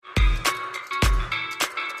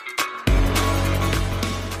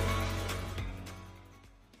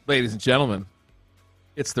Ladies and gentlemen,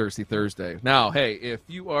 it's Thirsty Thursday. Now, hey, if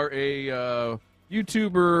you are a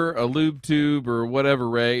YouTuber, a LubeTube, or whatever,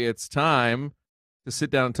 Ray, it's time to sit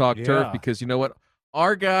down and talk turf because you know what?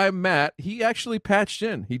 Our guy, Matt, he actually patched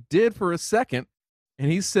in. He did for a second,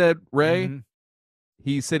 and he said, Ray,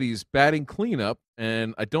 he said he's batting cleanup,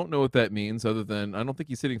 and I don't know what that means other than I don't think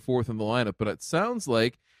he's hitting fourth in the lineup, but it sounds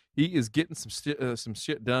like he is getting some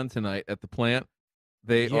shit done tonight at the plant.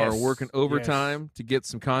 They are working overtime to get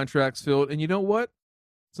some contracts filled. And you know what?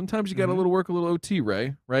 Sometimes you got to work a little OT,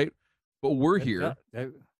 Ray, right? But we're here.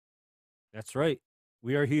 That's right.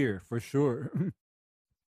 We are here for sure.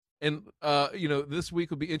 And, this week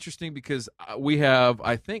will be interesting because we have,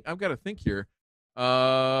 I've got to think here,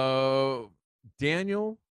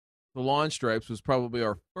 Daniel, the Lawn Stripes, was probably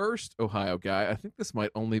our first Ohio guy. I think this might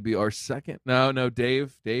only be our second. No,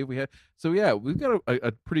 Dave, we had. So, yeah, we've got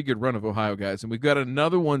a pretty good run of Ohio guys. And we've got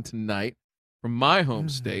another one tonight from my home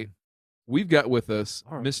state. We've got with us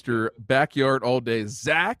Mr. Backyard All Day,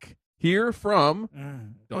 Zach, here from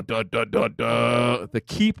the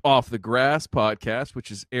Keep Off the Grass podcast,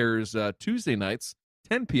 which airs Tuesday nights,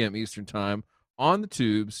 10 p.m. Eastern Time on the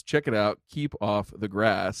tubes. Check it out, Keep Off the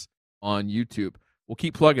Grass on YouTube. We'll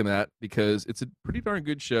keep plugging that because it's a pretty darn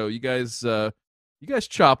good show. You guys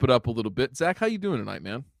chop it up a little bit. Zach, how you doing tonight,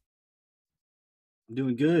 man? I'm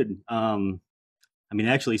doing good.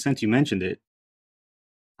 Actually, since you mentioned it,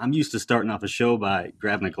 I'm used to starting off a show by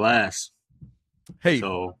grabbing a glass. Hey,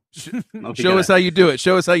 so show us how you do it.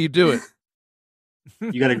 Show us how you do it.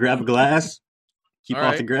 You got to grab a glass, keep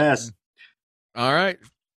off the grass. All right.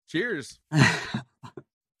 Cheers.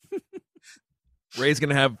 Ray's going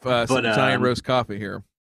to have some Italian roast coffee here.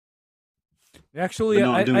 Actually,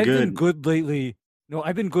 I've been good lately. No,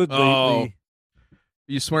 I've been good lately.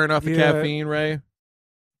 You swearing off the caffeine, Ray?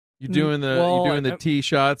 You doing the tea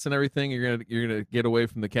shots and everything? You're gonna get away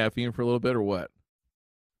from the caffeine for a little bit, or what?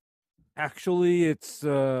 Actually, it's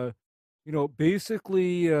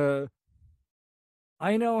basically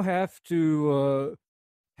I now have to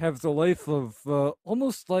have the life of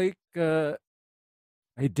almost like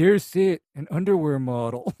I dare say it, an underwear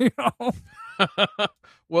model.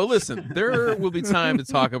 Well, listen, there will be time to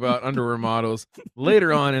talk about underwear models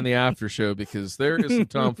later on in the after show because there is some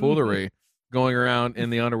tomfoolery going around in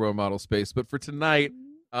the underwear model space. But for tonight,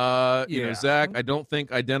 Zach, I don't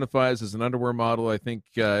think identifies as an underwear model. I think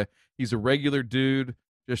he's a regular dude,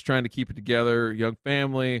 just trying to keep it together. Young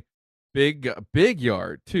family, big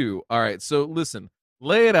yard too. All right, so listen,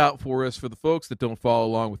 lay it out for us for the folks that don't follow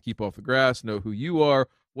along with Keep Off the Grass, know who you are,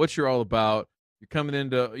 what you're all about. You're coming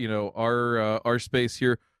into our space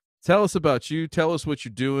here. Tell us about you. Tell us what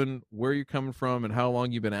you're doing, where you're coming from, and how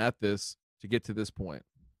long you've been at this to get to this point.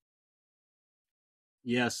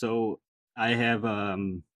 Yeah, so I have I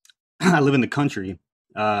live in the country,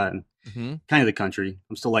 kind of the country.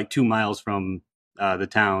 I'm still like 2 miles from the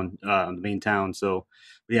town, the main town. So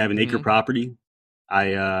we have an acre property.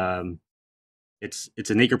 It's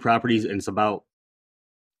an acre property, and it's about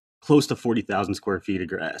close to 40,000 square feet of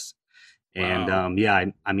grass. And Wow.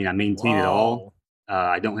 I maintain it all.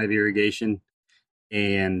 I don't have irrigation,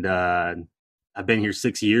 and I've been here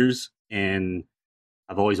 6 years, and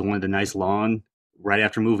I've always wanted a nice lawn. Right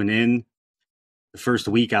after moving in, the first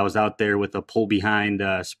week I was out there with a pull behind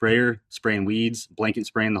sprayer, spraying weeds, blanket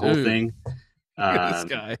spraying the whole thing. This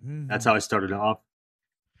guy. That's how I started off.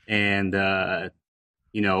 And, it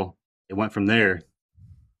went from there.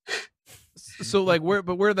 So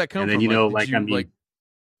where'd that come and then, from?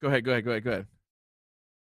 Go ahead.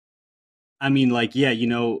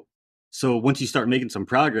 So once you start making some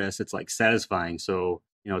progress, it's like satisfying. So,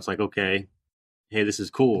 it's like, okay, hey, this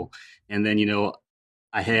is cool. And then,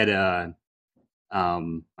 I had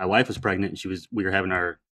my wife was pregnant and we were having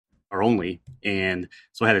our only, and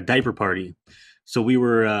so I had a diaper party. So we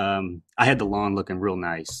were I had the lawn looking real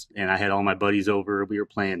nice, and I had all my buddies over. We were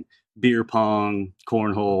playing beer pong,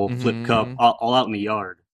 cornhole, flip cup, all out in the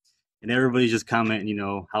yard. And everybody's just commenting,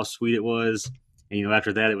 how sweet it was. And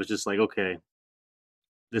after that it was just like, okay,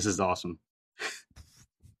 this is awesome.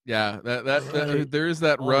 Yeah, that there is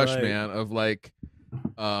that rush, man, of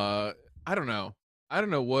I don't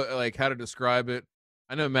know what how to describe it.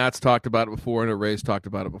 I know Matt's talked about it before. I know Ray's talked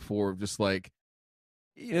about it before. Of just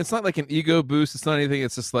it's not like an ego boost. It's not anything.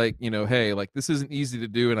 It's just hey, this isn't easy to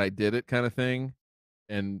do, and I did it, kind of thing.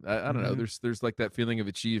 And I don't know. There's like that feeling of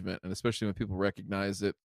achievement, and especially when people recognize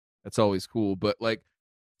it, that's always cool. But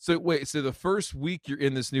so the first week you're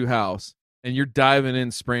in this new house and you're diving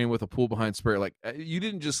in, spraying with a pull behind sprayer, you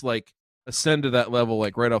didn't just ascend to that level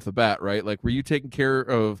right off the bat, right? Were you taking care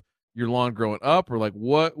of your lawn growing up, or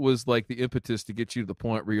what was the impetus to get you to the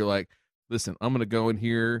point where you're like, listen, I'm going to go in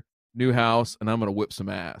here, new house, and I'm going to whip some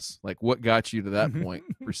ass. Like, what got you to that point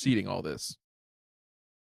preceding all this?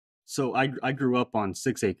 So I grew up on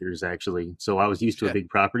 6 acres actually. So I was used to a big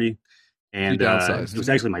property, and downsized. it was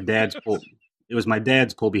actually my dad's pull. It was my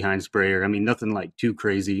dad's pull behind sprayer. I mean, nothing like too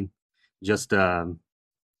crazy. Just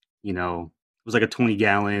you know, it was like a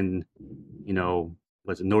 20-gallon, you know,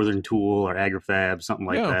 was it Northern Tool or AgriFab, something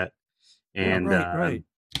like that. And right.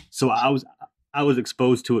 So I was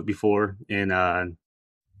exposed to it before, and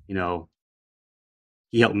you know,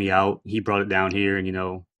 he helped me out. He brought it down here, and you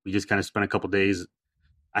know, we just kind of spent a couple days.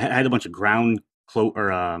 I had a bunch of ground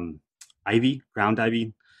ivy,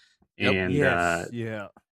 and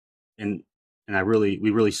and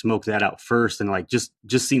we really smoked that out first, and like just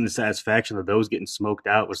seeing the satisfaction of those getting smoked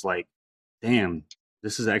out was like, damn,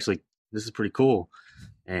 this is pretty cool.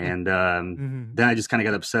 And then I just kind of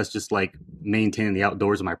got obsessed, just like maintaining the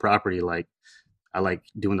outdoors of my property. Like I like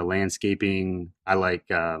doing the landscaping. I like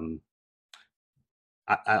I'm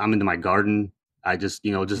into my garden. I just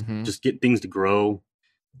just get things to grow.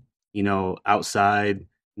 You know, outside,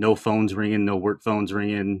 no phones ringing, no work phones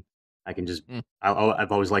ringing. I can just,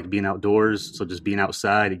 I've always liked being outdoors. So just being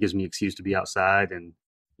outside, it gives me an excuse to be outside, and,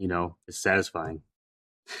 you know, it's satisfying.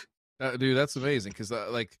 Dude, that's amazing. Cause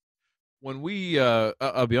like when we,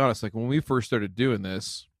 I'll be honest, like when we first started doing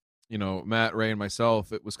this, you know, Matt, Ray, and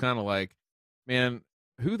myself, it was kind of like, man,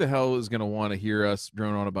 who the hell is going to want to hear us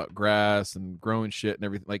drone on about grass and growing shit and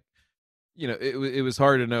everything? Like, you know, it was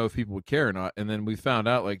hard to know if people would care or not. And then we found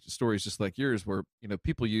out, like, stories just like yours where, you know,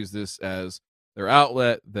 people use this as their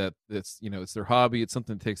outlet, that it's, you know, it's their hobby. It's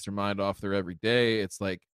something that takes their mind off their everyday. It's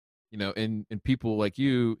like, you know, and people like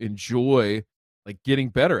you enjoy like getting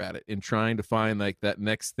better at it and trying to find like that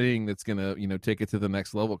next thing that's going to, you know, take it to the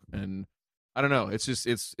next level. And I don't know, it's just,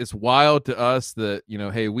 it's wild to us that, you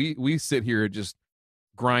know, hey, we sit here and just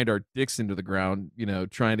grind our dicks into the ground, you know,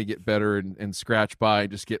 trying to get better and scratch by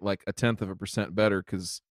and just get like 0.1% better.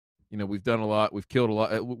 Cause, you know, we've done a lot, we've killed a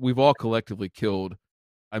lot. We've all collectively killed,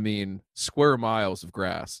 I mean, square miles of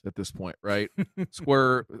grass at this point, right?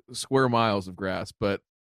 square miles of grass. But,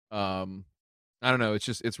 I don't know. It's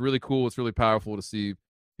just, it's really cool. It's really powerful to see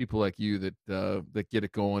people like you that get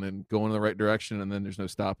it going and go in the right direction. And then there's no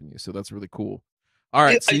stopping you. So that's really cool. All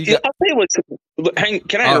right. So I'll tell you what,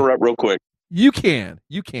 can I interrupt real quick? You can.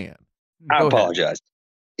 I apologize.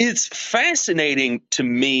 It's fascinating to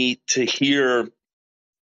me to hear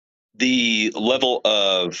the level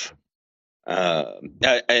of,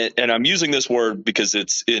 and I'm using this word because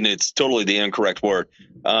it's totally the incorrect word,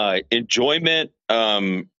 enjoyment,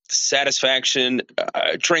 satisfaction,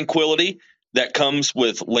 tranquility that comes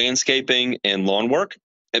with landscaping and lawn work.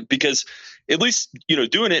 Because at least, you know,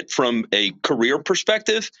 doing it from a career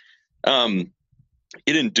perspective,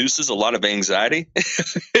 it induces a lot of anxiety.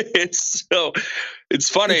 It's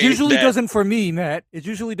funny. It usually doesn't for me, Matt. It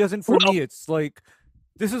usually doesn't for me. It's like,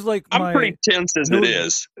 this is like I'm pretty tense as it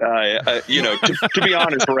is. You know, to be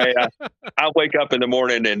honest, Ray, I wake up in the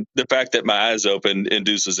morning and the fact that my eyes open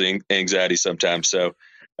induces anxiety sometimes. So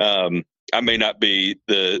I may not be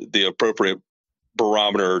the appropriate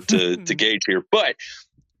barometer to gauge here, but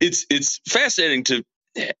it's fascinating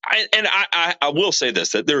I will say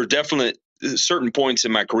this, that there are definite certain points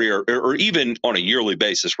in my career, or even on a yearly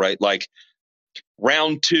basis, right? Like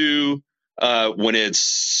round 2, when it's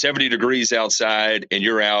 70 degrees outside and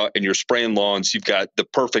you're out and you're spraying lawns, you've got the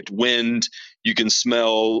perfect wind. You can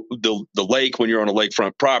smell the lake when you're on a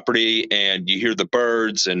lakefront property, and you hear the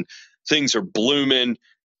birds and things are blooming.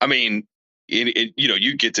 I mean, you know,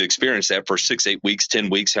 you get to experience that for 6, 8 weeks, 10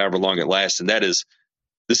 weeks, however long it lasts. And that is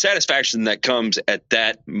the satisfaction that comes at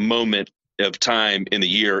that moment of time in the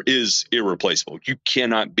year is irreplaceable. You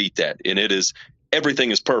cannot beat that. And everything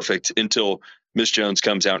is perfect until Miss Jones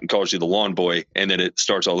comes out and calls you the lawn boy, and then it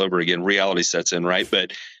starts all over again. Reality sets in, right?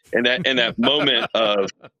 But and that moment of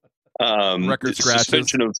record scratches.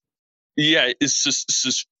 Suspension of, yeah, it's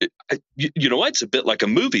just you know what? It's a bit like a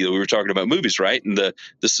movie that we were talking about movies, right? And the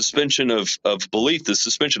suspension of belief, the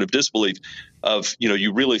suspension of disbelief, of, you know,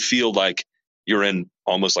 you really feel like you're in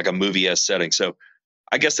almost like a movie-esque setting. So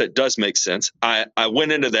I guess that does make sense. I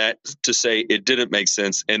went into that to say it didn't make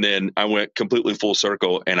sense, and then I went completely full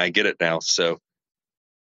circle, and I get it now. So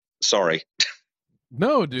sorry.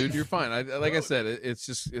 No, dude, you're fine. Like I said, it's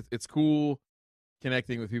just it's cool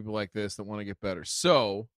connecting with people like this that want to get better.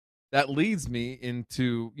 So that leads me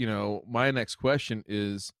into, you know, my next question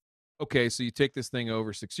is, okay, so you take this thing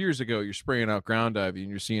over 6 years ago, you're spraying out ground ivy and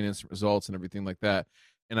you're seeing instant results and everything like that.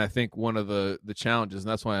 And I think one of the challenges, and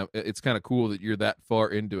that's why it's kind of cool that you're that far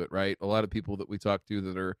into it, right? A lot of people that we talk to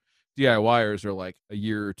that are DIYers are like a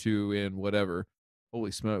year or two in, whatever.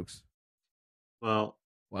 Holy smokes. Well,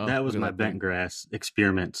 Wow, that was look at my that bent thing. grass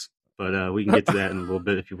experiments, but we can get to that in a little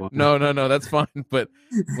bit if you want. No, that's fine. But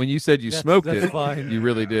when you said you smoked That's it, fine. you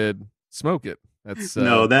really did smoke it. That's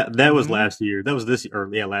No, that was Mhm. last year. That was this year.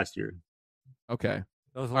 Or, yeah, last year. okay.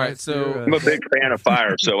 That was All right, last so- year, I'm a big fan of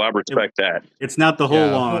fire, so I respect that. It's not the whole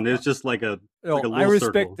Yeah. lawn. It's just like a No, like a I little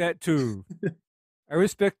respect circle. that too. I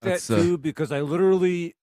respect that That's, too because I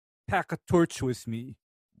literally pack a torch with me,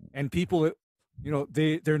 and people,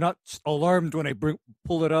 they're not alarmed when I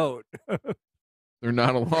pull it out. They're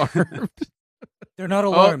not alarmed. They're not Oh,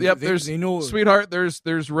 alarmed. yep. They know. Sweetheart.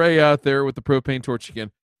 There's Ray out there with the propane torch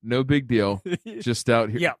again. No big deal. Just out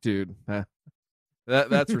here, Yeah. dude.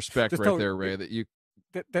 That's respect Just right out- there, Ray. That you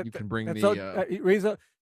can bring that's the. out, Ray's out.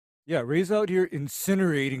 Yeah, Ray's out here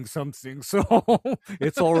incinerating something, so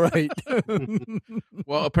it's all right.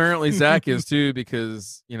 Well, apparently Zach is too,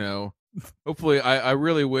 because hopefully I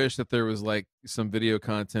really wish that there was like some video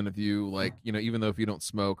content of you, like even though if you don't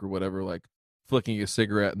smoke or whatever, like flicking a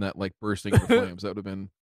cigarette and that like bursting into flames. That would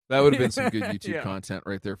have been some good YouTube Yeah. content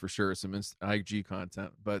right there for sure, some IG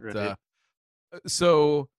content. But Right.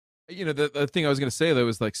 so the thing I was gonna say though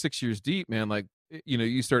is like 6 years deep, man. Like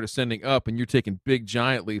you start ascending up and you're taking big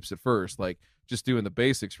giant leaps at first, like just doing the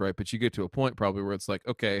basics right. But you get to a point probably where it's like,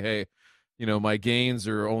 okay, hey, my gains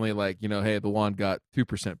are only like, hey, the lawn got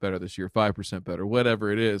 2% better this year, 5% better,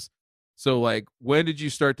 whatever it is. So like, when did you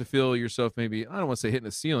start to feel yourself maybe, I don't want to say hitting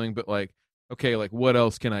a ceiling, but like, okay, like what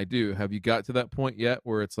else can I do? Have you got to that point yet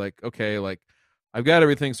where it's like, okay, like I've got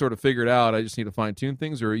everything sort of figured out, I just need to fine tune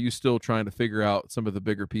things? Or are you still trying to figure out some of the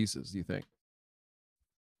bigger pieces, do you think?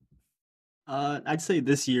 I'd say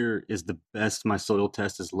this year is the best my soil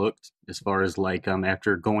test has looked as far as like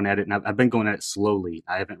after going at it, and I've been going at it slowly.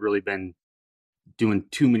 I haven't really been doing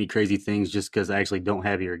too many crazy things just because I actually don't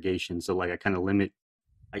have irrigation. So like I kind of limit.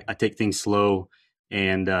 I take things slow,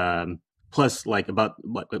 and plus like about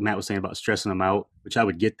what Matt was saying about stressing them out, which I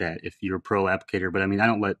would get that if you're a pro applicator. But I mean, I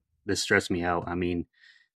don't let this stress me out. I mean,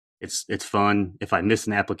 it's fun. If I miss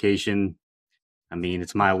an application, I mean,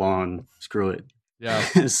 it's my lawn. Screw it.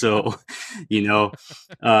 Yeah. So,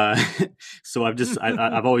 so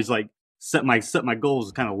I've always like set my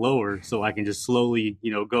goals kind of lower so I can just slowly,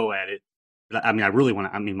 go at it. But I mean, I really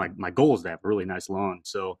want to, I mean, my goal is to have a really nice lawn.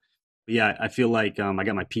 So, but yeah, I feel like I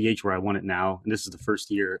got my pH where I want it now. And this is the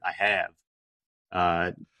first year I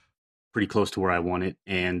have pretty close to where I want it.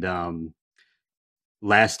 And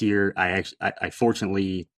last year, I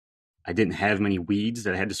fortunately, I didn't have many weeds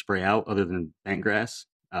that I had to spray out other than bent grass.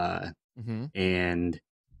 Mm-hmm. And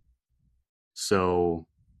so,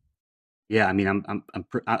 yeah, I mean,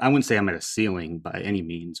 I wouldn't say I'm at a ceiling by any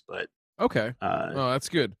means, but Okay. Oh, that's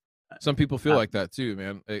good. Some people feel like that too,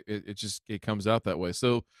 man. It just comes out that way.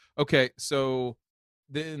 So okay, so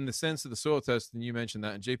in the sense of the soil test, and you mentioned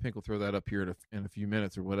that, and Jay Pink will throw that up here in a few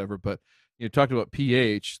minutes or whatever. But you talked about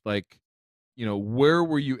pH, like where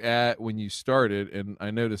were you at when you started? And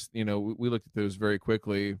I noticed, we looked at those very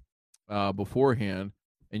quickly beforehand,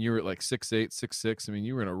 and you were at like 6.8, 6.6. I mean,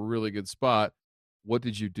 you were in a really good spot. What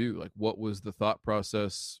did you do? Like, what was the thought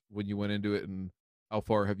process when you went into it, and how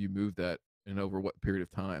far have you moved that, and over what period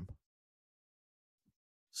of time?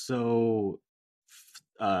 So,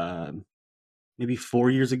 maybe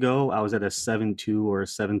 4 years ago, I was at a 7.2 or a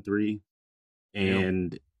 7.3,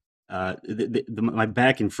 and my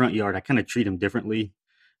back and front yard, I kind of treat them differently,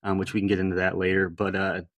 which we can get into that later. But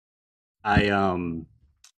I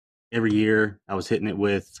every year I was hitting it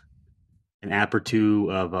with an app or two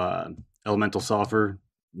of elemental sulfur,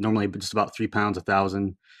 normally just about 3 pounds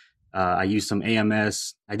 1,000. I used some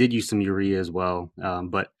AMS. I did use some urea as well,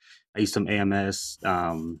 but I used some AMS.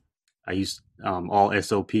 I used all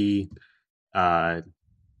SOP, and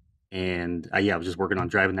I was just working on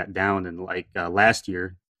driving that down. And like last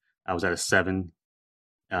year, I was at a 7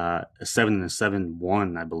 and a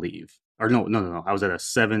 7.1, I believe. Or no. I was at a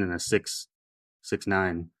 7 and a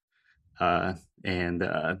 6.9, and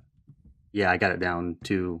I got it down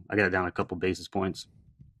a couple basis points.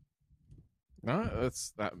 No,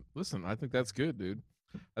 that's that. Listen, I think that's good, dude.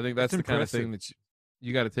 I think that's the kind of thing that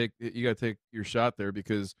you got to take. You got to take your shot there,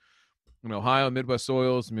 because Ohio, Midwest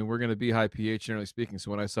soils, I mean, we're going to be high pH generally speaking.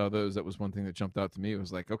 So when I saw those, that was one thing that jumped out to me. It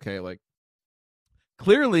was like, okay, like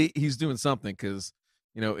clearly he's doing something, because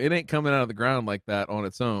it ain't coming out of the ground like that on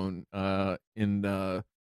its own in the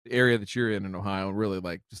area that you're in Ohio, and really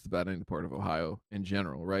like just about any part of Ohio in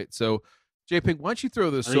general, right? So, J-Pink, why don't you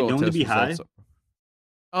throw those soil test results up?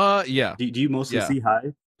 Yeah. Do you mostly see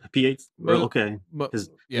high pH? Okay. Because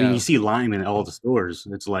I mean, you see lime in all the stores.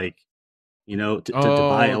 It's like, to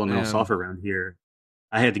buy elemental sulfur around here,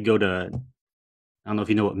 I had to go to, I don't know if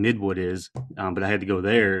you know what Midwood is, but I had to go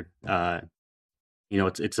there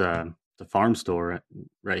it's a farm store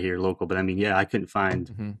right here local, but I mean, yeah, I couldn't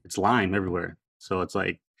find it's lime everywhere. So it's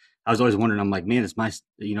like I was always wondering. I'm like, man, is my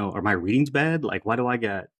are my readings bad? Like, why do I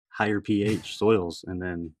got higher pH soils? And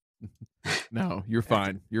then No, you're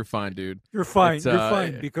fine. You're fine, dude. You're fine. It's, You're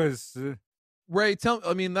fine because Ray,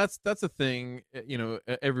 I mean, that's a thing,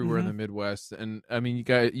 everywhere in the Midwest. And I mean, you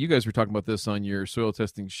guys were talking about this on your soil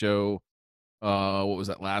testing show. What was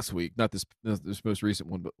that, last week? Not this most recent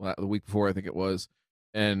one, but the week before, I think it was.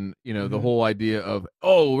 And the whole idea of,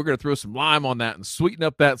 oh, we're gonna throw some lime on that and sweeten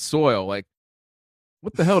up that soil. Like,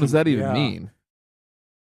 what the hell does that even mean?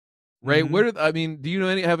 Ray, do you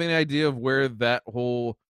have any idea of where that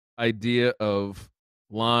whole idea of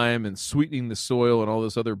lime and sweetening the soil and all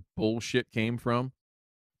this other bullshit came from?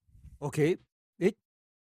 Okay, it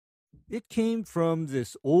came from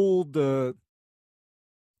this old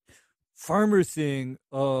farmer thing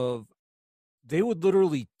of they would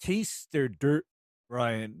literally taste their dirt,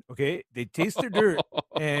 Ryan. Okay, they taste their dirt,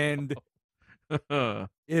 and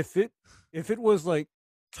if it was like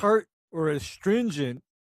tart or astringent,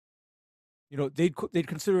 they'd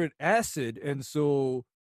consider it acid, and so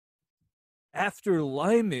after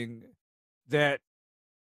liming, that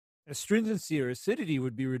astringency or acidity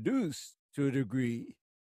would be reduced to a degree.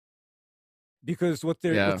 Because what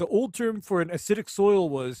the old term for an acidic soil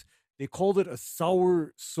was, they called it a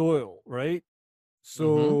sour soil, right?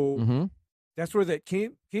 So that's where that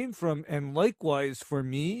came from. And likewise for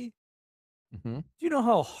me, do you know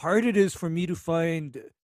how hard it is for me to find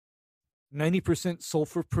 90%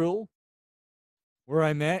 sulfur prill where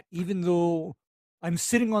I'm at, even though I'm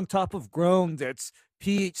sitting on top of ground that's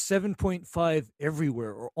pH 7.5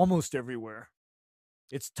 everywhere or almost everywhere?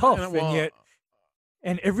 It's tough,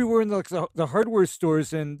 and everywhere in the hardware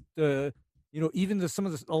stores and even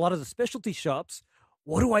a lot of the specialty shops,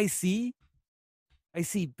 what do I see? I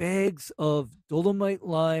see bags of dolomite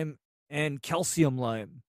lime and calcium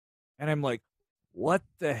lime, and I'm like, what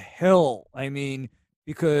the hell? I mean,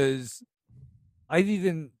 because I've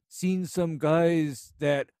even seen some guys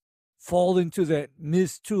that fall into that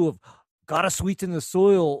mist too of gotta sweeten the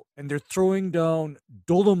soil, and they're throwing down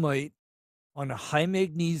dolomite on a high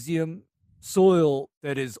magnesium soil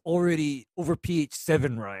that is already over pH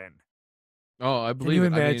 7, Ryan. Oh, I believe.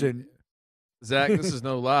 Can you imagine? I mean, Zach, this is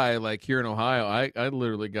no lie. Like here in Ohio, I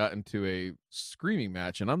literally got into a screaming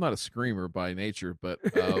match, and I'm not a screamer by nature, but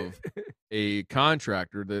of a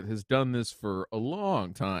contractor that has done this for a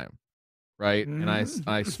long time, right? And I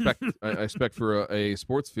spec for a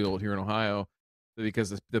sports field here in Ohio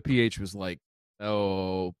because the pH was like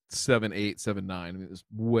 7.8, 7.9. I mean, it was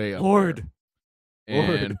way up there.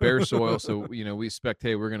 And bare soil. So we expect,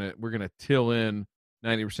 hey, we're gonna till in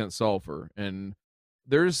 90% sulfur. And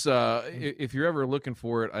there's if you're ever looking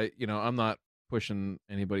for it, I'm not pushing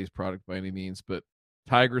anybody's product by any means, but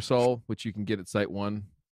Tigersol, which you can get at Site One,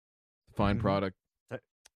 fine product.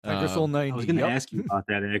 Tigersol 90. I was going to ask you about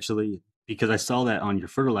that actually, because I saw that on your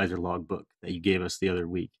fertilizer logbook that you gave us the other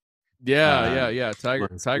week. Yeah.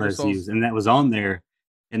 Tigersol, and that was on there.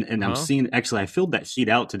 And I'm seeing, actually, I filled that sheet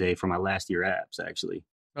out today for my last year apps, actually.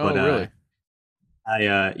 Oh, but, really?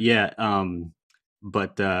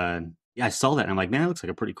 I saw that and I'm like, man, it looks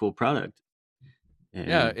like a pretty cool product. And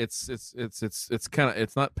yeah, it's kind of,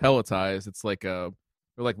 it's not pelletized. It's like they're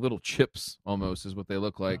like little chips almost is what they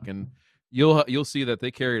look like. And you'll see that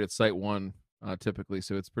they carry it at Site One typically,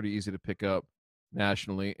 so it's pretty easy to pick up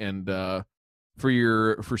nationally. And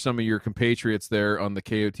for some of your compatriots there on the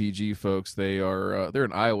KOTG folks, they're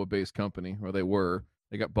an Iowa-based company, or they were.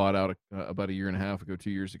 They got bought out about a year and a half ago,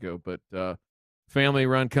 2 years ago, but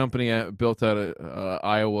family-run company built out of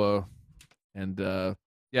Iowa, and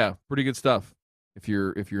pretty good stuff if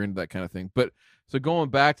you're into that kind of thing. But so going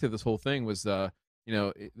back to this whole thing was,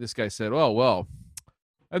 this guy said, "Oh well,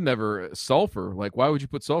 I've never sulfur. Like, why would you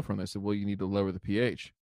put sulfur on this?" I said, "Well, you need to lower the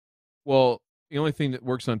pH." Well, the only thing that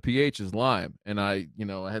works on pH is lime. And I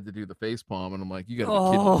had to do the face palm, and I'm like, you gotta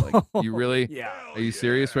be kidding me. Like, you really? Yeah. Are you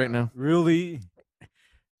serious right now? Really?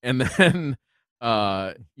 And then,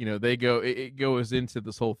 it goes into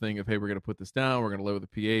this whole thing of, hey, we're going to put this down. We're going to lower the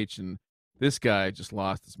pH. And this guy just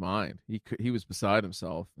lost his mind. He was beside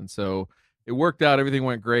himself. And so it worked out. Everything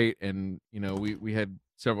went great. And, we had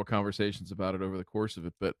several conversations about it over the course of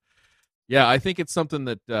it. But yeah, I think it's something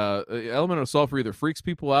that element of sulfur either freaks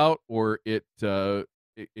people out, or it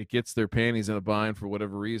gets their panties in a bind for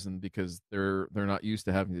whatever reason, because they're not used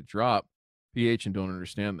to having to drop pH and don't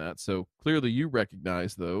understand that. So clearly you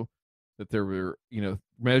recognize, though, that there were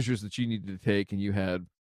measures that you needed to take, and you had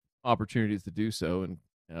opportunities to do so, and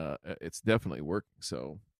it's definitely working.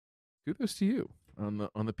 So kudos to you.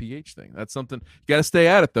 on the pH thing. That's something you got to stay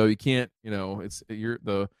at it though. You can't, it's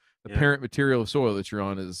the parent material of soil that you're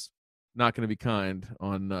on is not going to be kind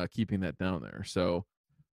on keeping that down there. So,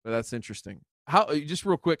 but that's interesting. How, just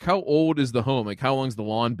real quick, how old is the home? Like, how long's the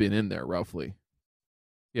lawn been in there roughly?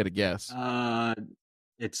 You had a guess.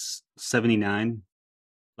 It's 79.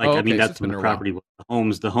 Like, I mean, that's when the property,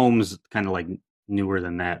 the home's kind of like newer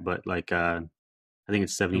than that, but like, I think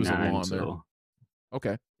it's 79. So,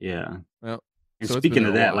 okay. Yeah. Well, and so speaking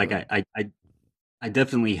of that, like I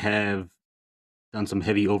definitely have done some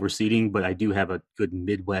heavy overseeding, but I do have a good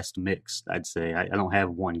Midwest mix. I'd say I don't have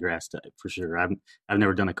one grass type for sure. I've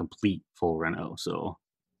never done a complete full reno, so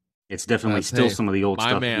it's definitely some of the old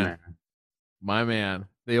stuff in there. My man,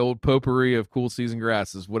 the old potpourri of cool season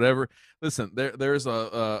grasses. Whatever. Listen, there's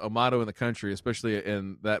a motto in the country, especially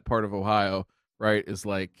in that part of Ohio, right? Is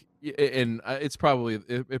like, and it's probably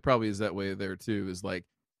it probably is that way there too. Is like,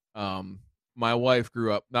 my wife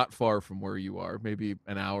grew up not far from where you are, maybe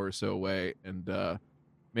an hour or so away, and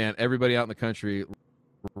man, everybody out in the country,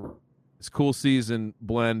 this cool season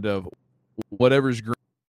blend of whatever's green.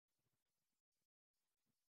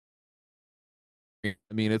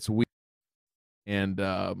 I mean, it's weird, and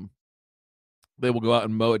they will go out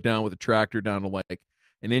and mow it down with a tractor down to like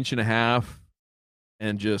an inch and a half,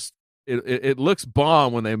 and just it looks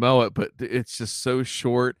bomb when they mow it, but it's just so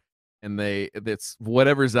short. And it's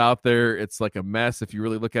whatever's out there. It's like a mess if you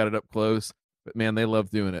really look at it up close. But man, they love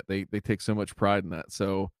doing it. They take so much pride in that.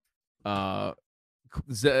 So, so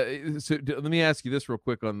let me ask you this real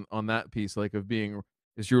quick on that piece, like of being,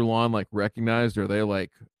 is your lawn like recognized? Or are they like,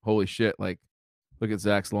 holy shit, like look at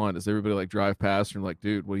Zach's lawn? Does everybody like drive past and like,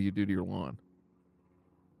 dude, what do you do to your lawn?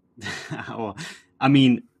 Well, I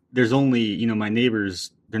mean, there's only, my neighbors,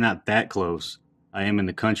 they're not that close. I am in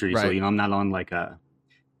the country, right. So I'm not on like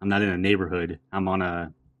I'm not in a neighborhood. I'm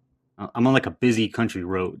on like a busy country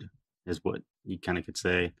road, is what you kind of could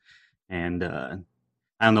say. And I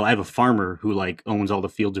don't know. I have a farmer who like owns all the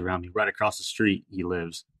fields around me. Right across the street, he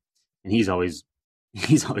lives, and he's always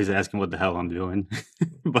asking what the hell I'm doing.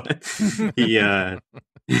 But he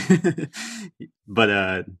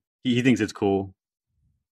he thinks it's cool.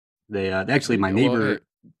 They actually, my neighbor,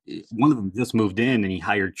 one of them just moved in, and he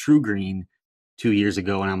hired TruGreen 2 years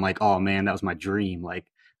ago, and I'm like, oh man, that was my dream. Like,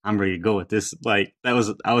 I'm ready to go with this. Like, I was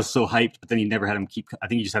so hyped, but then he never had him I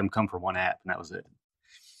think he just had him come for one app, and that was it.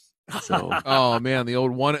 So, oh man, the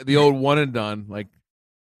old one and done. Like,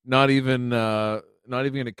 not even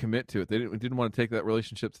going to commit to it. They didn't want to take that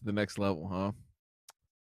relationship to the next level, huh?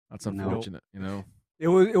 That's unfortunate, It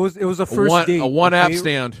was a first date. A one app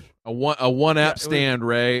stand, a one app stand,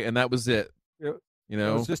 Ray, and that was it. It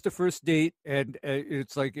was just a first date, and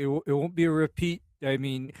it's like it won't be a repeat. I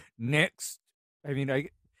mean, next. I mean,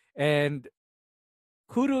 and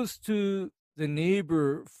kudos to the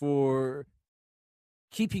neighbor for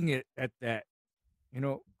keeping it at that.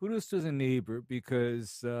 Kudos to the neighbor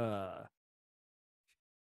because,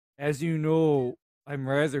 as you know, I'm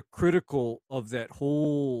rather critical of that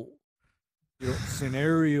whole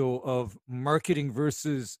scenario of marketing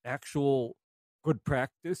versus actual good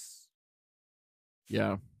practice.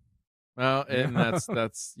 Yeah. Well, and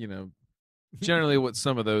that's generally what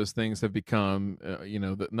some of those things have become,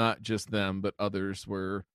 that not just them, but others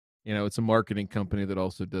where, it's a marketing company that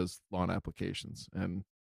also does lawn applications, and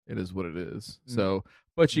it is what it is. Mm-hmm. So,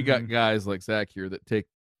 but you got guys like Zach here that take,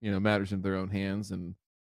 matters into their own hands and,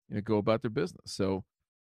 go about their business. So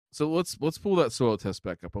let's pull that soil test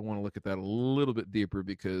back up. I want to look at that a little bit deeper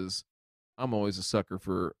because I'm always a sucker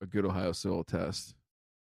for a good Ohio soil test.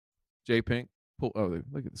 J Pink, look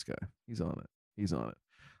at this guy. He's on it.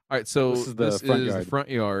 All right, so this is the front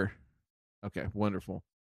yard. Okay, wonderful.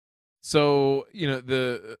 So,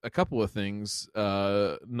 a couple of things.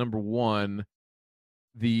 Number one,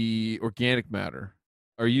 the organic matter.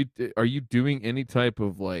 Are you doing any type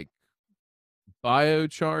of like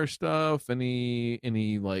biochar stuff?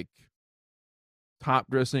 Any like top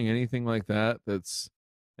dressing, anything like that?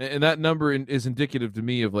 And that number is indicative to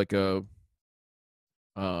me of like a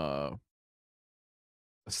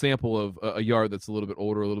sample of a yard that's a little bit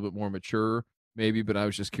older, a little bit more mature, maybe. But I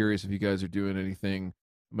was just curious if you guys are doing anything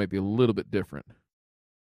that might be a little bit different.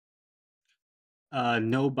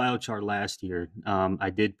 No biochar last year. I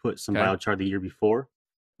did put some biochar the year before,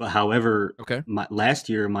 but however, last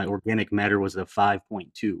year my organic matter was a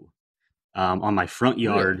 5.2. On my front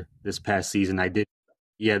yard this past season, I did,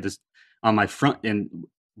 this on my front, and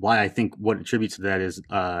why I think what attributes to that is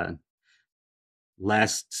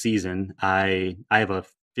last season I have a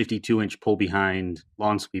 52-inch pull behind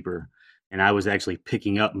lawn sweeper, and I was actually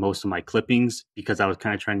picking up most of my clippings because I was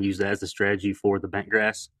kind of trying to use that as a strategy for the bent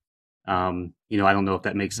grass. I don't know if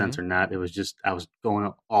that makes sense or not. It was just I was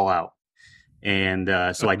going all out, and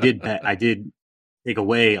so I did take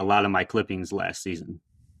away a lot of my clippings last season.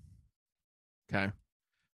 Okay.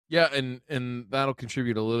 Yeah, and that'll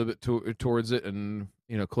contribute a little bit towards it, and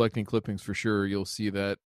collecting clippings for sure. You'll see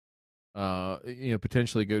that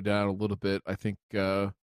potentially go down a little bit. I think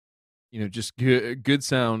just good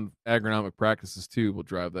sound agronomic practices too will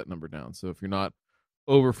drive that number down. So if you're not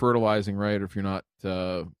over fertilizing, right, or if you're not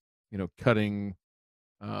cutting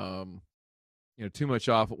too much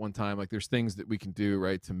off at one time, like there's things that we can do,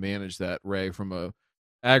 right, to manage that, Ray, from a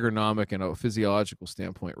agronomic and a physiological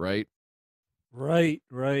standpoint, right? Right.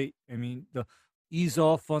 I mean, the ease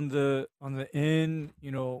off on the end,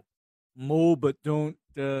 mow but don't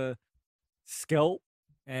scalp,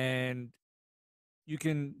 and you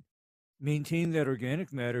can maintain that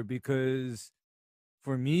organic matter, because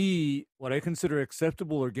for me, what I consider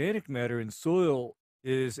acceptable organic matter in soil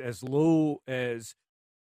is as low as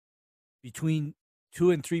between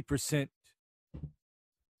 2 and 3%.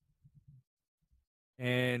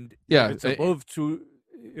 And yeah, if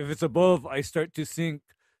it's above, I start to think,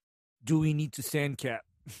 do we need to sand cap?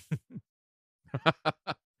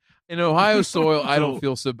 In Ohio soil, I don't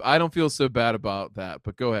feel so bad about that.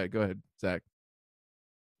 But go ahead, Zach.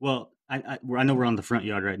 Well, I know we're on the front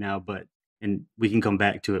yard right now, and we can come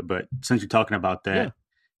back to it. But since you're talking about that,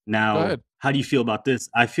 now, how do you feel about this?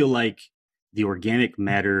 I feel like the organic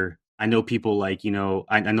matter. I know people like, I know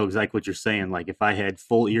exactly what you're saying. Like if I had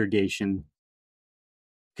full irrigation,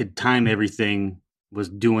 could time everything, was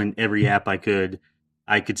doing every app I could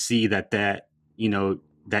see that that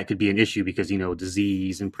could be an issue because,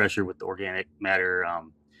 disease and pressure with the organic matter,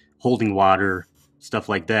 holding water, stuff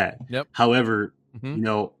like that. Yep. However,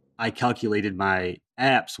 I calculated my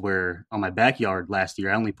apps where on my backyard last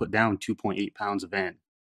year, I only put down 2.8 pounds of N.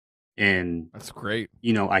 And that's great.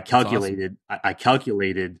 I calculated, awesome. I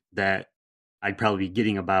calculated that I'd probably be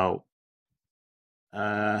getting about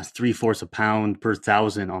 3/4 a pound per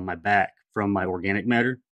 1,000 on my back from my organic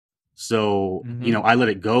matter. So, I let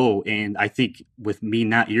it go. And I think with me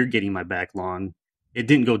not irrigating my back lawn, it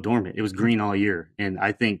didn't go dormant. It was green all year. And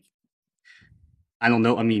I think, I don't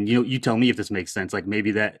know. I mean, you tell me if this makes sense. Like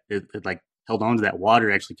maybe that it like held on to that water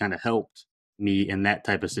actually kind of helped me in that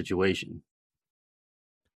type of situation.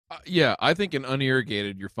 Yeah, I think in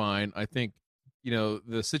unirrigated, you're fine. I think,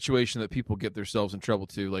 the situation that people get themselves in trouble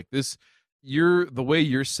too, like this, the way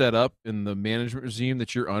you're set up in the management regime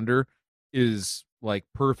that you're under is like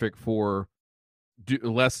perfect for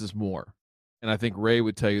less is more. And I think Ray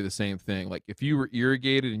would tell you the same thing. Like if you were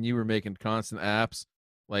irrigated and you were making constant apps,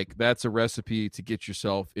 like that's a recipe to get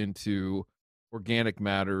yourself into organic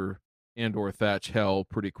matter and or thatch hell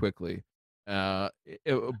pretty quickly.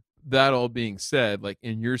 That all being said, like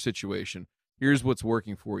in your situation, here's what's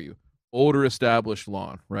working for you. Older established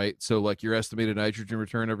lawn, right? So like your estimated nitrogen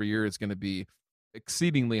return every year is going to be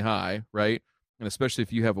exceedingly high, right? And especially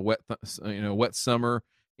if you have a wet summer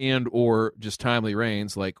and or just timely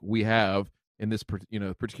rains like we have in this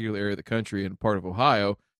particular area of the country and part of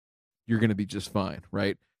Ohio, you're going to be just fine,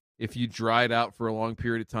 right? If you dried out for a long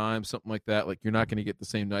period of time, something like that, like you're not going to get the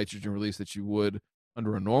same nitrogen release that you would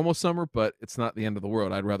under a normal summer, but it's not the end of the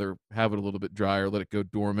world. I'd rather have it a little bit drier, let it go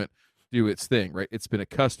dormant, do its thing, right? It's been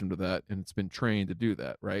accustomed to that and it's been trained to do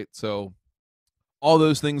that, right? So all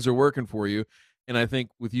those things are working for you. And I think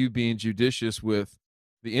with you being judicious with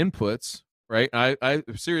the inputs, right? I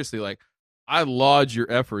seriously, like, I laud your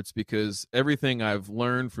efforts because everything I've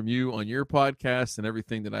learned from you on your podcast and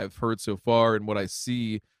everything that I've heard so far and what I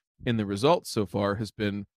see in the results so far has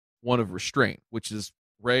been one of restraint, which is,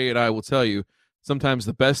 Ray and I will tell you, sometimes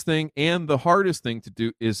the best thing and the hardest thing to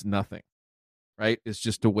do is nothing, right? It's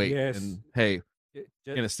just to wait. Yes. And hey, I'm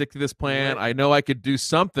going to stick to this plan. Right. I know I could do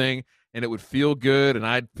something and it would feel good and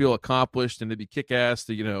I'd feel accomplished and it'd be kick-ass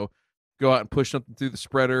to, go out and push something through the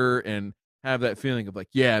spreader and have that feeling of like,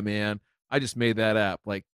 yeah, man, I just made that app.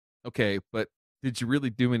 Like, okay, but did you really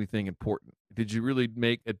do anything important? Did you really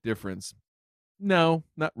make a difference? No,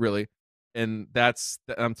 not really. And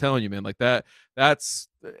I'm telling you, man, like that's,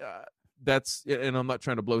 and I'm not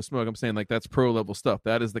trying to blow smoke. I'm saying like that's pro level stuff.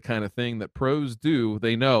 That is the kind of thing that pros do.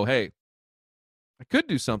 They know, hey, I could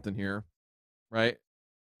do something here, right?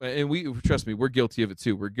 And trust me, we're guilty of it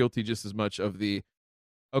too. We're guilty just as much of the,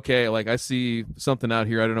 okay, like I see something out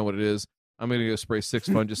here, I don't know what it is. I'm going to go spray 6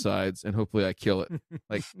 fungicides and hopefully I kill it.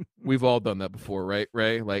 Like we've all done that before, right,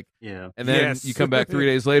 Ray? Like, yeah. And then you come back 3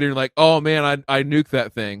 days later and you're like, oh man, I nuked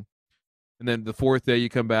that thing. And then the 4th day you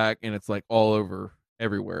come back and it's like all over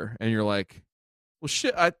everywhere. And you're like, well,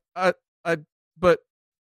 shit, but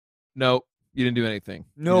no, you didn't do anything.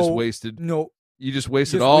 No, you just wasted. No, You just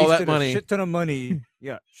wasted just all wasted that money. A shit ton of money.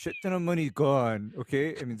 Yeah, shit ton of money gone.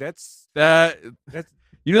 Okay, I mean that's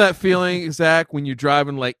you know that feeling, Zach, when you're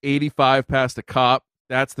driving like 85 past a cop.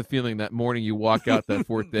 That's the feeling that morning you walk out that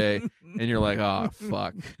fourth day and you're like, oh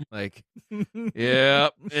fuck, like, yeah,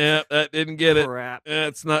 that didn't get it. Crap.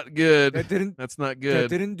 That's not good. That's not good. That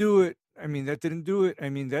didn't do it. I mean, that didn't do it. I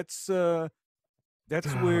mean, that's where,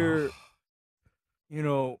 you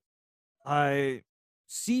know, I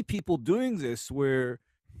see people doing this where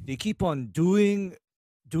they keep on doing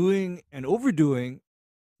and overdoing,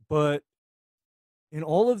 but in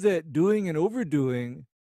all of that doing and overdoing,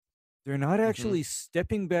 they're not actually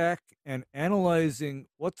stepping back and analyzing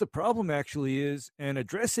what the problem actually is and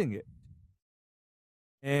addressing it.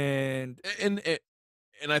 And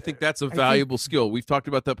I think that's a valuable skill. We've talked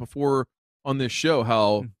about that before on this show,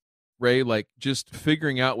 how Ray, like, just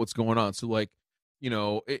figuring out what's going on. So, like, you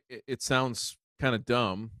know, it sounds kind of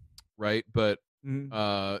dumb, right? But you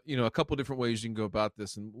know, a couple different ways you can go about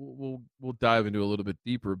this, and we'll dive into a little bit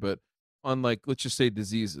deeper. But on, like, let's just say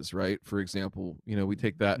diseases, right? For example, you know, we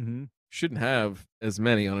take that, shouldn't have as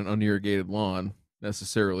many on an unirrigated lawn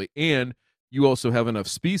necessarily, and you also have enough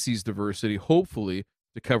species diversity, hopefully,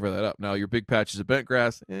 to cover that up. Now, your big patches of bent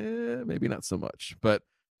grass, maybe not so much, but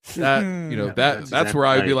that, you know, that's where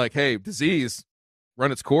I would be like, hey, disease,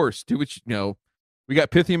 run its course, do what you know. We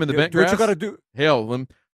got Pythium in the bent grass. What you gotta do? Hell, let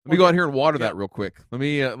me go out here and water that real quick. Let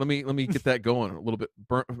me get that going a little bit.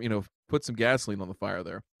 You know, put some gasoline on the fire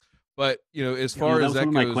there. But, you know, as far as that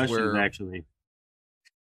goes, my questions, actually,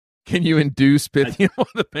 can you induce Pythium on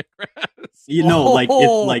the bent grass? You know, like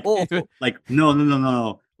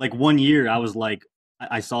no. Like 1 year, I was like,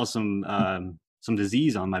 I saw some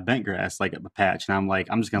disease on my bent grass, like at my patch, and I'm like,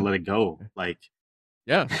 I'm just gonna let it go. Like,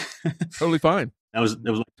 yeah, totally fine. That was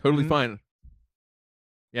like, totally fine.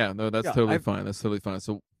 Yeah, no, that's totally fine. That's totally fine.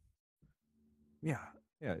 So, yeah,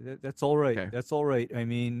 that's all right. Okay. That's all right. I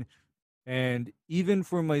mean, and even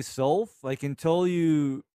for myself, I can tell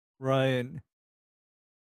you, Ryan,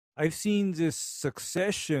 I've seen this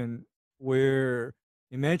succession where,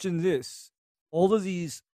 imagine this, all of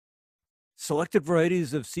these selected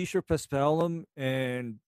varieties of C. paspalum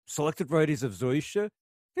and selected varieties of zoysia.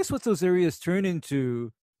 Guess what those areas turn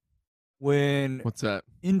into when what's that?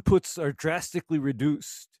 Inputs are drastically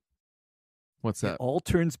reduced? What's that? It all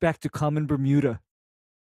turns back to common Bermuda.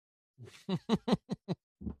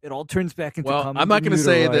 It all turns back into common I'm not going to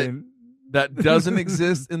say Ryan. that doesn't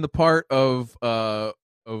exist in the part of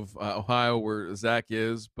Ohio where Zach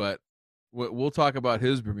is, but we'll talk about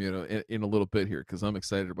his Bermuda in a little bit here because I'm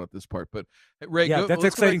excited about this part. But Ray, that's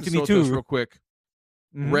exciting to me too. Real quick,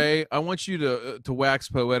 Ray, I want you to wax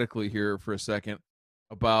poetically here for a second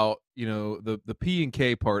about, you know, the P and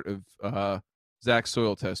K part of Zach's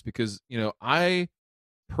soil test, because, you know, I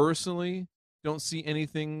personally don't see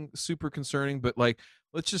anything super concerning, but, like,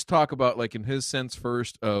 let's just talk about, like, in his sense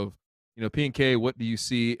first of, you know, P and K, what do you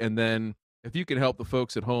see, and then if you can help the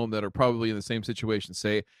folks at home that are probably in the same situation,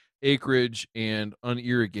 say acreage and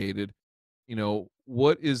unirrigated, you know,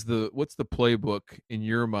 what's the playbook in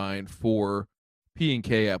your mind for P and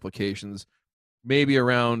K applications, maybe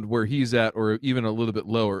around where he's at or even a little bit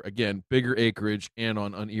lower, again, bigger acreage and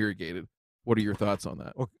on unirrigated? What are your thoughts on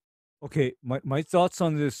that? Okay, my thoughts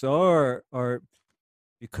on this are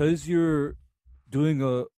because you're doing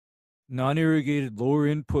a non-irrigated lower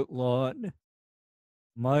input lawn,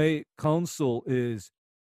 my counsel is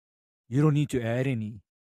you don't need to add any.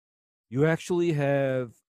 You actually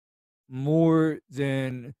have more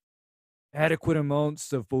than adequate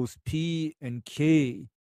amounts of both P and K.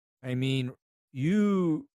 I mean,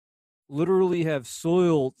 you literally have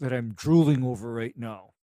soil that I'm drooling over right now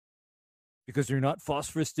because you're not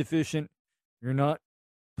phosphorus deficient, you're not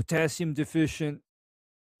potassium deficient,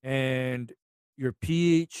 and your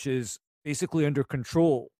pH is basically under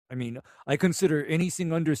control. I mean, I consider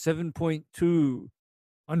anything under 7.2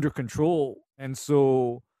 under control. And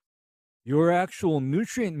so your actual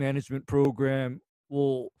nutrient management program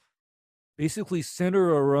will basically center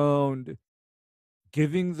around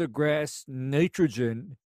giving the grass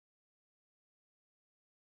nitrogen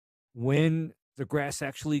when the grass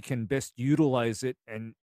actually can best utilize it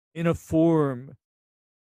and in a form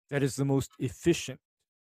that is the most efficient.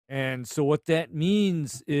 And so what that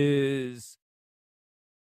means is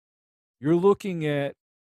you're looking at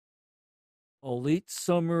a late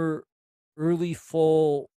summer, early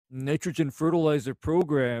fall nitrogen fertilizer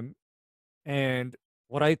program. And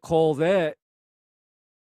what I call that,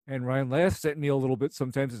 and Ryan laughs at me a little bit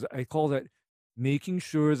sometimes, is I call that making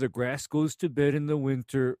sure the grass goes to bed in the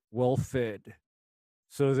winter well fed,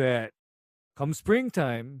 so that come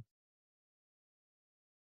springtime,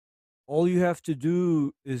 all you have to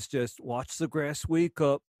do is just watch the grass wake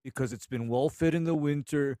up because it's been well fed in the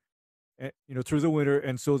winter, through the winter.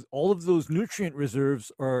 And so all of those nutrient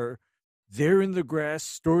reserves are there in the grass,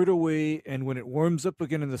 stored away. And when it warms up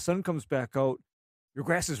again and the sun comes back out, your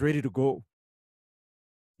grass is ready to go.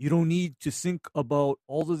 You don't need to think about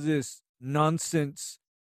all of this nonsense.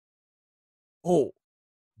 Oh,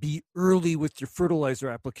 be early with your fertilizer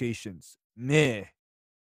applications. Meh.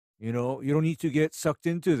 You don't need to get sucked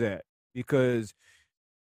into that, because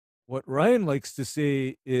what Ryan likes to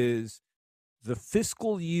say is the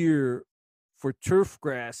fiscal year for turf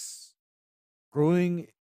grass growing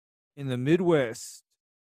in the Midwest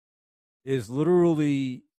is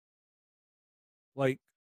literally like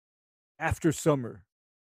after summer.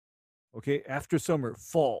 Okay, after summer,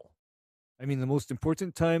 fall. I mean, the most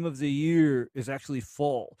important time of the year is actually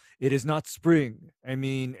fall. It is not spring. I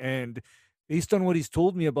mean, and based on what he's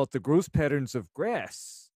told me about the growth patterns of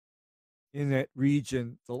grass in that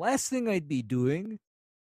region, the last thing I'd be doing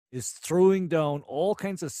is throwing down all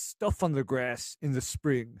kinds of stuff on the grass in the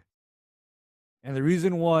spring. And the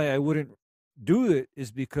reason why I wouldn't do it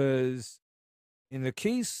is because in the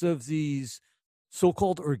case of these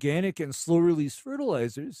so-called organic and slow-release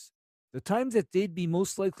fertilizers, the time that they'd be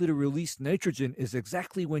most likely to release nitrogen is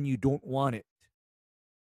exactly when you don't want it.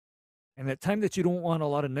 And that time that you don't want a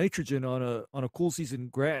lot of nitrogen on a cool season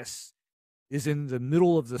grass is in the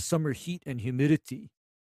middle of the summer heat and humidity.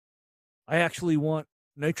 I actually want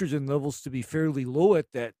nitrogen levels to be fairly low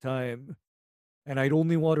at that time, and I'd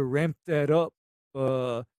only want to ramp that up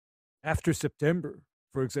after September,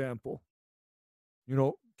 for example.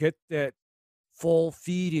 Get that fall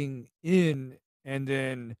feeding in, and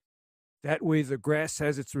then that way the grass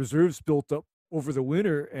has its reserves built up over the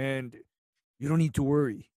winter, and you don't need to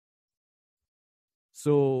worry.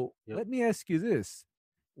 So Let me ask you this.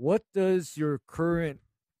 What does your current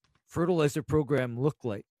fertilizer program look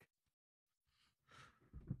like?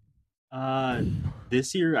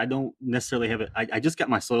 This year, I don't necessarily have it. I just got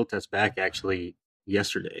my soil test back actually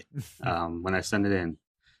yesterday when I sent it in.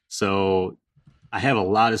 So I have a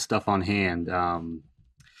lot of stuff on hand.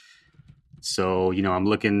 So, I'm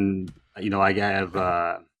looking, I have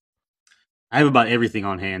about everything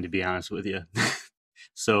on hand, to be honest with you.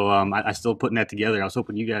 So I still putting that together. I was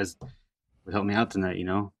hoping you guys would help me out tonight,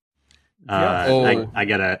 Yeah. We're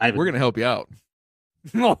going to help you out.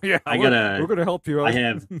 Oh, yeah. We're going to help you out. I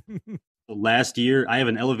have, last year, I have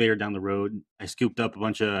an elevator down the road. I scooped up a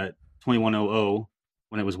bunch of 2100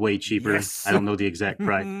 when it was way cheaper. Yes. I don't know the exact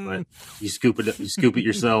price, but you scoop it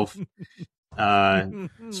yourself.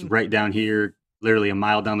 It's right down here, literally a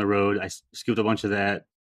mile down the road. I scooped a bunch of that.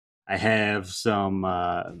 I have some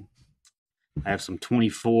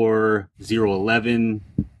 24011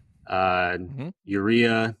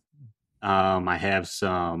 urea. I have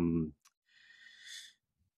some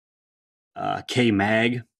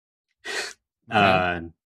K-Mag.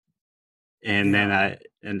 And then I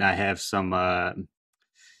have some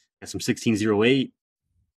 1608.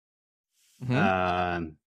 I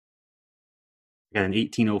got an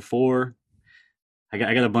 1804. I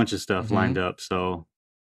got a bunch of stuff lined up. So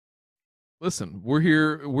listen, we're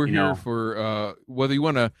here. We're here for whether you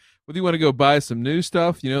want to go buy some new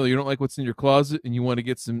stuff. You don't like what's in your closet, and you want to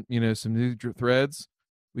get some some new threads.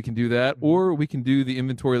 We can do that, or we can do the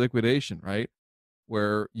inventory liquidation, right?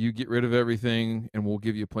 Where you get rid of everything, and we'll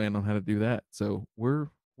give you a plan on how to do that. So we're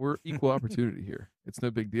equal opportunity here. It's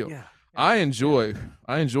no big deal. Yeah. I enjoy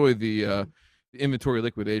the inventory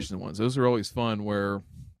liquidation ones. Those are always fun, where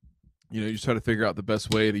you just try to figure out the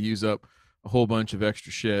best way to use up a whole bunch of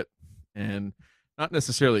extra shit and not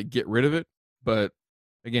necessarily get rid of it, but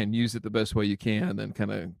again, use it the best way you can, and then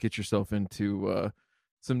kind of get yourself into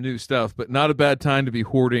some new stuff. But not a bad time to be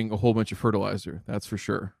hoarding a whole bunch of fertilizer. That's for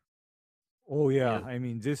sure. Oh yeah. I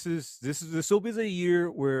mean, this will be the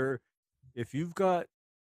year where if you've got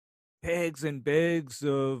bags and bags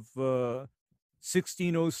of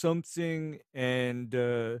 16 something, and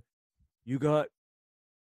you got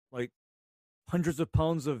like hundreds of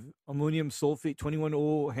pounds of ammonium sulfate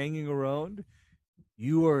 2100 hanging around,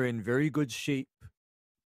 you are in very good shape.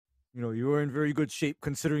 You are in very good shape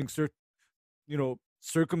considering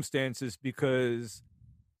circumstances, because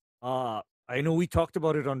I know we talked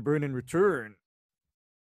about it on Burn and Return,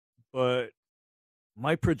 but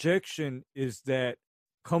my projection is that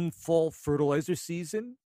come fall fertilizer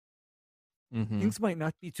season, things might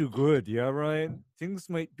not be too good. Yeah, Ryan? Things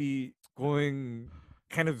might be going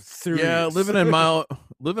kind of serious. Yeah, living a mile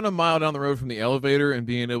down the road from the elevator and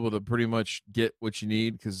being able to pretty much get what you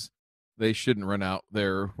need, because they shouldn't run out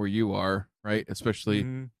there where you are, right? Especially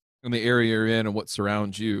in the area you're in and what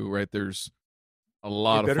surrounds you, right? There's a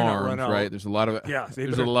lot of better not run farms, right? out. There's a lot of Yeah,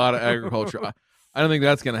 there's a lot of agriculture. I don't think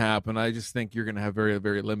that's going to happen. I just think you're going to have very,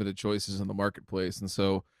 very limited choices in the marketplace, and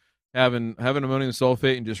so having ammonium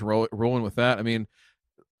sulfate and just rolling with that. I mean,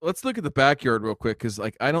 let's look at the backyard real quick because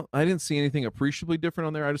like I didn't see anything appreciably different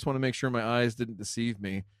on there. I just want to make sure my eyes didn't deceive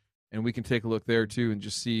me, and we can take a look there too and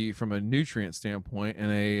just see from a nutrient standpoint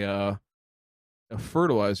and a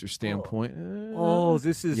fertilizer standpoint. Oh,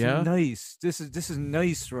 this is yeah. nice. This is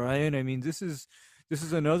nice, Ryan. I mean, this is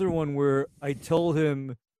another one where I tell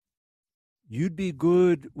him you'd be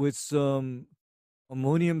good with some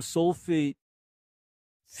ammonium sulfate,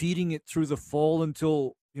 feeding it through the fall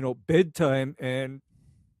until bedtime, and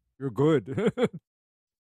you're good.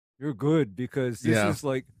 You're good because this is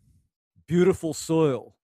like beautiful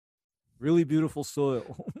soil, really beautiful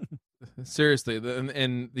soil. Seriously,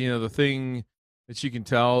 and the thing that you can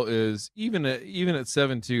tell is even at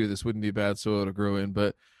 7.2, this wouldn't be bad soil to grow in.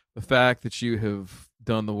 But the fact that you have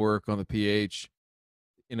done the work on the pH,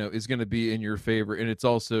 is going to be in your favor, and it's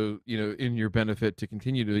also in your benefit to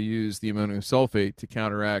continue to use the ammonium sulfate to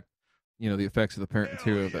counteract the effects of the parent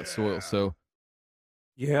material of that soil. So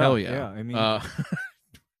hell yeah. I mean,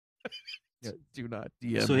 do not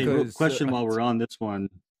DM. So, hey, real question while we're on this one,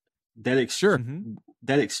 that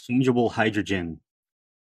exchangeable hydrogen,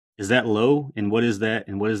 is that low, and what is that,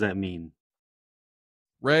 and what does that mean?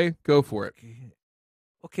 Ray, go for it.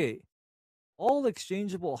 Okay. All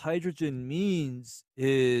exchangeable hydrogen means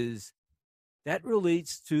is that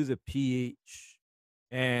relates to the pH,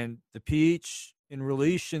 and the pH in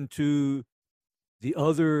relation to the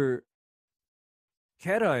other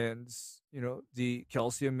cations, the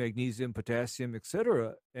calcium, magnesium, potassium,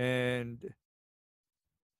 etc. And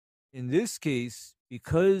in this case,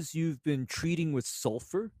 because you've been treating with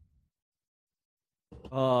sulfur,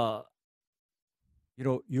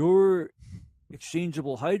 your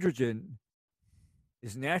exchangeable hydrogen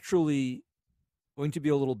is naturally going to be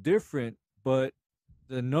a little different, but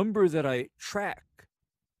the number that I track,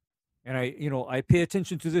 and I pay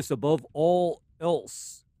attention to this above all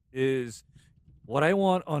else, is what I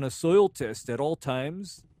want on a soil test at all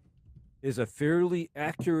times is a fairly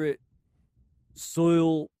accurate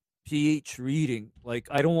soil pH reading. Like,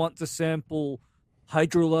 I don't want the sample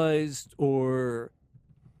hydrolyzed or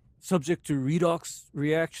subject to redox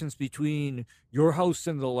reactions between your house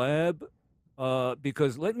and the lab.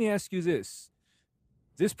 Because let me ask you this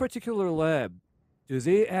particular lab, do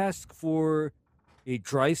they ask for a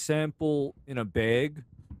dry sample in a bag?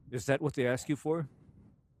 Is that what they ask you for?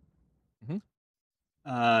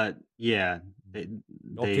 Yeah.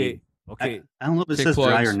 Okay. I don't know if it says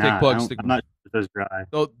dry or not. I'm not sure if it says dry.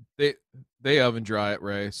 Oh, they oven dry it,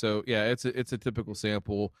 Ray. So yeah, it's a typical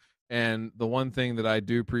sample. And the one thing that I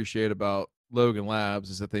do appreciate about Logan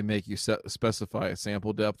Labs is that they make you specify a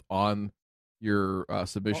sample depth on your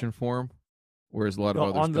submission form, whereas a lot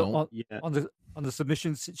of others don't. On the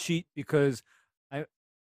submission sheet, because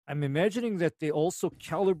I'm imagining that they also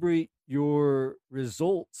calibrate your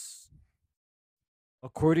results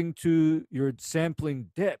according to your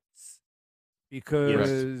sampling depths,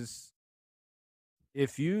 because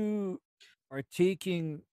if you are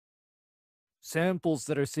taking samples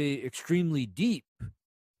that are, say, extremely deep,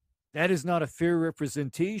 that is not a fair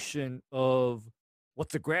representation of what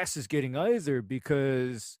the grass is getting either,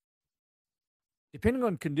 because depending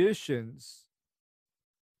on conditions,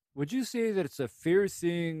 would you say that it's a fair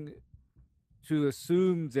thing to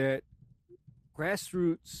assume that grass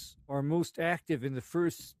roots are most active in the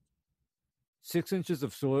first 6 inches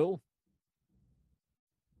of soil?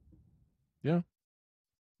 Yeah.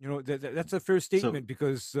 That's a fair statement,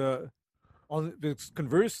 because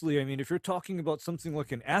conversely, I mean, if you're talking about something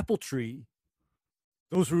like an apple tree,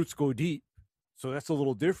 those roots go deep. So that's a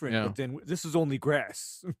little different. Yeah. But then this is only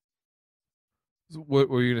grass. What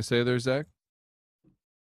were you going to say there, Zach?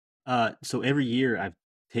 So every year I've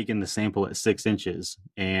taken the sample at 6 inches,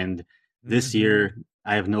 and this year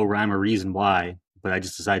I have no rhyme or reason why, but I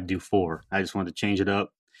just decided to do 4. I just wanted to change it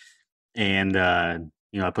up. And, I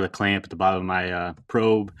put a clamp at the bottom of my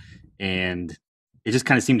probe, and it just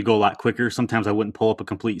kind of seemed to go a lot quicker. Sometimes I wouldn't pull up a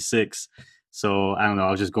complete 6. So I don't know.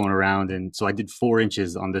 I was just going around. And so I did 4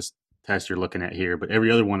 inches on this test you're looking at here, but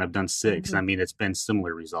every other one I've done 6. And I mean, it's been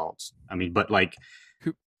similar results. I mean, but like,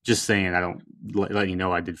 just saying, I don't let you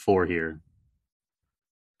know I did 4 here.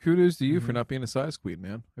 Kudos to you for not being a size queen,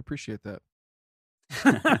 man. I appreciate that.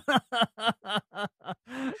 Hang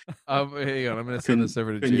on, I'm going to send this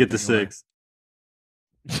over to Couldn't get the 6.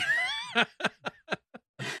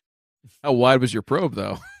 How wide was your probe,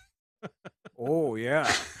 though? Oh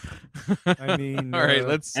yeah. I mean, all right.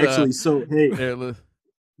 Let's actually. So hey,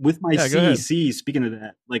 with my CECs, speaking of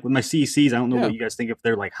that, like with my CECs, I don't know what you guys think, if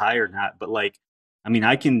they're like high or not, but like, I mean,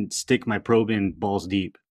 I can stick my probe in balls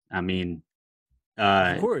deep. I mean,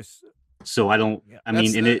 of course. So I don't. I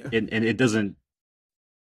mean, and it doesn't.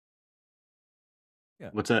 Yeah.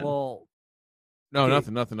 What's that? Well, no,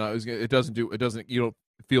 nothing. No, it doesn't do. It doesn't. You don't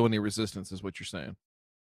feel any resistance, is what you're saying.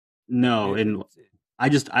 No, and I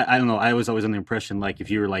don't know. I was always under the impression like if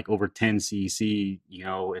you were like over 10 CEC, you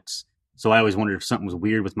know, it's. So I always wondered if something was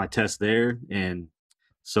weird with my test there, and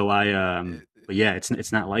so but yeah,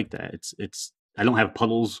 it's not like that. It's I don't have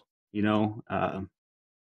puddles, you know.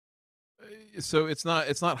 So it's not high.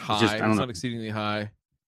 It's not exceedingly high.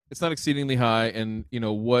 It's not exceedingly high, and you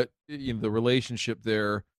know what? You know, the relationship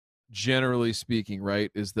there, generally speaking,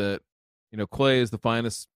 right, is that you know clay is the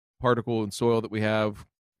finest particle in soil that we have.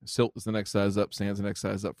 Silt is the next size up. Sand's the next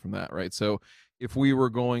size up from that, right? So if we were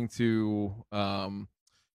going to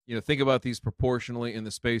you know, think about these proportionally in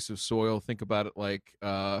the space of soil. Think about it like,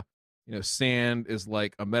 you know, sand is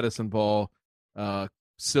like a medicine ball.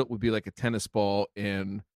 Silt would be like a tennis ball,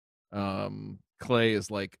 and clay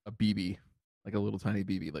is like a BB, like a little tiny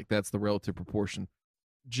BB. Like that's the relative proportion,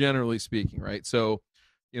 generally speaking, right? So,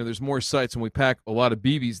 you know, there's more sites when we pack a lot of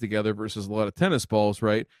BBs together versus a lot of tennis balls,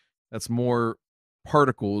 right? That's more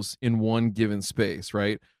particles in one given space,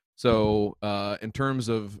 right? So in terms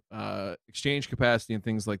of exchange capacity and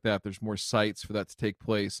things like that, there's more sites for that to take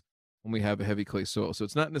place when we have a heavy clay soil. So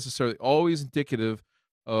it's not necessarily always indicative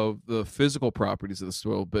of the physical properties of the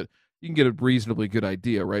soil, but you can get a reasonably good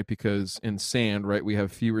idea, right? Because in sand, right, we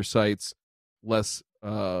have fewer sites, less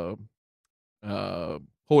holding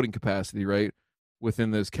capacity, right,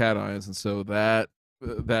 within those cations. And so that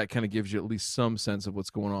kind of gives you at least some sense of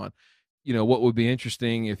what's going on. You know, what would be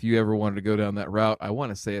interesting if you ever wanted to go down that route, I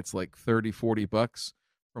want to say it's like $30-$40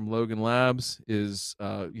 from Logan Labs is,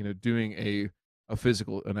 you know, doing a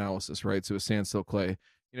physical analysis, right? So a sand, silt, clay.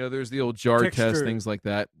 You know, there's the old jar test, things like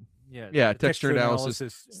that. Yeah, texture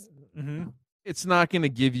analysis. Mm-hmm. It's not going to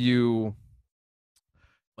give you,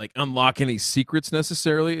 like, unlock any secrets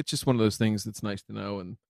necessarily. It's just one of those things that's nice to know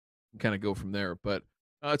and kind of go from there. But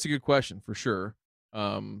it's a good question for sure.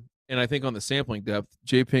 And I think on the sampling depth,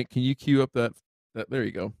 J-Pink, can you cue up that? There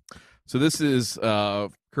you go. So this is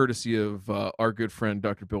courtesy of our good friend,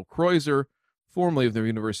 Dr. Bill Kreuzer, formerly of the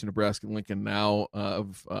University of Nebraska-Lincoln, now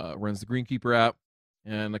runs the Greenkeeper app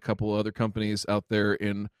and a couple other companies out there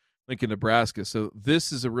in Lincoln, Nebraska. So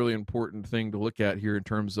this is a really important thing to look at here in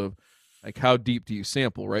terms of like how deep do you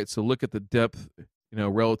sample, right? So look at the depth, you know,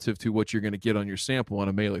 relative to what you're going to get on your sample on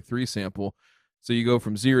a Mehlich 3 sample. So you go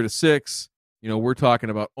from 0 to 6. You know, we're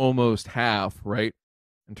talking about almost half, right,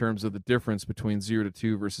 in terms of the difference between 0 to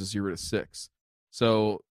 2 versus 0 to 6.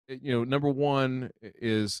 So, you know, number one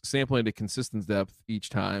is sampling to consistent depth each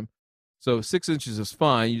time. So 6 inches is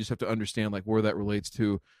fine. You just have to understand, like, where that relates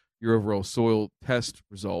to your overall soil test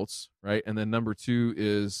results, right? And then number two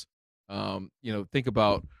is, you know, think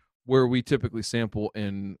about where we typically sample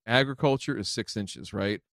in agriculture is 6 inches,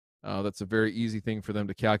 right? That's a very easy thing for them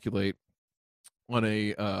to calculate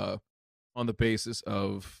on the basis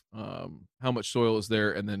of how much soil is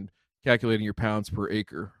there, and then calculating your pounds per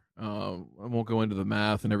acre. I won't go into the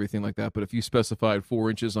math and everything like that, but if you specified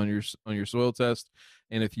 4 inches on your soil test,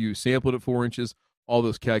 and if you sampled at 4 inches, all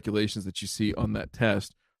those calculations that you see on that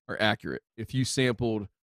test are accurate. If you sampled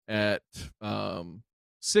at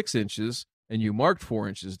 6 inches and you marked 4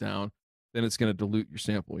 inches down, then it's going to dilute your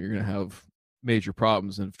sample. You're going to have major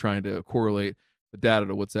problems in trying to correlate the data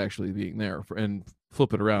to what's actually being there. And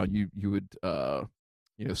flip it around, you would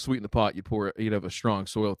you know, sweeten the pot. You'd have a strong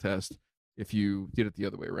soil test if you did it the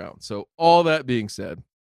other way around. So all that being said,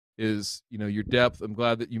 is, you know, your depth. I'm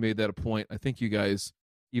glad that you made that a point. I think you guys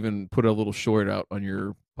even put a little short out on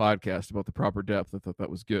your podcast about the proper depth. I thought that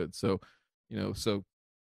was good. So, you know, so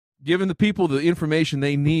giving the people the information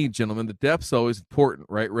they need, gentlemen, the depth's always important,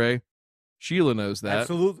 right, Ray? Sheila knows that.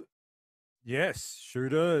 Absolutely. Yes, sure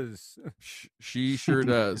does. She sure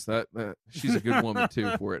does. That she's a good woman too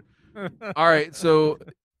for it. All right, so,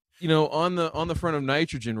 you know, on the front of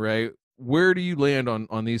nitrogen, Ray, where do you land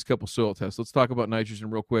on these couple soil tests? Let's talk about nitrogen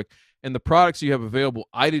real quick. And the products you have available,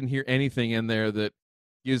 I didn't hear anything in there that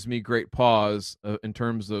gives me great pause in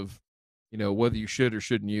terms of, you know, whether you should or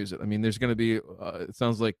shouldn't use it. I mean, there's going to be, it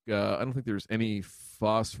sounds like, I don't think there's any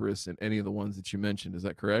phosphorus in any of the ones that you mentioned. Is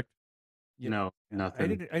that correct? You know,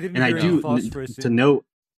 nothing. I didn't and I do, phosphorus to note,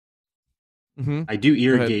 Mm-hmm. I do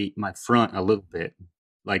irrigate my front a little bit.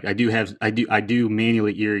 Like I do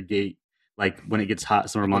manually irrigate. Like when it gets hot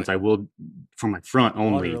summer months, I will from my front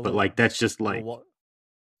only. But like that's just like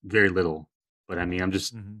very little. But I mean, I'm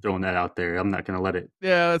just throwing that out there. I'm not going to let it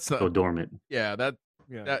that's go dormant. Yeah,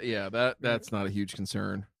 That's not a huge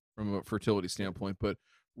concern from a fertility standpoint. But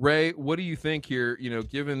Ray, what do you think here?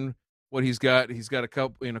 Given what he's got a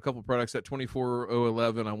couple products at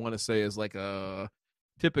 24011. I want to say is like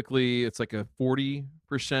typically it's like a 40%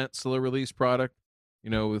 slow release product.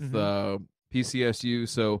 With PCSU.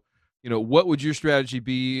 So, what would your strategy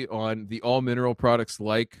be on the all mineral products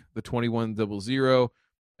like the 2100,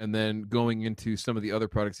 and then going into some of the other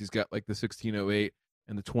products he's got like the 1608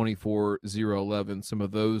 and the 24011, some of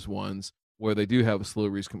those ones where they do have a slow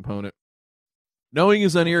release component, knowing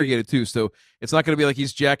he's unirrigated too. So it's not going to be like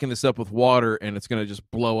he's jacking this up with water and it's going to just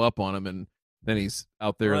blow up on him. And then he's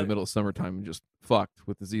out there in the middle of summertime and just fucked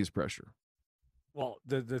with disease pressure. Well,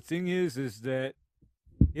 the thing is that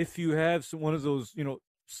if you have one of those,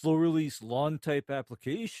 slow release lawn type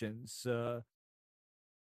applications,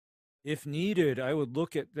 if needed, I would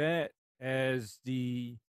look at that as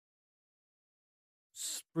the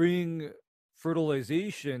spring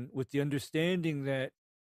fertilization, with the understanding that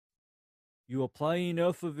you apply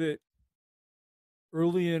enough of it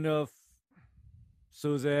early enough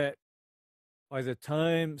so that by the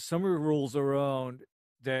time summer rolls around,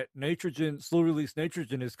 that slow release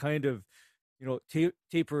nitrogen is kind of,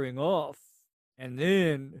 tapering off. And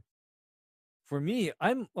then for me,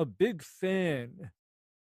 I'm a big fan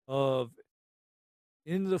of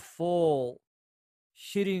in the fall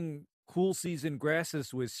hitting cool season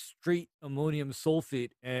grasses with straight ammonium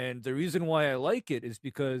sulfate. And the reason why I like it is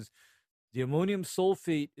because the ammonium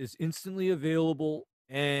sulfate is instantly available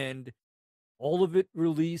and all of it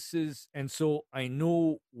releases. And so I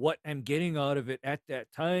know what I'm getting out of it at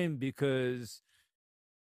that time, because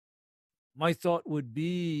my thought would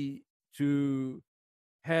be to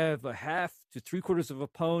have a half to 3/4 of a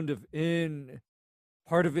pound of N.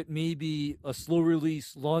 Part of it may be a slow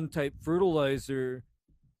release lawn type fertilizer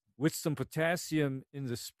with some potassium in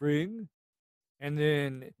the spring. And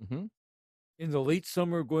then in the late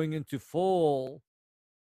summer going into fall,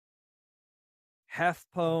 half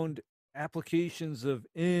pound applications of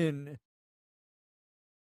N,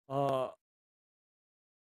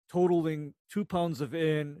 totaling 2 pounds of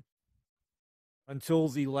N until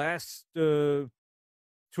the last 2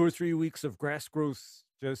 or 3 weeks of grass growth,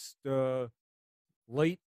 just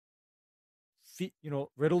light,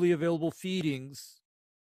 readily available feedings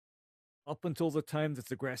up until the time that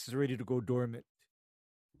the grass is ready to go dormant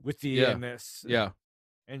with the AMS. Yeah.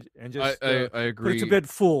 And just I agree. Put it to bed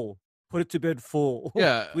full. Put it to bed full.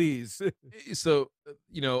 Yeah. Please. So,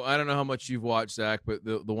 I don't know how much you've watched, Zach, but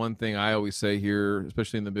the one thing I always say here,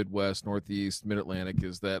 especially in the Midwest, Northeast, Mid-Atlantic,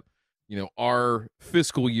 is that, our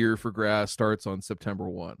fiscal year for grass starts on September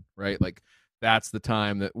 1, right? Like that's the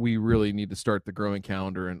time that we really need to start the growing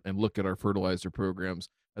calendar and look at our fertilizer programs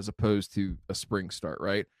as opposed to a spring start,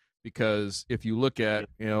 right? Because if you look at,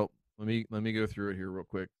 let me go through it here real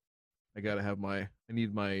quick. I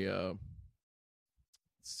need my, let's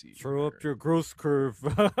see. Throw up your growth curve.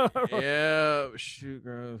 Yeah, shoot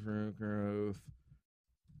growth.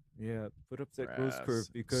 Yeah, put up that growth curve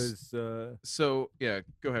because. So yeah,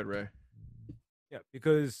 go ahead, Ray. Yeah,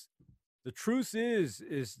 because the truth is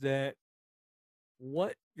that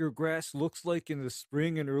what your grass looks like in the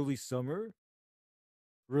spring and early summer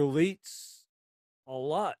relates a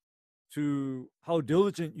lot to how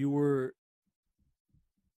diligent you were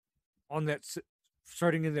on that,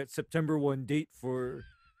 starting in that September 1 date for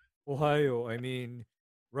Ohio. I mean,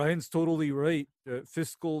 Ryan's totally right. The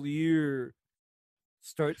fiscal year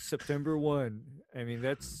starts September 1. I mean,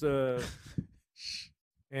 that's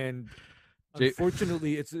and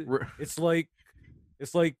unfortunately it's like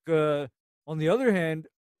on the other hand,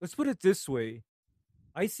 let's put it this way.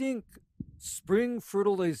 I think spring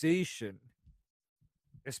fertilization,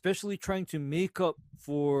 especially trying to make up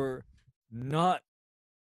for not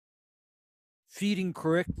feeding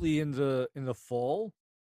correctly in the fall,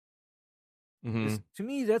 is, to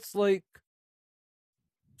me, that's like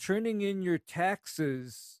turning in your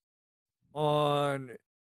taxes on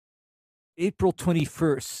April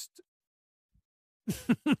 21st.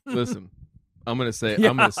 Listen, I'm gonna say it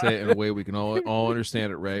in a way we can all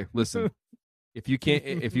understand it, Ray. Listen, if you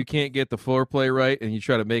can't get the floor play right and you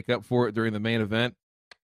try to make up for it during the main event,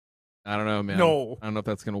 I don't know, man. No, I don't know if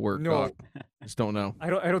that's gonna work. No, just don't know. I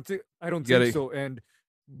don't think so. And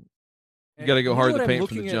you got to go hard to paint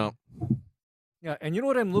from the jump. Yeah, and you know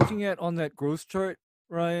what I'm looking at on that growth chart,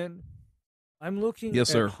 Ryan? I'm looking at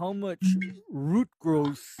how much root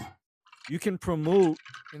growth you can promote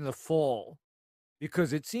in the fall,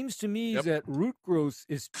 because it seems to me that root growth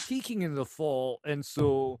is peaking in the fall, and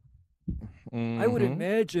so I would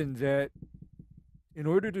imagine that in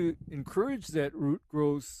order to encourage that root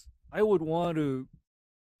growth, I would want to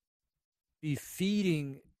be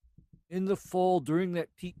feeding in the fall during that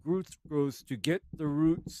peak growth to get the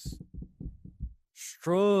roots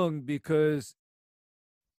strong, because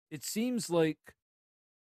it seems like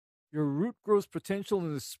your root growth potential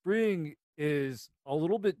in the spring is a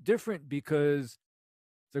little bit different because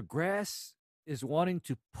the grass is wanting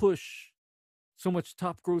to push so much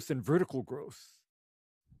top growth and vertical growth.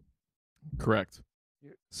 Correct.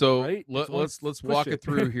 So right? let's walk it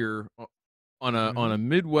through here on a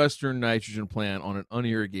Midwestern nitrogen plant on an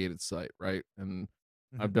unirrigated site, right? And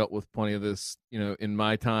I've dealt with plenty of this, in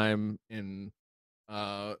my time in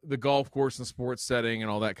the golf course and sports setting and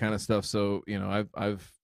all that kind of stuff. So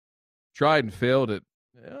I've tried and failed at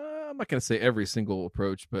I'm not going to say every single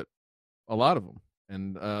approach, but a lot of them.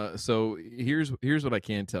 And so here's what I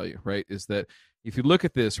can tell you, right? Is that if you look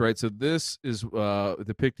at this, right? So this is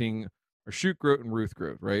depicting our shoot growth and root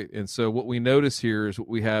growth, right? And so what we notice here is what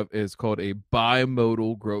we have is called a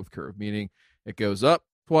bimodal growth curve, meaning it goes up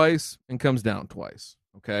twice and comes down twice.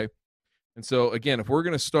 Okay. And so again, if we're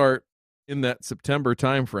going to start in that September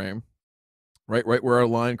timeframe, right where our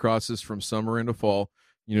line crosses from summer into fall,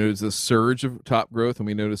 there's a surge of top growth and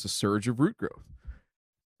we notice a surge of root growth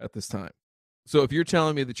at this time. So if you're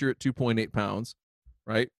telling me that you're at 2.8 pounds,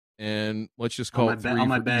 right? And let's just call it 3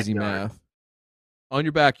 for easy math. On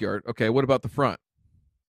your backyard. Okay. What about the front?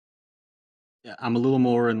 Yeah, I'm a little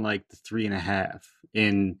more in like the 3.5.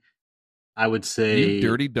 And I would say You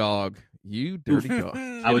dirty dog.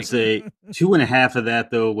 I would say 2.5 of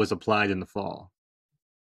that though was applied in the fall.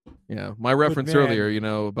 Yeah, my reference earlier,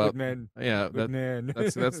 about man. Yeah, Good man.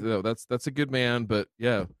 that's a good man, but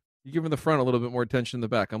yeah, you give him the front a little bit more attention than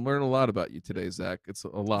the back. I'm learning a lot about you today, Zach. It's a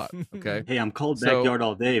lot. Okay. Hey, I'm called backyard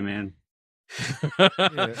all day, man. Well,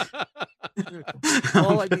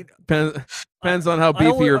 I mean, depends on how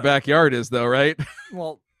beefy your backyard is, though, right?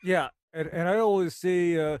 Well, yeah, and I always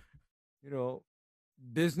say,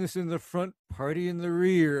 business in the front, party in the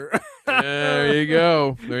rear. There you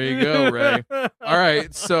go, Ray. All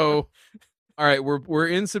right, so we're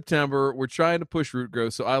in September. We're trying to push root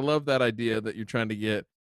growth. So I love that idea that you're trying to get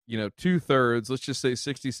 2/3, let's just say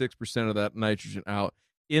 66% of that nitrogen out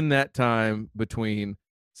in that time between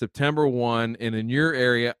September 1 and in your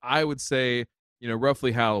area, I would say,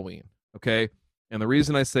 roughly Halloween. Okay. And the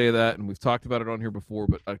reason I say that, and we've talked about it on here before,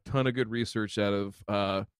 but a ton of good research out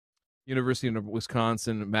of University of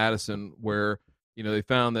Wisconsin, Madison, where, they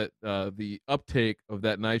found that the uptake of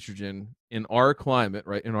that nitrogen in our climate,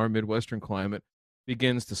 right, in our Midwestern climate,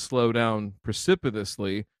 begins to slow down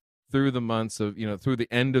precipitously through the months of, through the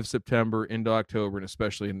end of September into October and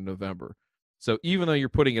especially in November. So even though you're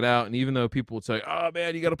putting it out and even though people would say, oh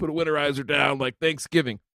man, you got to put a winterizer down like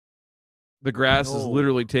Thanksgiving, the grass is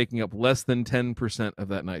literally taking up less than 10% of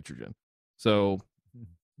that nitrogen. So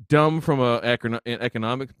dumb from an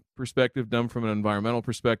economic perspective, dumb from an environmental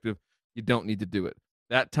perspective, you don't need to do it.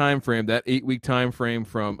 That time frame, that 8-week time frame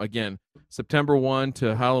from, again, September 1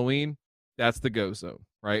 to Halloween, that's the go zone,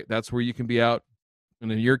 right? That's where you can be out.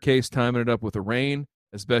 And in your case, timing it up with the rain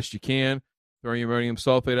as best you can, throwing your ammonium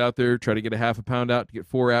sulfate out there, try to get a half a pound out to get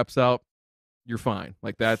 4 apps out, you're fine.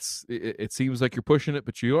 Like it seems like you're pushing it,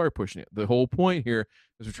 but you are pushing it. The whole point here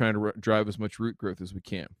is we're trying to drive as much root growth as we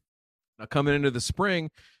can. Now coming into the spring,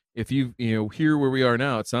 if you here where we are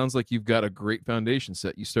now, it sounds like you've got a great foundation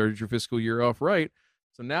set. You started your fiscal year off right.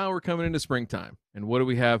 So now we're coming into springtime. And what do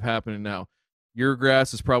we have happening now? Your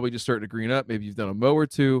grass is probably just starting to green up. Maybe you've done a mow or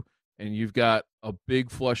two, and you've got a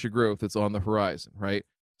big flush of growth that's on the horizon, right?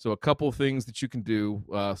 So a couple of things that you can do.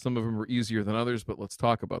 Some of them are easier than others, but let's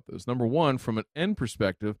talk about those. Number one, from an end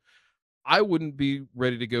perspective, I wouldn't be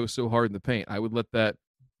ready to go so hard in the paint. I would let that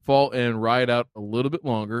fall end ride out a little bit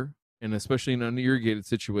longer, and especially in an irrigated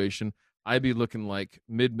situation, I'd be looking like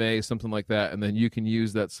mid-May, something like that, and then you can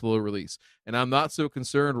use that slow release. And I'm not so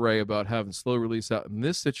concerned, Ray, about having slow release out in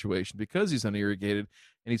this situation because he's unirrigated,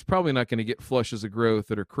 and he's probably not going to get flushes of growth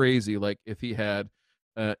that are crazy like if he had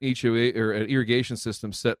HOA or an irrigation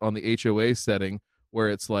system set on the HOA setting where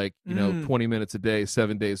it's like 20 minutes a day,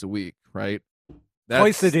 7 days a week, right?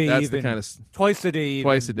 Twice a day, that's even. The kind of twice a day.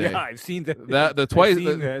 Twice a day. Yeah, I've seen that.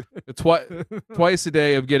 Twice a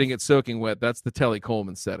day of getting it soaking wet. That's the Telly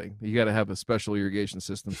Coleman setting. You got to have a special irrigation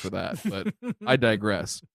system for that. But I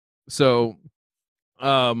digress. So,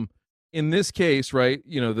 in this case, right,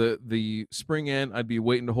 the spring end, I'd be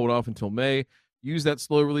waiting to hold off until May. Use that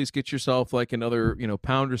slow release. Get yourself like another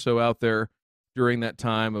pound or so out there during that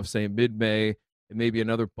time of say mid-May, and maybe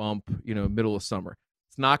another bump middle of summer.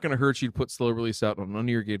 It's not going to hurt you to put slow release out on an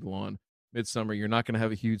unirrigated lawn midsummer. You're not going to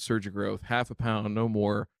have a huge surge of growth, half a pound, no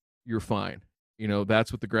more. You're fine.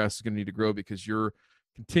 That's what the grass is going to need to grow because you're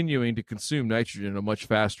continuing to consume nitrogen at a much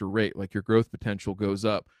faster rate. Like your growth potential goes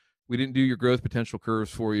up. We didn't do your growth potential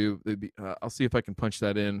curves for you. I'll see if I can punch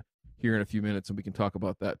that in here in a few minutes, and we can talk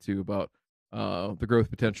about that too, about the growth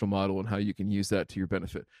potential model and how you can use that to your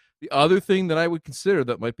benefit. The other thing that I would consider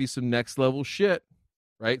that might be some next level shit,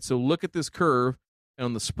 right? So look at this curve, and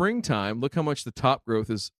on the springtime, look how much the top growth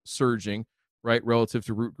is surging, right, relative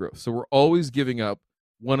to root growth. So we're always giving up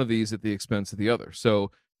one of these at the expense of the other.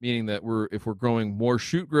 So meaning that if we're growing more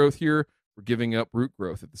shoot growth here, we're giving up root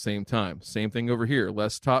growth at the same time. Same thing over here.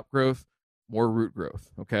 Less top growth, more root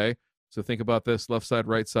growth. Okay. So think about this left side,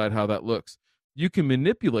 right side, how that looks. You can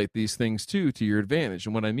manipulate these things too to your advantage.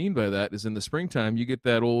 And what I mean by that is in the springtime, you get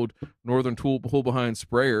that old Northern Tool pull behind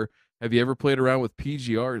sprayer. Have you ever played around with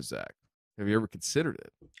PGR, Zach? Have you ever considered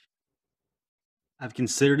it? I've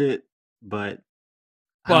considered it, but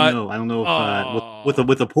I don't know if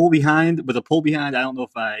with a pull behind, I don't know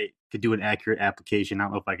if I could do an accurate application. I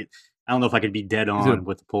don't know if I could be dead on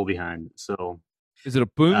with the pull behind. So is it a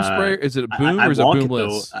boom sprayer? Is it a boom or is it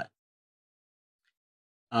boomless?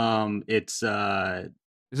 It's does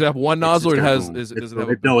it have one nozzle or it has does it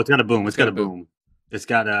have no, it's got a boom. It's got a boom. It's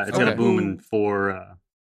got a boom and for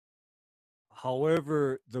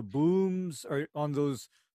however, the booms are on those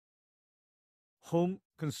home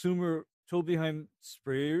consumer tool behind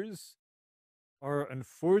sprayers are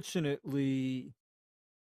unfortunately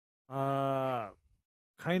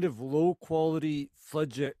kind of low quality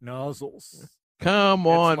flood jet nozzles. Come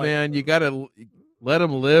on, man. You gotta let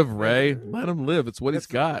him live, Ray. Let him live. It's what he's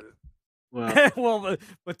got. Well,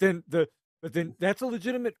 but then that's a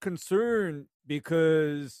legitimate concern,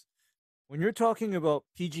 because when you're talking about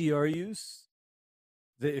PGR use,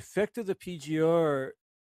 the effect of the PGR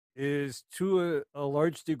is to a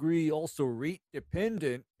large degree also rate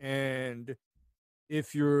dependent, and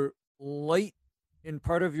if you're light in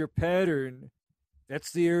part of your pattern,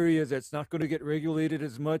 that's the area that's not going to get regulated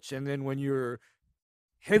as much, and then when you're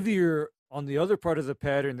heavier on the other part of the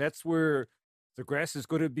pattern, that's where the grass is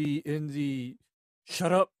going to be in the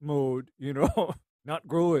shut up mode, not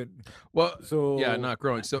growing. Well, so yeah, not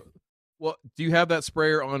growing. So, well, do you have that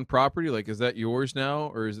sprayer on property? Like, is that yours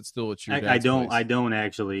now, or is it still at your dad's place? I don't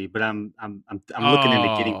actually, but I'm looking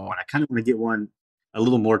into getting one. I kind of want to get one a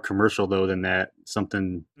little more commercial though than that.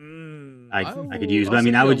 Something I could use, but I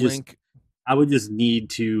mean, I would just need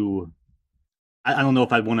to. I don't know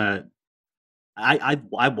if I'd want to.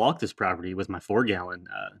 I walk this property with my 4-gallon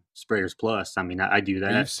sprayers plus. I mean, I do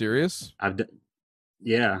that. Are you serious?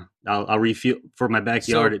 Yeah, I'll refill for my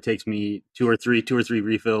backyard. It takes me two or three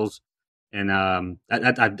refills, and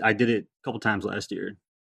I did it a couple times last year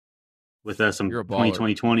with some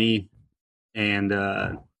 2020 and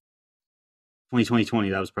 2020.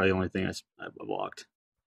 That was probably the only thing I walked.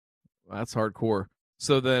 Well, that's hardcore.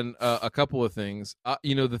 So then a couple of things.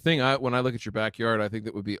 The thing when I look at your backyard, I think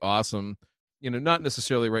that would be awesome. Not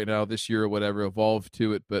necessarily right now, this year or whatever, evolve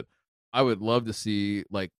to it, but I would love to see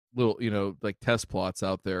like little, like test plots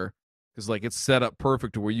out there, because like it's set up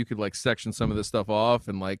perfect to where you could like section some of this stuff off,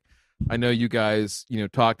 and like I know you guys,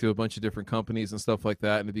 talk to a bunch of different companies and stuff like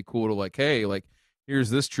that, and it'd be cool to like, hey, like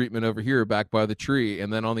here's this treatment over here back by the tree,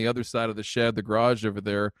 and then on the other side of the shed, the garage over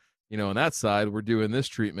there, on that side, we're doing this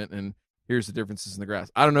treatment, and here's the differences in the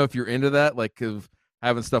grass. I don't know if you're into that, like of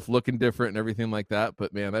having stuff looking different and everything like that,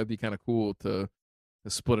 but man, that'd be kind of cool to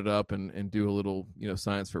split it up and do a little,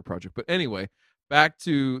 science fair project. But anyway, back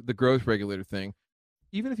to the growth regulator thing.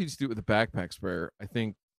 Even if you just do it with a backpack sprayer, I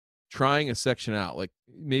think trying a section out, like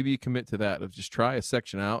maybe you commit to that of just try a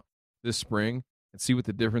section out this spring and see what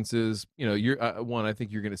the difference is. I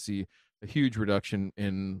think you're going to see a huge reduction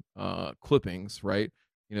in clippings, right?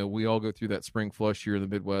 We all go through that spring flush here in the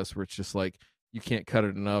Midwest where it's just like, you can't cut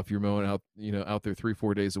it enough. You're mowing out, out there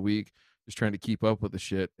 3-4 days a week, just trying to keep up with the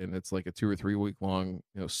shit. And it's like a 2 or 3 week long,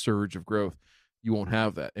 surge of growth. You won't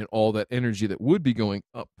have that. And all that energy that would be going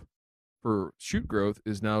up for shoot growth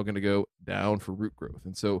is now going to go down for root growth.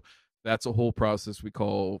 And so that's a whole process we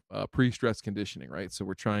call pre-stress conditioning, right? So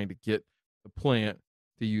we're trying to get the plant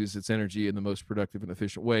to use its energy in the most productive and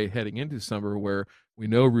efficient way heading into summer, where we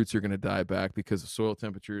know roots are going to die back because of soil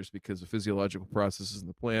temperatures, because of physiological processes in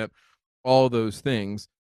the plant, all those things,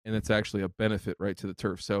 and it's actually a benefit right to the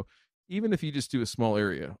turf. So even if you just do a small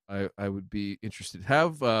area, I would be interested.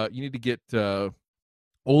 You need to get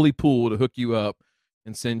Ole Pool to hook you up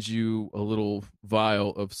and send you a little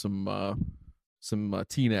vial of some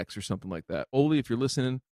T-Nex or something like that. Ole, if you're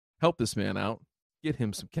listening, help this man out. Get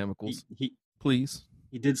him some chemicals, please.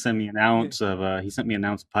 He did send me an ounce of. He sent me an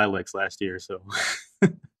ounce of Pylex last year, so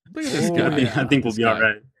look at this guy. I think we'll be all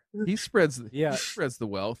right. He spreads the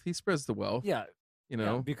wealth. He spreads the wealth. Yeah. You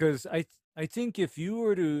know, because I think if you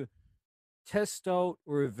were to test out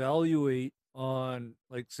or evaluate on,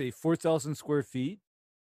 like, say 4,000 square feet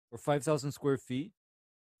or 5,000 square feet,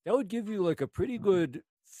 that would give you like a pretty good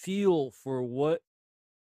feel for what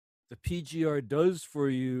the PGR does for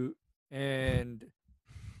you. And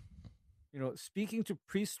speaking to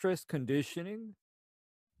pre-stress conditioning,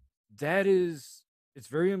 it's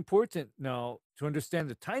very important now to understand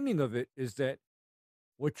the timing of it. Is that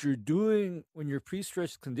what you're doing when you're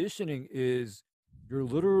pre-stress conditioning is you're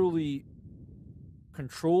literally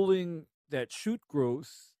controlling that shoot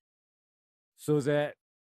growth so that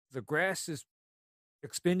the grass is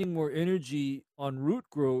expending more energy on root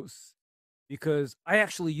growth. Because I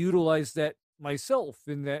actually utilized that myself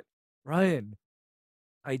in that, Ryan,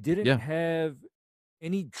 I didn't have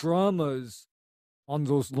any dramas on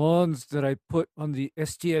those lawns that I put on the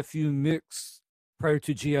STFU mix prior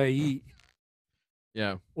to GIE.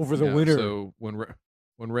 Yeah. Over the winter. So when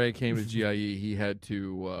Ray came to GIE, he had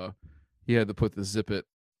to put the Zip It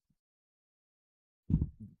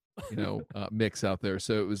mix out there.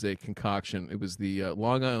 So it was a concoction. It was the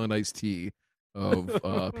Long Island iced tea of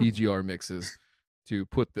PGR mixes to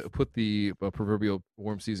put the proverbial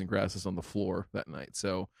warm season grasses on the floor that night.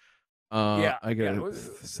 So I gotta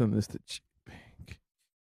send this to Pink.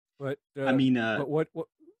 But I mean, but what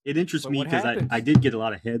it interests me because I did get a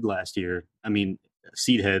lot of head last year. I mean,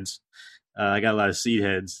 seed heads. I got a lot of seed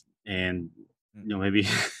heads, and maybe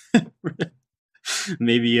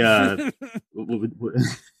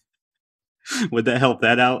would that help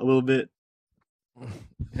that out a little bit?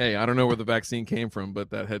 Hey, I don't know where the vaccine came from,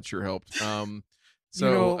 but that head sure helped.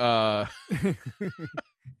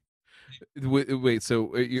 Wait,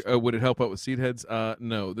 so would it help out with seed heads?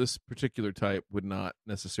 No, this particular type would not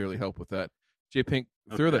necessarily help with that. J Pink,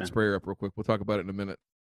 throw that sprayer up real quick. We'll talk about it in a minute.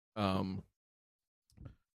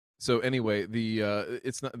 So anyway,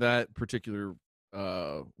 it's not that particular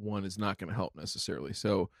one is not going to help necessarily.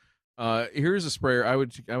 So here's a sprayer. I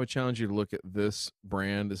would challenge you to look at this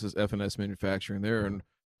brand. This is F&S Manufacturing. They're in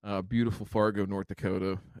beautiful Fargo, North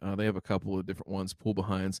Dakota. They have a couple of different ones, pull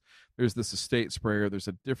behinds. There's this estate sprayer. There's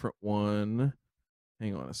a different one.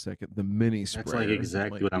 Hang on a second. The mini sprayer. That's like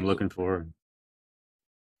exactly what I'm looking for.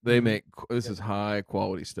 They make this is high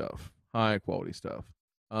quality stuff. High quality stuff.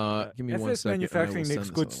 Give me 1 second. Manufacturing makes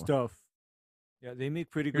good stuff. Yeah, they make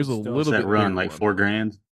pretty good stuff. Little bit run like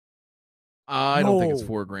 $4,000. I don't think it's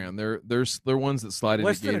 $4,000. They're ones that slide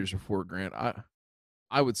into gators are $4,000.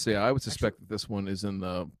 I would suspect that this one is in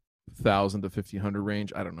the 1,000 to 1,500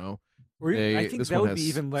 range. I don't know. I think that would be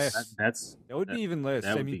even less. That would be even less.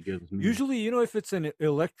 That would be good with me. Usually, if it's an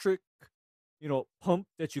electric, pump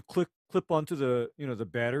that you clip onto the, the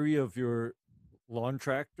battery of your lawn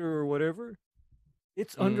tractor or whatever,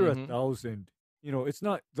 it's under 1,000. It's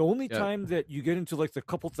not the only time that you get into like the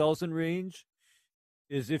couple thousand range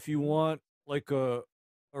is if you want like a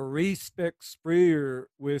race spec sprayer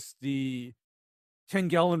with the 10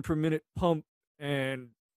 gallon per minute pump and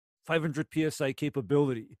 500 psi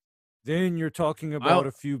capability. Then you're talking about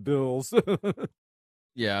a few bills.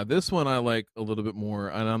 Yeah, this one I like a little bit more,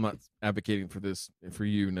 and I'm not advocating for this for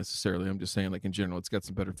you necessarily. I'm just saying, like, in general, it's got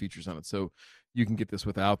some better features on it. So you can get this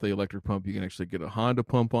without the electric pump. You can actually get a Honda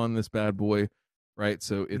pump on this bad boy, right?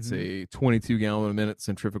 So it's a 22 gallon a minute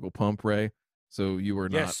centrifugal pump, Ray. So you are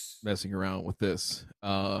not messing around with this.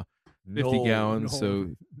 50 gallons. No. So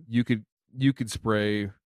you could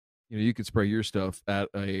spray, you could spray your stuff at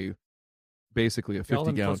basically a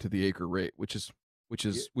 50 gallon to the acre rate, which is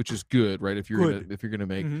good, right? If you're gonna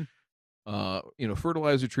make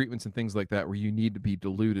fertilizer treatments and things like that, where you need to be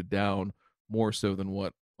diluted down more so than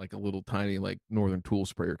what like a little tiny like Northern Tool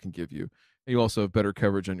sprayer can give you. And you also have better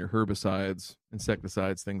coverage on your herbicides,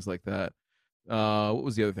 insecticides, things like that. What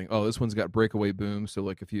was the other thing? Oh, this one's got breakaway boom, so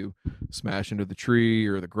like if you smash into the tree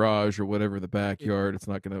or the garage or whatever, the backyard, it's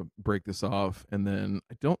not going to break this off. And then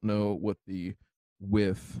I don't know what the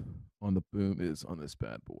width on the boom is on this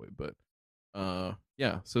bad boy, but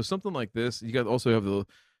so something like this. You also have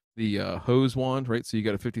the hose wand, right? So you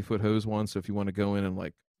got a 50-foot hose wand, so if you want to go in and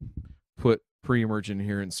like put pre-emerge in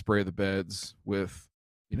here and spray the beds with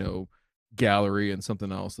gallery and something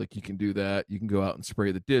else, like you can do that. You can go out and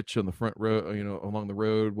spray the ditch on the front road, along the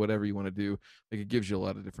road, whatever you want to do. Like, it gives you a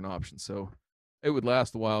lot of different options, so it would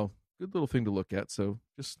last a while. Good little thing to look at. So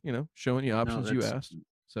just showing you options you asked.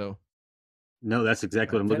 So no, that's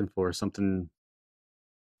exactly what I'm looking for. Something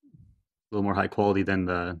a little more high quality than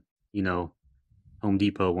the Home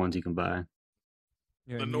Depot ones you can buy.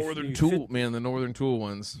 Yeah, the Northern Tool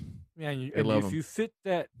ones. Yeah, and I love if them. you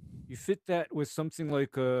fit that with something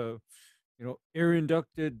like a air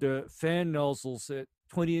inducted fan nozzles at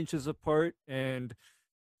 20 inches apart and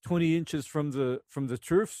 20 inches from the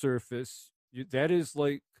turf surface. That is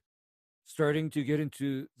like starting to get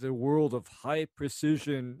into the world of high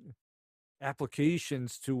precision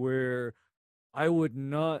applications, to where I would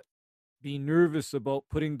not be nervous about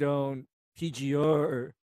putting down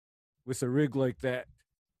PGR with a rig like that.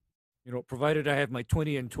 Provided I have my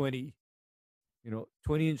 20 and 20,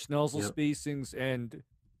 20-inch nozzle spacings and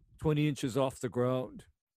 20 inches off the ground.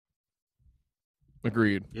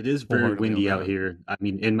 Agreed. It is very windy out here. I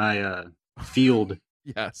mean, in my field,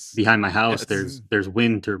 yes, behind my house, there's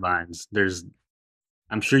wind turbines.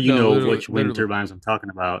 I'm sure you know which wind turbines I'm talking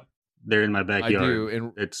about. They're in my backyard. I do,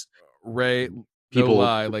 and it's Ray. People no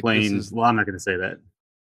lie, like playing. Well, I'm not going to say that.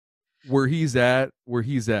 Where he's at,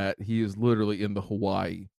 he is literally in the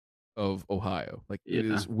Hawaii of Ohio. Like it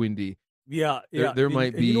is windy. Yeah, There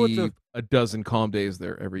might be a dozen calm days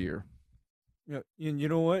there every year. Yeah, and you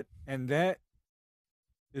know what? And that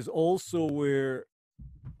is also where,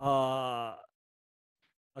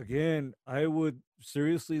 again, I would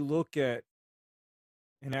seriously look at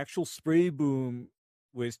an actual spray boom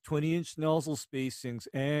with 20-inch nozzle spacings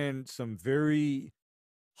and some very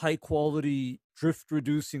high quality drift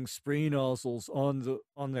reducing spray nozzles on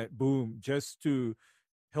that boom, just to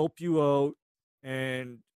help you out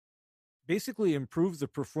and basically improve the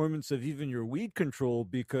performance of even your weed control.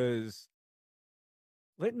 Because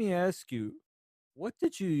let me ask you, what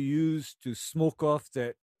did you use to smoke off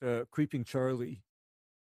that Creeping Charlie?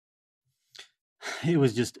 It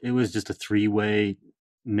was just a 3-way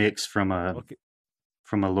mix from a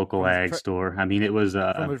local ag store. I mean, it was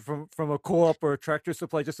from a co-op or a Tractor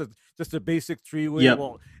Supply, just a basic 3-way. Yep.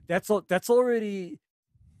 Well, that's already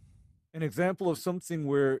an example of something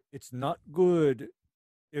where it's not good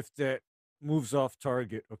if that moves off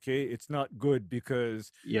target. Okay, it's not good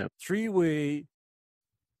because 3-way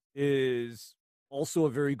is also a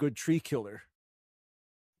very good tree killer.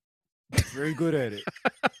 Very good at it.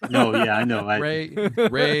 No, yeah, I know.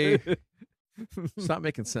 Ray, stop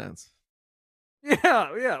making sense.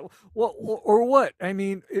 Yeah. Well, or what? I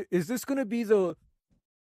mean, is this going to be the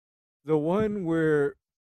one where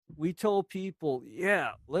we tell people,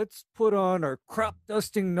 let's put on our crop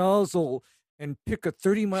dusting nozzle and pick a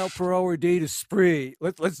 30-mile-per-hour day to spray?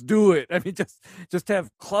 Let's do it. I mean, just have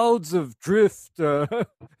clouds of drift,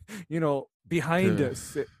 behind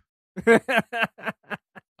us.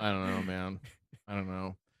 I don't know, man. I don't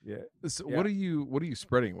know. Yeah. So what are you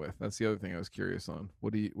spreading with? That's the other thing I was curious on.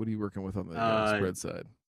 What are you working with on the spread side?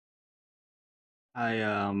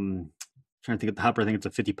 Trying to think of the hopper. I think it's a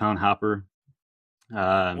 50-pound hopper.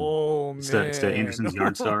 Man, it's the Anderson's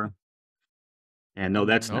Yard Star. And no,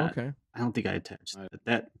 that's not. Okay. I don't think I attached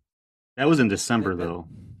that. That was in December though.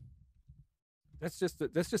 That's just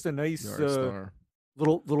a nice Star.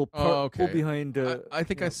 little part pull behind. I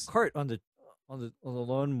think cart on the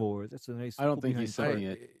lawnmower. That's a nice. I don't think he's selling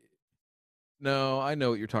it. No, I know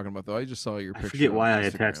what you're talking about though. I just saw your picture. I forget why I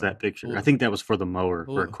attached that picture. I think that was for the mower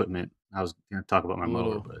for equipment. I was going to talk about my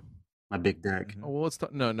mower, but my big deck. Oh, well, let's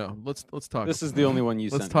talk. No, let's talk. This is the only one you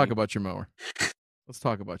sent. Let's talk about your mower. Let's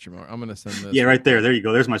talk about your mower. I'm going to send this. Yeah, right there. There you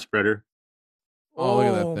go. There's my spreader. Oh, look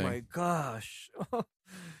at that thing. Oh my gosh.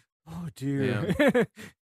 Oh dear.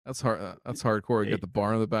 That's hard. That's hardcore. You got the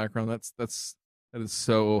bar in the background. That is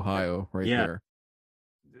so Ohio right there.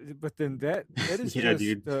 But then that is Yeah,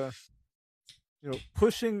 just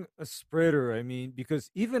pushing a spreader. I mean, because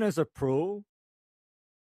even as a pro,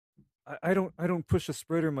 I don't push a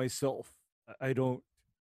spreader myself. I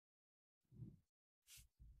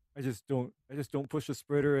just don't push a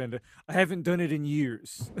spreader, and I haven't done it in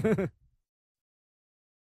years.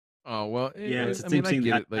 Oh well, yeah, it's the same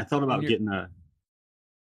thing. I thought about getting a.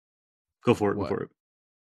 Go for it. Go for it.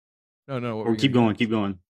 No. Or keep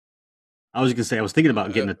going. I was gonna say I was thinking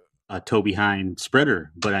about getting a toe behind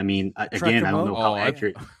spreader, but I mean, again, I don't know how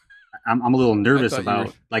accurate. I'm a little nervous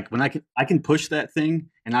about like when I can push that thing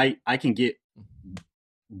and I can get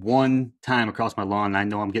one time across my lawn. And I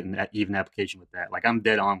know I'm getting that even application with that. Like I'm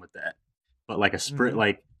dead on with that. But like a sprint,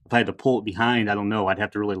 like if I had to pull it behind, I don't know. I'd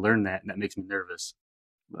have to really learn that, and that makes me nervous.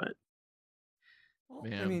 But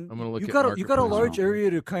man, I mean, I'm gonna look you got a large area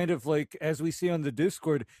to kind of like, as we see on the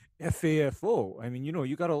Discord, FAFO. I mean,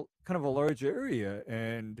 you got a kind of a large area,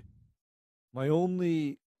 and my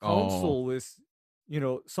only counsel with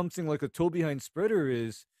something like a toe behind spreader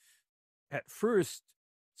is, at first,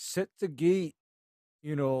 set the gate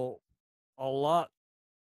a lot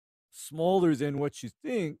smaller than what you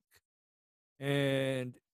think,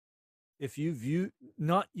 and if you've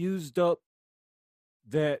not used up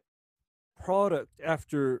that product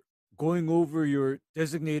after going over your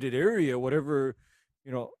designated area, whatever,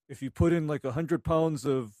 if you put in like 100 pounds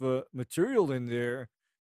of material in there,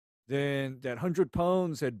 then that 100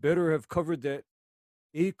 pounds had better have covered that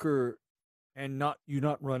acre and not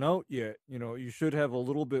run out yet. You should have a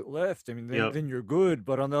little bit left. I mean, then you're good.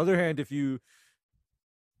 But on the other hand, if you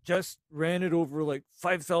just ran it over like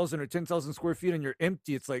 5,000 or 10,000 square feet and you're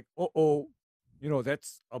empty, it's like,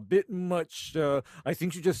 that's a bit much. I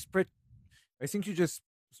think you just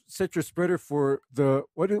set your spreader for the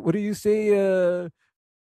what do you say?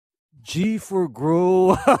 G for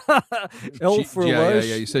grow, L for lush.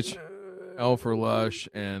 Yeah. You set L for lush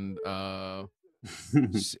and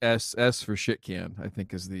S for shit can. I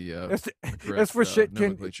think is the S for shit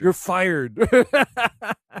can. You're fired.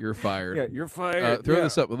 You're fired. Yeah, you're fired. Throw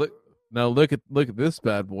this up. Look at this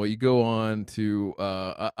bad boy. You go on to.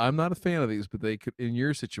 I'm not a fan of these, but they could in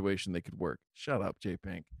your situation they could work. Shut up, J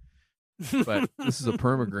Pink. But this is a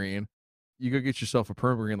permagreen. You go get yourself a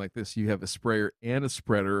permagreen like this. You have a sprayer and a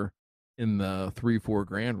spreader in the $3-4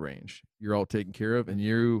 grand range. You're all taken care of, and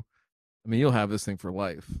you'll have this thing for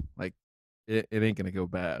life. Like it ain't gonna go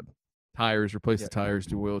bad. Tires, replace the tires,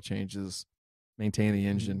 do oil changes, maintain the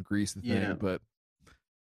engine, grease the thing. But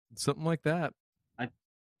something like that. I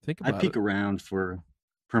peek around for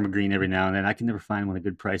permagreen every now and then. I can never find one at a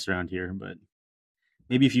good price around here, but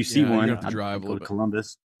maybe if you see one, I'll drive go to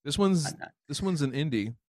Columbus. This one's in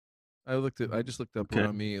Indy. I just looked up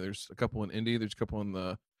around me. There's a couple in Indy. There's a couple in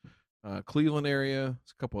the Cleveland area.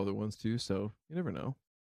 There's a couple other ones too. So you never know.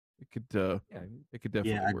 It could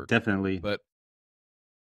definitely work. Definitely. But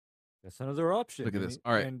that's another option. Look at this.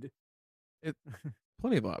 All right.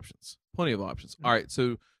 Plenty of options. All right.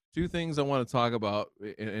 So two things I want to talk about,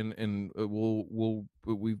 and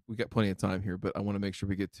we got plenty of time here, but I want to make sure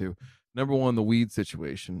we get to number one, the weed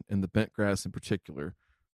situation and the bent grass in particular.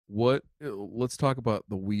 Let's talk about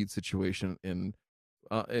the weed situation. And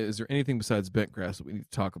is there anything besides bent grass that we need to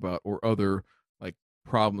talk about, or other like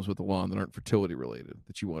problems with the lawn that aren't fertility related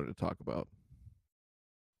that you wanted to talk about?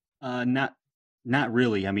 Not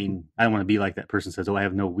really. I mean, I don't want to be like that person says, "Oh, I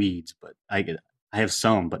have no weeds," but I have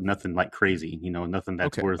some, but nothing like crazy. Nothing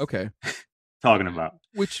that's worth talking about.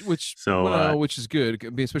 Which is good,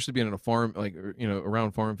 especially being in a farm, like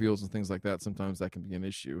around farm fields and things like that. Sometimes that can be an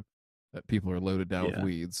issue that people are loaded down with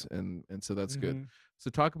weeds, and so that's good. So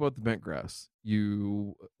talk about the bent grass.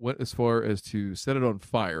 You went as far as to set it on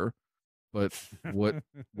fire, but what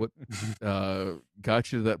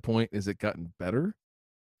got you to that point? Is it gotten better?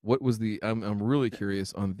 What was I'm really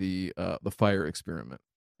curious on the fire experiment,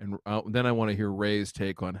 and then I want to hear Ray's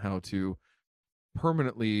take on how to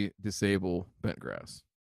permanently disable bent grass.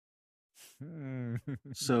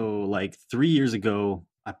 So like 3 years ago,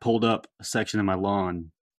 I pulled up a section of my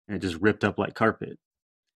lawn and it just ripped up like carpet.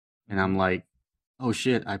 And I'm like, oh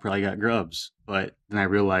shit, I probably got grubs. But then I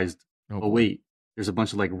realized, oh wait, there's a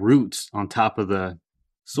bunch of like roots on top of the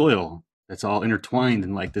soil that's all intertwined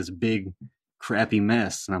in like this big crappy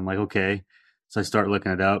mess. And I'm like, okay. So I start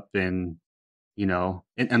looking it up, and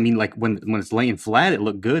and I mean, like when it's laying flat, it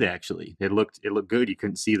looked good. Actually, it looked good. You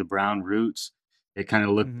couldn't see the brown roots. It kind of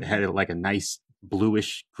looked, had like a nice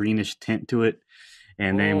bluish greenish tint to it.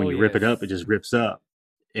 And then when you rip it up, it just rips up.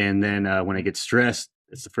 And then when it gets stressed,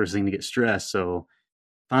 it's the first thing to get stressed. So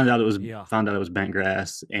found out it was bent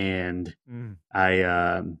grass. And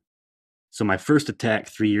so my first attack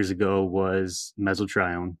 3 years ago was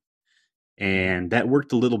mesotrione, and that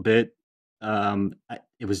worked a little bit.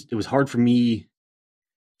 It was hard for me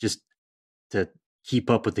just to keep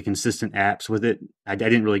up with the consistent apps with it. I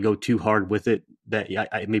didn't really go too hard with it. That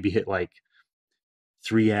I maybe hit like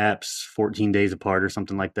 3 apps 14 days apart or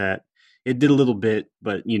something like that. It did a little bit,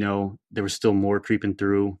 but there was still more creeping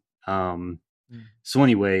through. So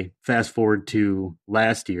anyway, fast forward to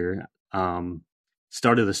last year,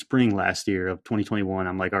 start of the spring last year of 2021.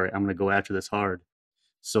 I'm like, all right, I'm going to go after this hard.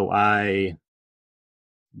 So I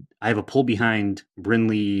have a pull behind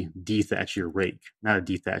Brinley dethatcher rake, not a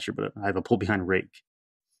dethatcher, but I have a pull behind rake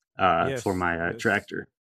for my tractor.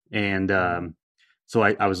 And so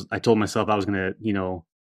I told myself I was going to,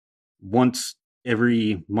 once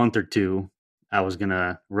every month or two, I was going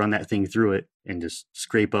to run that thing through it and just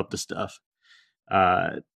scrape up the stuff.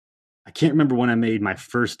 I can't remember when I made my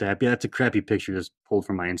first app. Yeah, that's a crappy picture just pulled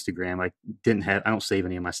from my Instagram. I don't save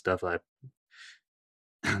any of my stuff.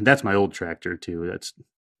 That's my old tractor too.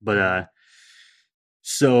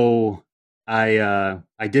 So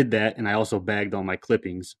I did that, and I also bagged all my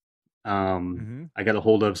clippings. I got a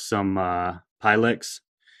hold of some Pylex,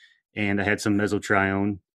 and I had some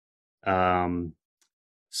mesotrione.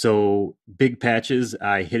 So big patches,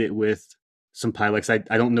 I hit it with some Pylex.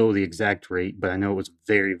 I don't know the exact rate, but I know it was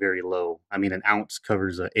very, very low. I mean, an ounce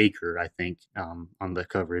covers an acre, I think, on the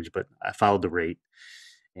coverage, but I followed the rate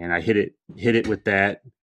and I hit it with that.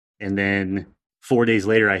 And then 4 days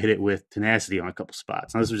later, I hit it with tenacity on a couple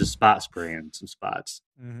spots. Now, this was just spot spraying some spots.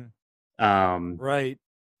 Right.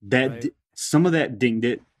 That some of that dinged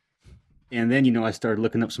it. And then, I started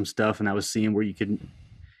looking up some stuff and I was seeing where you could,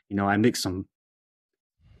 I mixed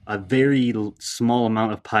a very small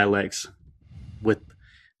amount of Pylex with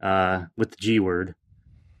the G word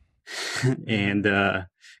and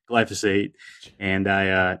glyphosate, and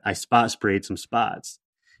I spot sprayed some spots,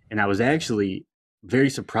 and I was actually very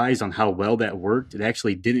surprised on how well that worked. It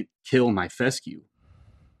actually didn't kill my fescue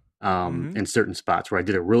in certain spots where I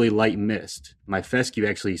did a really light mist. My fescue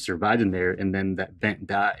actually survived in there, and then that bent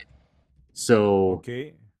died. So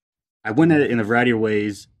I went at it in a variety of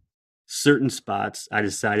ways. Certain spots, I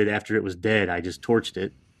decided after it was dead, I just torched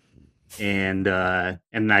it, and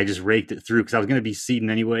I just raked it through because I was going to be seeding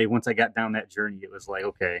anyway. Once I got down that journey, it was like,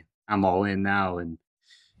 okay, I'm all in now. And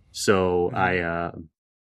so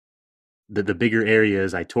the bigger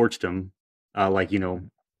areas, I torched them,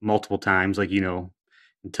 multiple times,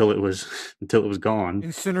 until it was gone.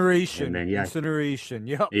 Incineration. And then, Incineration.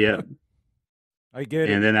 Yeah. Yeah. I get it.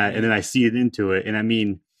 And then I seeded into it, and I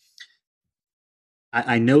mean,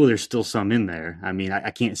 I know there's still some in there. I mean,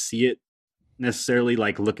 I can't see it necessarily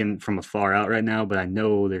like looking from afar out right now, but I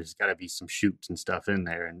know there's got to be some shoots and stuff in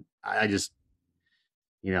there, and I just,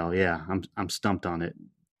 I'm stumped on it.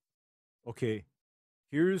 Okay,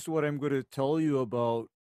 here's what I'm going to tell you about.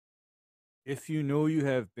 If you know you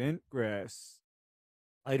have bent grass,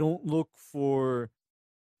 I don't look for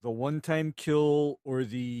the one-time kill or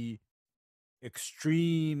the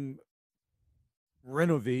extreme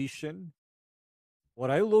renovation. What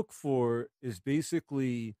I look for is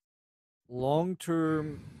basically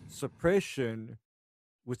long-term suppression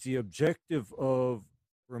with the objective of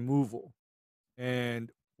removal.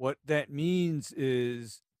 And what that means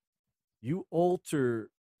is you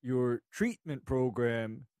alter your treatment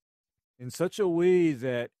program in such a way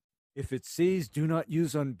that if it says do not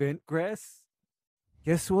use on bent grass,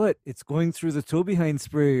 guess what? It's going through the toe behind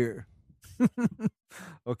sprayer.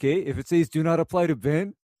 Okay, if it says do not apply to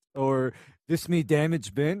bent or this may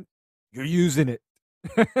damage bent, you're using it.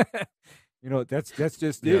 That's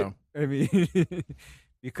just it. I mean,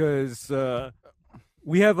 because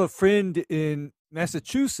we have a friend in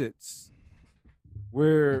Massachusetts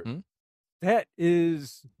where that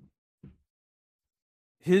is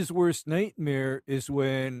his worst nightmare is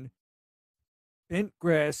when bent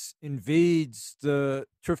grass invades the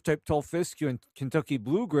turf type tall fescue and Kentucky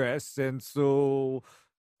bluegrass. And so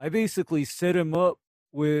I basically set him up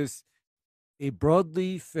with a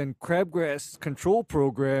broadleaf and crabgrass control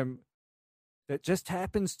program that just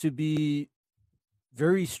happens to be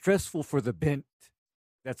very stressful for the bent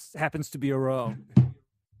that happens to be around.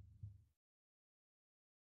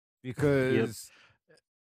 Because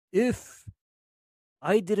if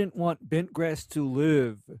I didn't want bent grass to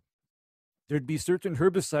live, there'd be certain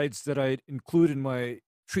herbicides that I'd include in my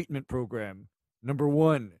treatment program. Number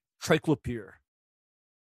 1, triclopyr.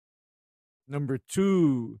 Number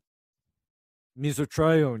 2,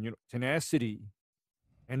 mesotrione, tenacity.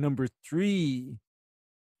 And number 3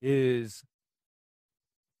 is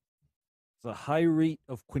the high rate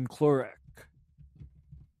of quinclorac.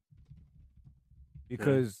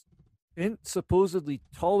 Because bent supposedly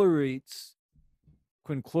tolerates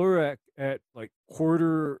quinclorac at like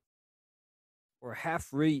quarter or half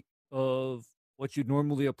rate of what you'd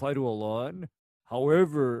normally apply to a lawn.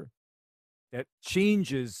 However, that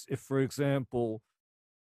changes if, for example,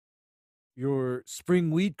 your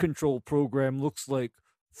spring weed control program looks like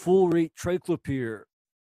full rate triclopyr,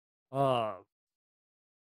 3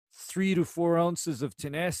 to 4 ounces of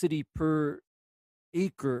tenacity per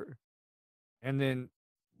acre, and then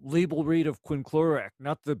label rate of quinclorac,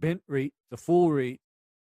 not the bent rate, the full rate,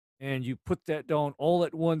 and you put that down all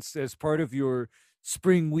at once as part of your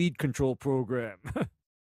spring weed control program.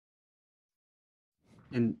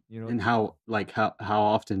 And and how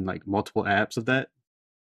often, like multiple apps of that?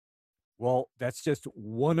 Well, that's just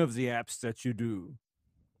one of the apps that you do.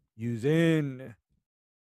 You then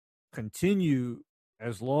continue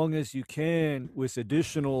as long as you can with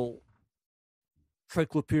additional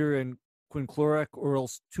triclopyr and quinclorac or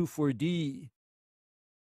else 2,4-D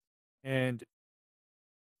and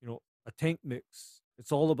a tank mix.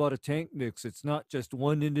 It's all about a tank mix. It's not just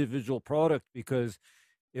one individual product, because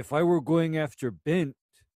if I were going after bent,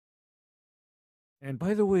 and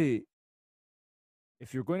by the way,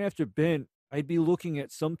 if you're going after bent, I'd be looking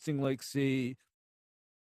at something like, say,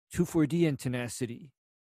 2,4-D and tenacity,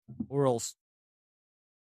 or else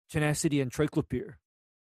Tenacity and Triclopyr.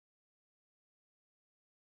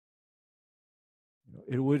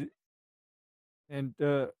 It would. And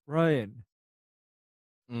Ryan,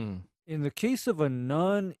 in the case of a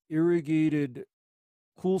non-irrigated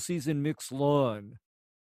cool season mixed lawn,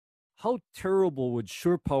 how terrible would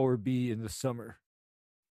Shore Power be in the summer?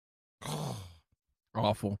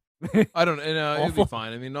 Awful. I don't know. It'd be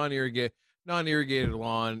fine. I mean, non-irrigated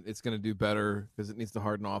lawn, it's going to do better because it needs to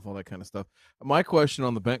harden off, all that kind of stuff. My question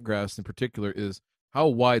on the bent grass in particular is, how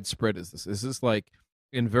widespread is this? Is this like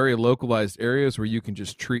in very localized areas where you can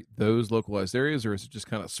just treat those localized areas, or is it just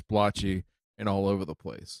kind of splotchy and all over the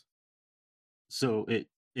place? So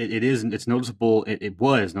it's noticeable. It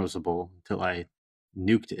was noticeable until I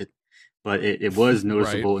nuked it, but it was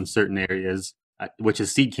noticeable in certain areas, which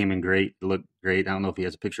his seed came in great. It looked great. I don't know if he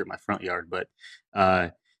has a picture of my front yard, but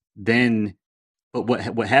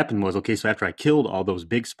what happened was, okay, so after I killed all those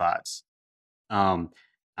big spots,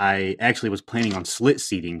 I actually was planning on slit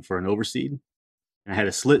seeding for an overseed. And I had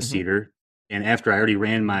a slit seeder, and after I already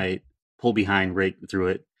ran my pull behind rake through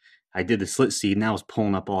it, I did the slit seed, and I was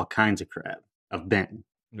pulling up all kinds of crap of bent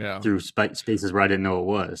through spaces where I didn't know it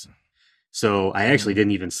was. So I actually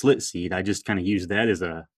didn't even slit seed. I just kind of used that as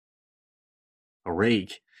a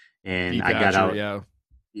rake, and I got out.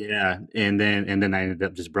 Yeah, and then I ended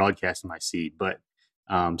up just broadcasting my seed. But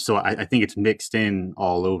so I think it's mixed in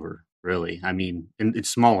all over, really. I mean, in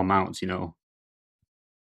small amounts,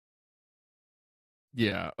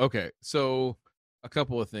 Yeah. Okay. So a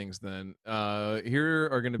couple of things then. Here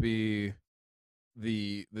are going to be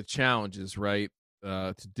the challenges, right,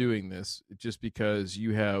 to doing this, just because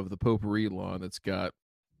you have the potpourri lawn that's got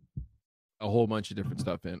a whole bunch of different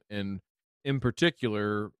stuff in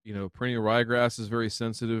particular, perennial ryegrass is very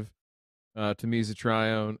sensitive to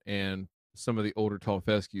mesotrione, and some of the older tall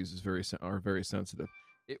fescues are very sensitive.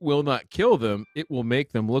 It will not kill them. It will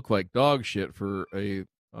make them look like dog shit for a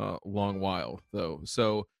long while, though.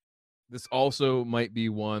 So this also might be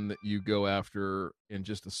one that you go after in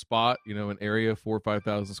just a spot, an area 4,000 or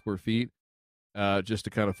 5,000 square feet, just to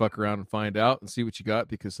kind of fuck around and find out and see what you got.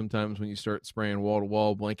 Because sometimes when you start spraying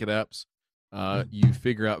wall-to-wall blanket apps, you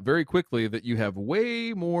figure out very quickly that you have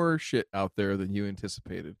way more shit out there than you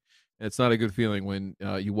anticipated. And it's not a good feeling when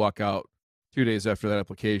you walk out 2 days after that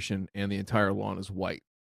application and the entire lawn is white.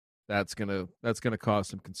 That's gonna cause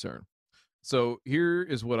some concern. So here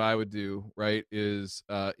is what I would do, right, is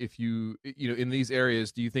if you in these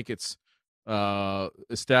areas, do you think it's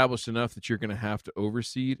established enough that you're going to have to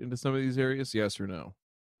overseed into some of these areas? Yes or no?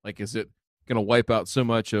 Like, is it going to wipe out so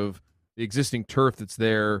much of the existing turf that's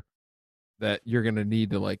there that you're going to need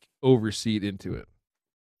to like overseed into it?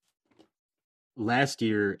 Last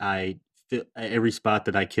year, every spot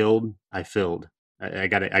that I killed, I filled. I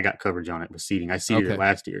got coverage on it with seeding. I seeded it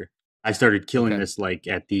last year. I started killing this like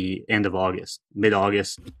at the end of August,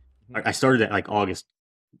 mid-August. I started at like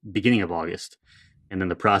beginning of August, and then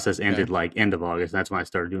the process ended like end of August. That's when I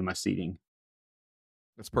started doing my seeding.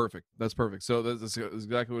 That's perfect. So that's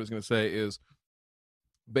exactly what I was going to say is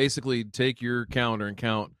basically take your calendar and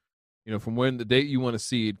count, from when the date you want to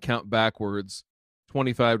seed, count backwards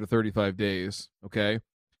 25 to 35 days, okay?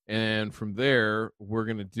 And from there, we're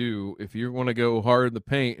going to do, if you want to go hard in the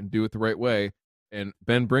paint and do it the right way, and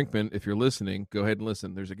Ben Brinkman, if you're listening, go ahead and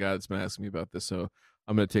listen. There's a guy that's been asking me about this, so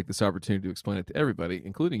I'm going to take this opportunity to explain it to everybody,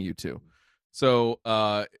 including you two. So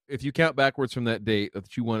if you count backwards from that date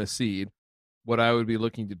that you want to seed, what I would be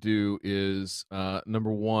looking to do is,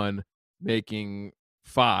 number one, making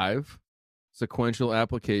 5 sequential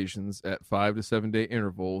applications at 5 to 7 day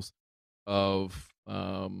intervals of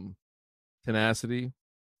tenacity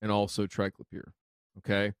and also triclopyr.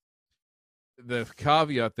 Okay. The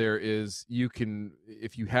caveat there is you can,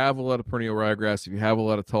 if you have a lot of perennial ryegrass, if you have a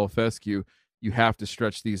lot of tall fescue, you have to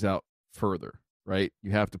stretch these out further, right?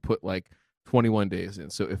 You have to put like 21 days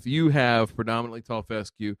in. So if you have predominantly tall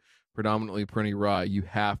fescue, predominantly perennial rye, you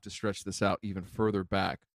have to stretch this out even further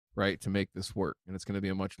back, right, to make this work. And it's going to be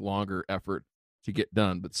a much longer effort to get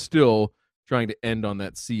done, but still trying to end on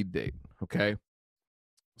that seed date. Okay.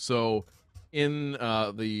 So in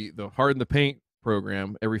the harden the paint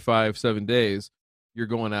program, every 5-7 days, you're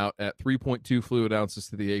going out at 3.2 fluid ounces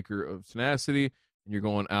to the acre of tenacity, and you're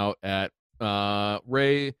going out at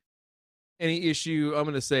Ray. Any issue? I'm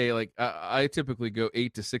going to say like I typically go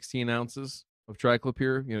 8 to 16 ounces of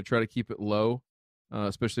triclopyr. Try to keep it low,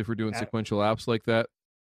 especially if we're doing sequential apps like that.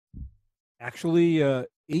 Actually,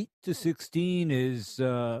 8 to 16 is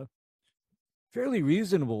fairly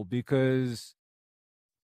reasonable because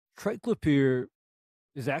triclopyr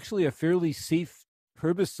is actually a fairly safe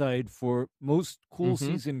herbicide for most cool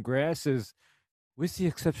season grasses, with the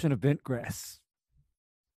exception of bent grass.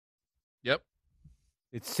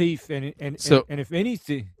 It's safe, and So- and if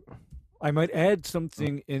anything, I might add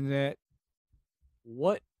something in that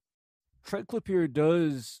what Triclopyr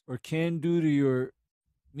does or can do to your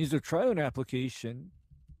mesotrione application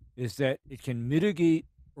is that it can mitigate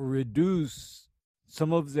or reduce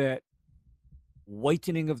some of that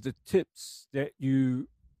whitening of the tips that you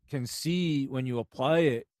can see when you apply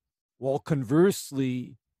it, while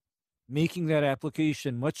conversely making that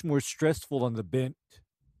application much more stressful on the bent.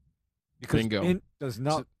 Because Bingo. bent does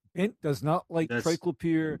not like That's-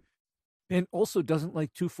 Triclopyr. Bent also doesn't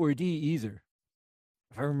like 2,4-D either,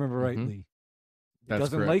 if I remember Mhm. rightly. It That's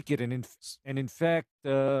doesn't correct. like it, and in fact,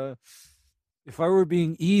 if I were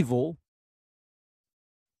being evil,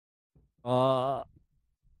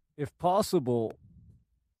 if possible,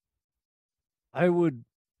 I would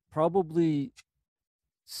probably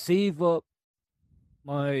save up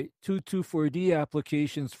my 2,4-D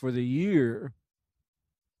applications for the year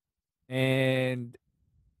and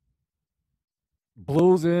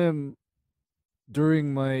blow them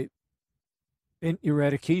during my bent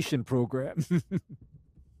eradication program.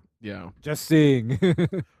 Yeah. Just saying.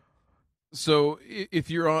 So if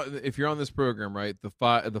you're on this program, right, the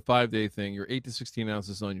 5-day thing, you're 8 to 16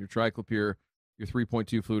 ounces on your Triclopyr, your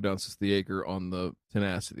 3.2 fluid ounces to the acre on the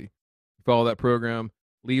Tenacity. You follow that program,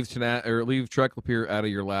 leave Triclopyr out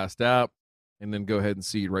of your last app, and then go ahead and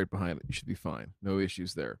seed right behind it. You should be fine. No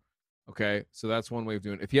issues there. Okay, so that's one way of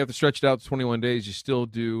doing it. If you have to stretch it out to 21 days, you still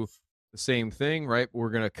do the same thing, right? We're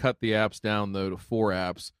going to cut the apps down, though, to 4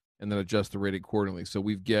 apps and then adjust the rate accordingly. So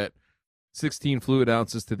we get 16 fluid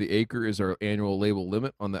ounces to the acre is our annual label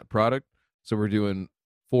limit on that product. So we're doing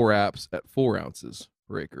 4 apps at 4 ounces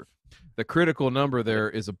per acre. The critical number there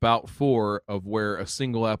is about 4 of where a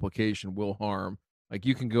single application will harm. Like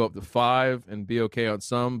you can go up to 5 and be okay on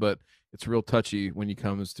some, but it's real touchy when it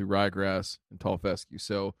comes to ryegrass and tall fescue.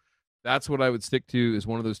 So that's what I would stick to is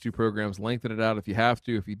one of those 2 programs. Lengthen it out if you have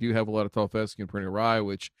to. If you do have a lot of tall fescue and perennial rye,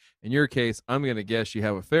 which in your case, I'm going to guess you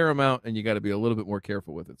have a fair amount and you got to be a little bit more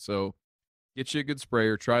careful with it. So get you a good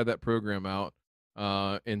sprayer, try that program out,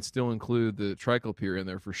 and still include the Triclopyr in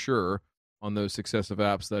there for sure on those successive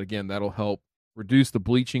apps. That, again, that'll help reduce the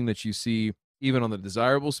bleaching that you see even on the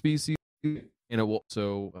desirable species, and it will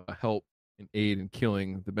also help and aid in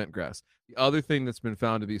killing the bent grass. The other thing that's been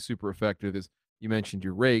found to be super effective is, you mentioned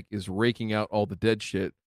your rake, is raking out all the dead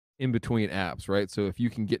shit in between apps, right? So if you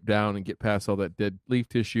can get down and get past all that dead leaf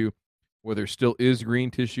tissue, where there still is green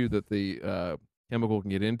tissue that the chemical can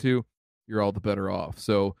get into, you're all the better off.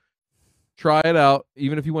 So try it out.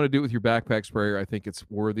 Even if you want to do it with your backpack sprayer, I think it's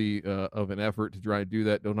worthy of an effort to try to do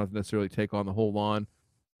that. Don't have to necessarily take on the whole lawn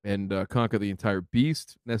and conquer the entire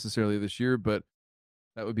beast necessarily this year, but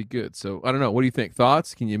that would be good. So I don't know. What do you think?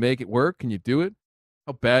 Thoughts? Can you make it work? Can you do it?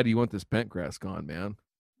 How bad do you want this bent grass gone, man?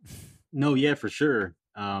 No, yeah, for sure.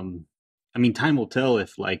 I mean, time will tell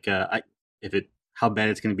if how bad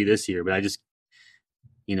it's going to be this year. But I just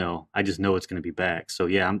know it's going to be back. So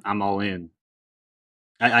yeah, I'm all in.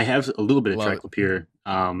 I have a little bit of Triclopyr.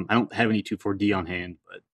 I don't have any 2,4-D on hand,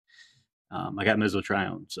 but I got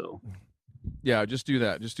mesotrione. So yeah, just do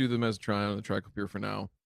that. Just do the mesotrione and the Triclopyr for now.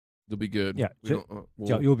 You'll be good. Yeah,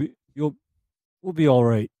 we'll you'll be all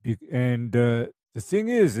right. And the thing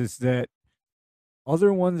is that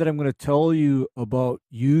other one that I'm going to tell you about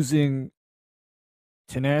using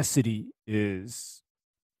Tenacity is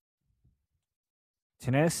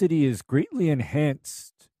greatly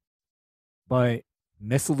enhanced by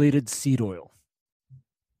methylated seed oil.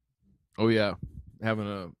 Oh yeah, having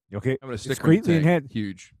a Okay, sticker it's greatly in the tank, enhanced.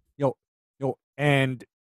 huge. And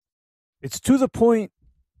it's to the point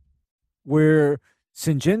where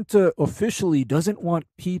Syngenta officially doesn't want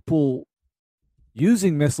people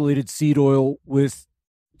using methylated seed oil with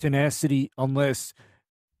Tenacity unless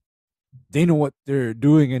they know what they're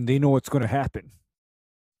doing and they know what's going to happen.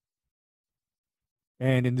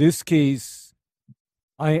 And in this case,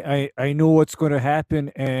 I know what's going to happen,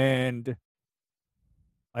 and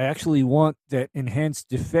I actually want that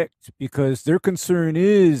enhanced effect because their concern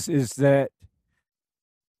is that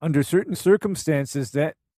under certain circumstances,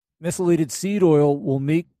 that methylated seed oil will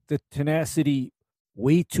make the Tenacity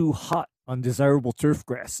way too hot on desirable turf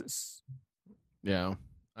grasses. Yeah,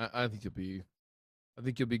 I think you'll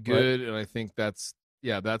be good, and I think that's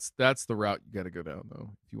the route you got to go down though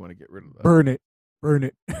if you want to get rid of that. Burn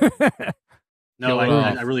it. no, Kill it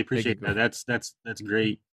off. I really appreciate Make it that. That's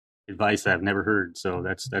great advice I've never heard. So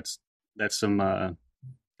that's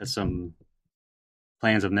some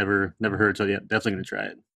plans I've never heard. So yeah, definitely gonna try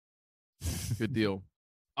it. Good deal.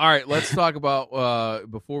 All right, let's talk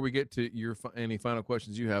about before we get to your any final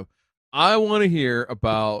questions you have. I want to hear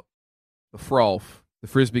about the Frolf, the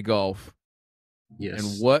Frisbee Golf. Yes.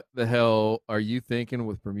 And what the hell are you thinking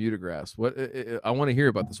with Bermuda grass? What I want to hear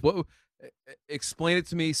about this. What explain it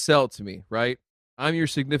to me, sell it to me, right? I'm your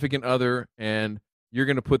significant other and you're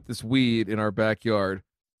going to put this weed in our backyard.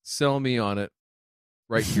 Sell me on it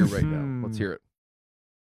right here right now. Let's hear it.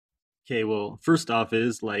 Okay, well, first off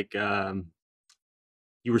is like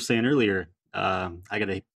you were saying earlier, I got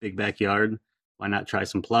a big backyard. Why not try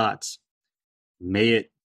some plots? May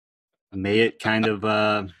it kind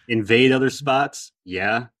of invade other spots?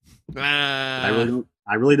 Yeah. I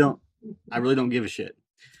really don't give a shit.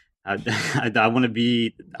 I want to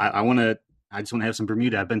be. I just want to have some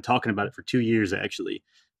Bermuda. I've been talking about it for 2 years actually.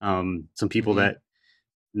 Some people that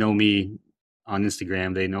know me on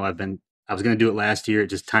Instagram, they know I was going to do it last year. It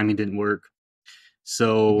just timing didn't work.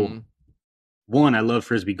 So one, I love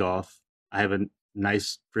Frisbee golf. I have a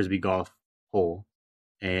nice Frisbee golf hole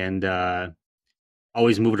and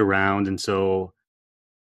always moved around. And so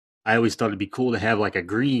I always thought it'd be cool to have like a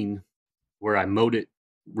green where I mowed it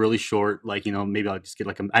really short. Like, maybe I'll just get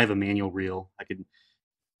I have a manual reel. I could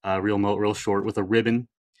reel mow it real short with a ribbon.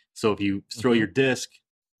 So if you throw your disc,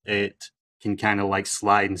 it can kind of like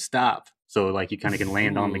slide and stop. So like you kind of can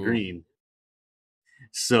land on the green.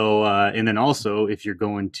 So, and then also if you're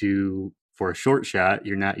going for a short shot,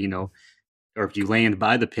 you're not, or if you land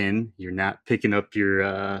by the pin, you're not picking up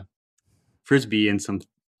your Frisbee in some,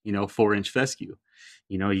 4-inch fescue.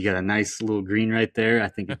 You got a nice little green right there. I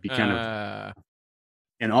think it'd be kind of,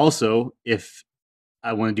 and also if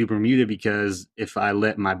I want to do Bermuda, because if I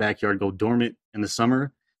let my backyard go dormant in the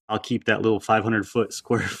summer, I'll keep that little 500-foot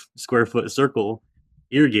square foot circle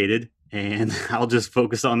irrigated, and I'll just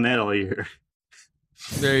focus on that all year.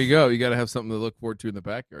 There you go. You got to have something to look forward to in the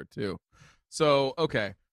backyard too. So,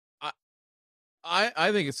 okay,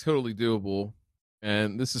 I think it's totally doable,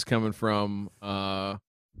 and this is coming from one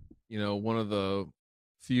of the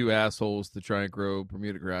few assholes to try and grow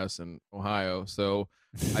Bermuda grass in Ohio. So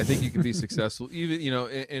I think you can be successful. Even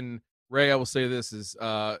in Ray, I will say this is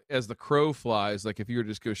as the crow flies. Like if you were to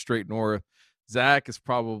just go straight north, Zach is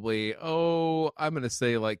probably I'm going to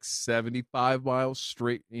say like 75 miles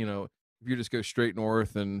straight. If you just go straight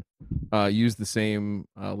north and use the same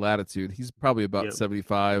latitude, he's probably about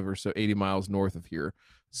 75 or so 80 miles north of here.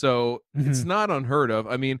 So it's not unheard of.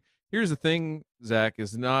 I mean, here's the thing, Zach,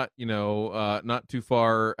 is not not too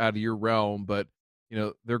far out of your realm, but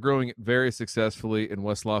they're growing it very successfully in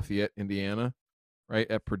West Lafayette, Indiana, right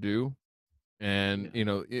at Purdue, and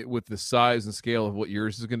with the size and scale of what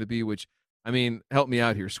yours is going to be, which I mean, help me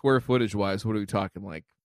out here, square footage wise, what are we talking, like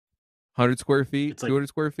 100 square feet, 200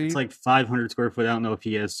 square feet? It's like 500 square foot. I don't know if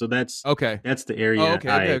he has. So that's okay. That's the area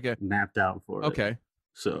I mapped out for. Okay.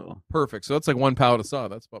 So perfect. So that's like one pallet of saw.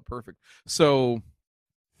 That's about perfect. So,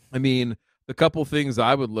 I mean, the couple things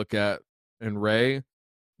I would look at, and Ray,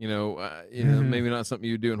 maybe not something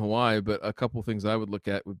you do in Hawaii, but a couple things I would look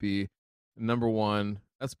at would be number one.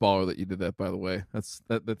 That's baller that you did that, by the way.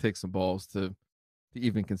 That takes some balls to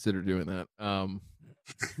even consider doing that.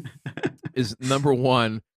 Is number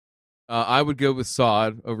one. I would go with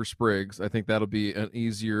sod over sprigs. I think that'll be an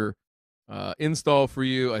easier install for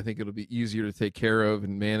you. I think it'll be easier to take care of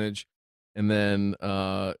and manage, and then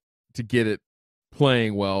to get it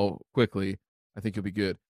playing well quickly, I think you'll be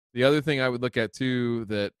good. The other thing I would look at too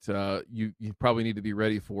that you probably need to be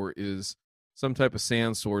ready for is some type of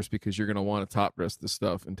sand source, because you're going to want to top dress this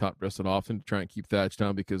stuff and top dress it often to try and keep thatch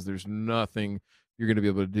down, because there's nothing you're going to be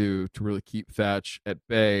able to do to really keep thatch at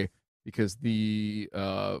bay, because the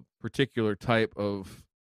particular type of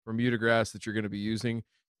Bermuda grass that you're going to be using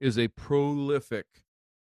is a prolific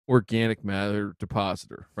organic matter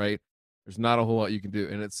depositor, right? There's not a whole lot you can do.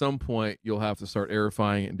 And at some point, you'll have to start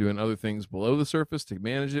aerifying it and doing other things below the surface to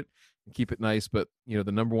manage it and keep it nice. But, the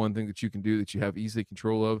number one thing that you can do that you have easy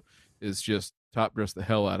control of is just top dress the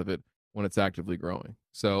hell out of it when it's actively growing.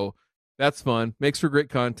 So that's fun, makes for great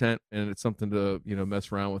content, and it's something to,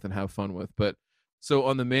 mess around with and have fun with. But so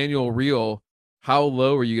on the manual reel, how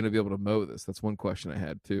low are you going to be able to mow this? That's one question I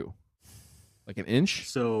had too. Like an inch?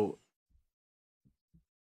 So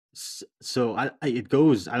it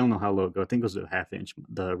goes, I don't know how low it goes. I think it goes to a ½ inch,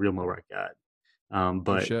 the real mower I got.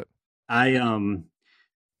 But shit. One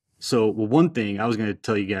thing I was going to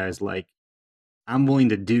tell you guys, like, I'm willing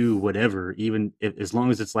to do whatever, even as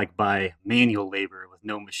long as it's like by manual labor with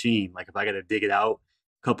no machine. Like if I got to dig it out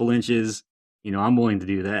a couple inches, I'm willing to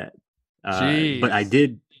do that. But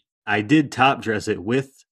I did top dress it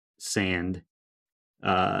with sand,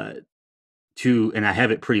 and I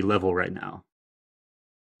have it pretty level right now.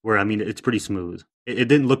 Where I mean, it's pretty smooth. It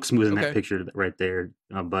didn't look smooth in that picture right there,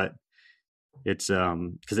 but it's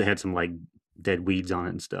because it had some like dead weeds on it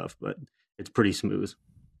and stuff. But it's pretty smooth.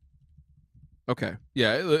 Okay.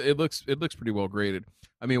 Yeah, it looks pretty well graded.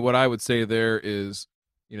 I mean, what I would say there is,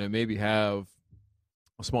 maybe have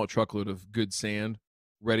a small truckload of good sand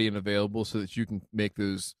ready and available so that you can make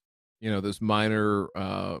those, those minor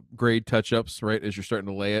grade touch-ups right as you're starting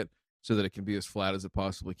to lay it, so that it can be as flat as it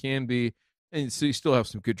possibly can be, and so you still have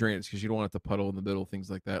some good drainage because you don't want it to puddle in the middle, things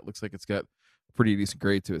like that. It looks like it's got a pretty decent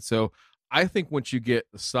grade to it. So I think once you get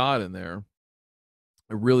the sod in there,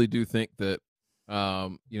 I really do think that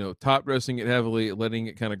top dressing it heavily, letting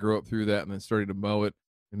it kind of grow up through that, and then starting to mow it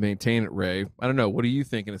and maintain it. Ray, I don't know. What do you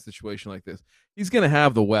think in a situation like this? He's going to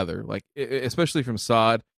have the weather, like especially from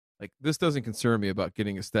sod. Like this doesn't concern me about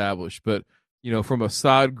getting established, but from a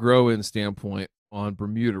sod grow-in standpoint on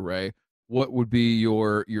Bermuda, Ray, what would be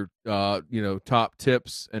your top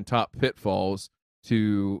tips and top pitfalls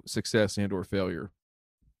to success and or failure?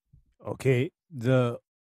 Okay, the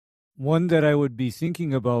one that I would be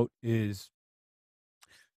thinking about is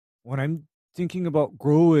when I'm thinking about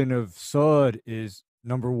growing of sod is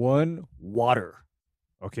number 1, water.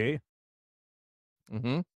 Okay.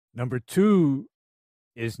 Mm-hmm. Number 2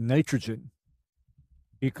 is nitrogen.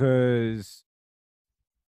 Because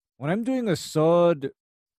when I'm doing a sod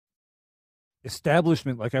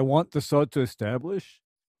establishment, like I want the sod to establish,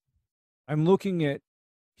 I'm looking at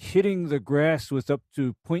hitting the grass with up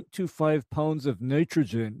to 0.25 pounds of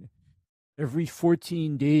nitrogen every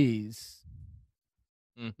 14 days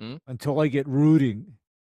until I get rooting.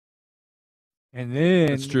 And then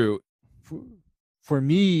that's true. For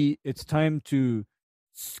me, it's time to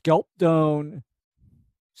scalp down,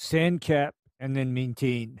 sand cap, and then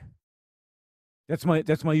maintain. That's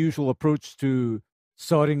my usual approach to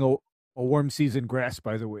sodding a warm season grass,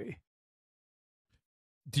 by the way.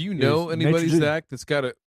 Do you know anybody, nitrogen. Zach, that's got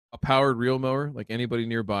a powered reel mower? Like anybody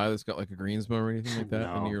nearby that's got like a greens mower or anything like that?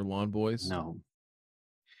 No. Any of your lawn boys? No,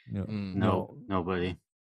 No. nobody.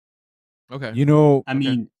 Okay. I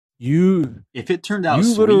mean, you if it turned out you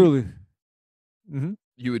sweet, literally.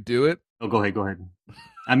 You would do it? oh, go ahead.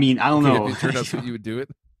 I mean, I don't know. If it turned out sweet, you would do it?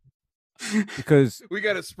 Because we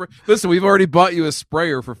got a spray. Listen, we've already bought you a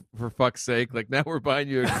sprayer for fuck's sake. Like now we're buying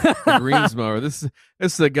you a greens mower. This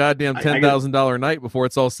is a goddamn $10,000 night before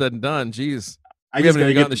it's all said and done. Jeez, we haven't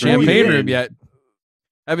even gotten the champagne room yet.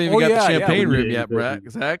 Haven't even got the champagne room yet, Brad.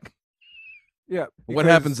 Zach. Yeah. What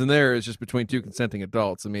happens in there is just between two consenting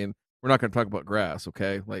adults. I mean, we're not going to talk about grass,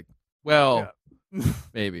 okay? Like, well,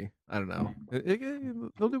 maybe I don't know.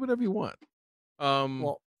 They'll do whatever you want.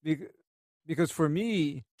 Well, because for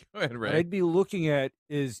me, go ahead, Ray. what I'd be looking at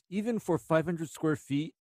is even for 500 square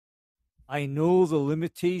feet, I know the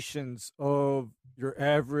limitations of your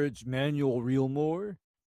average manual reel mower,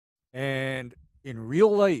 and in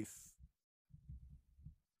real life,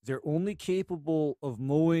 they're only capable of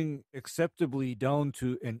mowing acceptably down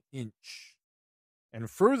to an inch. And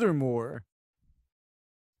furthermore,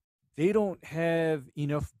 they don't have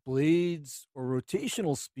enough blades or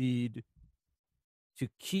rotational speed to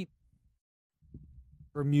keep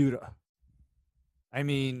Bermuda. I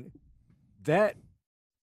mean, that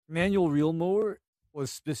manual reel mower was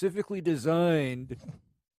specifically designed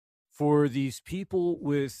for these people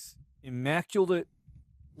with immaculate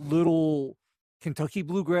little Kentucky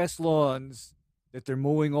bluegrass lawns that they're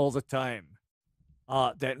mowing all the time.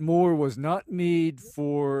 That mower was not made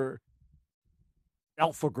for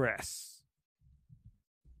alpha grass.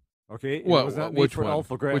 Okay? It was not made which for one?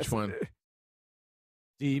 alpha grass. Which one?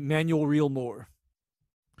 The manual reel mower.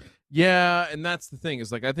 Yeah, and that's the thing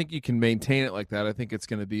is like I think you can maintain it like that. I think it's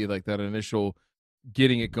going to be like that initial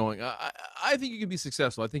getting it going. I think you can be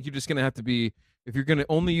successful. I think you're just going to have to be, if you're going to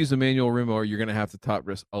only use a manual reel mower, you're going to have to top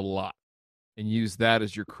dress a lot and use that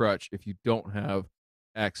as your crutch if you don't have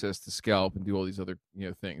access to scalp and do all these other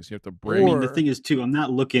things. You have to bring. I mean, the thing is too, I'm not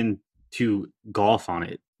looking to golf on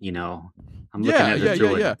it. I'm looking at it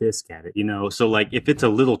throw a disc at it. So like if it's a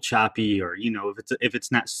little choppy or if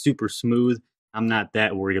it's not super smooth, I'm not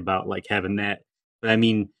that worried about like having that. But I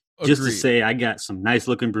mean, just to say I got some nice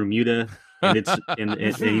looking Bermuda and it's and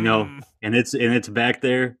it's back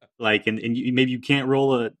there like and maybe you can't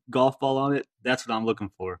roll a golf ball on it. That's what I'm looking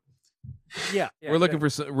for. Yeah, we're looking for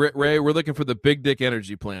Ray. We're looking for the big dick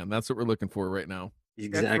energy plan. That's what we're looking for right now.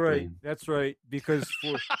 Exactly. That's right. Because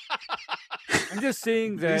I'm just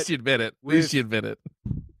saying that. At least you admit it. At least you admit it.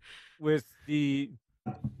 With the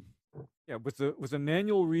with a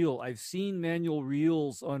manual reel, I've seen manual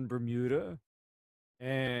reels on Bermuda,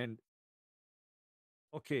 and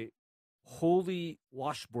holy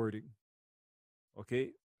washboarding.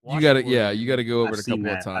 Okay, you got to you got to go over it a couple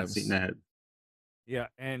of times. I've seen that. Yeah,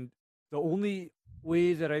 and the only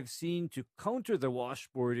way that I've seen to counter the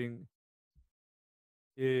washboarding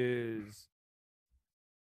is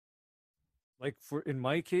like in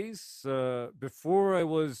my case, before I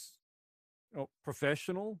was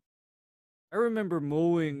professional, I remember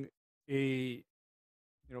mowing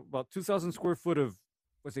about 2,000 square foot of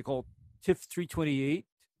what's it called, TIF 328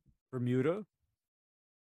 Bermuda,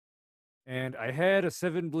 and I had a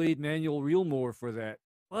 7-blade manual reel mower for that,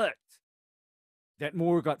 but that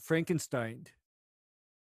mower got Frankensteined.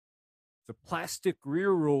 The plastic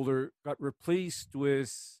rear roller got replaced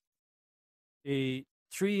with a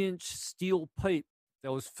 3-inch steel pipe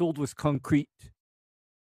that was filled with concrete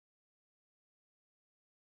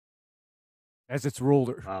as its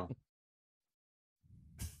roller. Wow.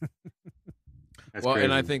 Well, crazy.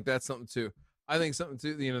 and I think that's something too. I think something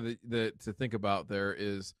too, to think about there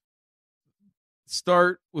is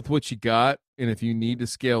start with what you got, and if you need to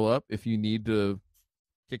scale up, if you need to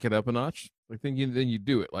kick it up a notch, like then you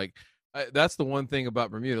do it. Like that's the one thing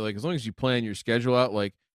about Bermuda. Like as long as you plan your schedule out,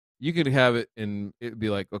 like you could have it and it'd be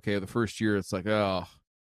like, okay, the first year it's like, oh,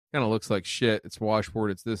 kind of looks like shit. It's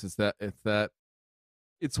washboard. It's this. It's that.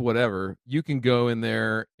 It's whatever. You can go in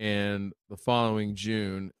there and the following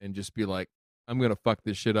June and just be like, I'm gonna fuck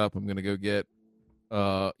this shit up. I'm gonna go get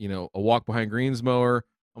a walk behind greens mower.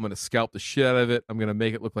 I'm gonna scalp the shit out of it. I'm gonna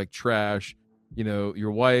make it look like trash.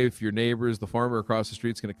 Your wife, your neighbors, the farmer across the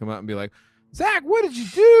street's gonna come out and be like, Zach, what did you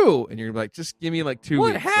do? And you're like, just give me like 2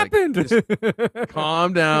 weeks. What happened? Like, just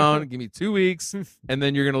calm down. Give me 2 weeks, and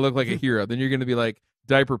then you're gonna look like a hero. Then you're gonna be like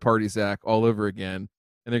diaper party Zach all over again,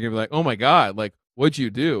 and they're gonna be like, oh my god, like what'd you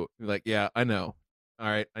do? You're like, yeah, I know. All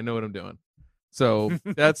right, I know what I'm doing. So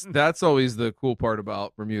that's always the cool part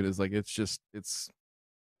about Bermuda is like it's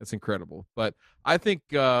incredible. But I think,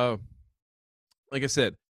 like I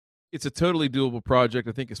said, it's a totally doable project.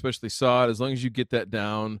 I think especially sod, as long as you get that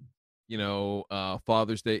down,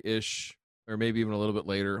 Father's Day ish, or maybe even a little bit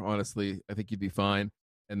later. Honestly, I think you'd be fine.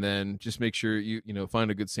 And then just make sure you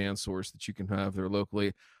find a good sand source that you can have there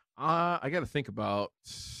locally. I got to think about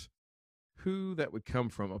who that would come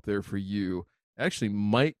from up there for you. Actually,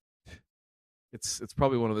 might. It's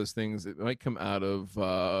probably one of those things. It might come out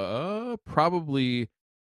of probably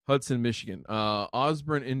Hudson, Michigan.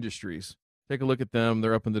 Osborne Industries. Take a look at them.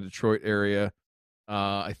 They're up in the Detroit area.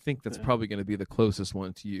 I think that's probably going to be the closest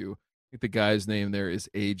one to you. I think the guy's name there is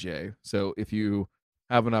AJ. So if you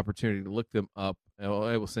have an opportunity to look them up, I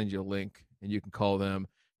will send you a link and you can call them.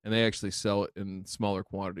 And they actually sell it in smaller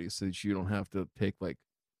quantities so that you don't have to take a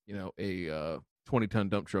 20-ton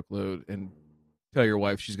dump truck load and tell your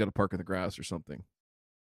wife she's got to park in the grass or something.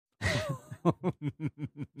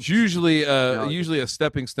 It's usually a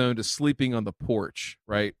stepping stone to sleeping on the porch,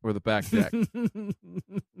 right, or the back deck.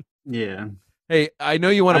 Yeah. Hey, I know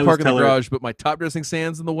you want to park in the garage, but my top dressing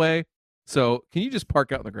sand's in the way. So can you just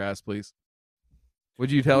park out in the grass, please?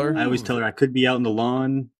 What'd you tell her? I always tell her I could be out in the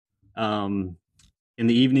lawn in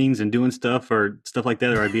the evenings and doing stuff or stuff like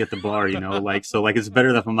that, or I'd be at the bar, so it's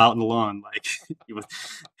better if I'm out in the lawn. Like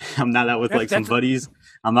I'm not out with some buddies.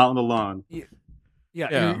 I'm out in the lawn. Yeah.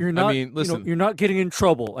 You're not. I mean, listen, you're not getting in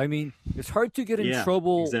trouble. I mean, it's hard to get in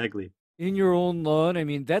trouble exactly in your own lawn. I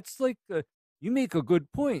mean, that's like you make a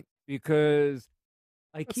good point because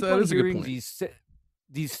I keep on hearing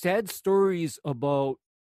these sad stories about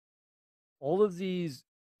all of these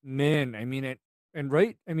men. I mean,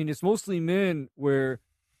 it's mostly men where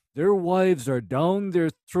their wives are down their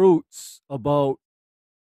throats about,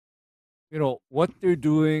 what they're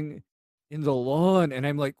doing in the lawn. And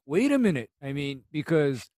I'm like, wait a minute. I mean,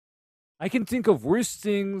 because I can think of worse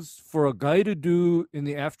things for a guy to do in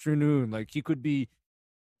the afternoon. Like he could be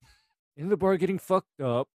in the bar getting fucked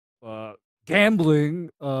up, gambling,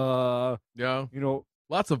 lots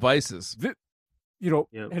of vices.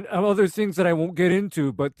 And other things that I won't get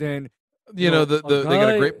into, but then they got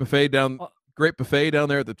a great buffet down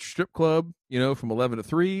there at the strip club, from 11 to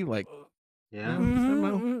 3, like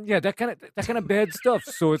that kind of bad stuff.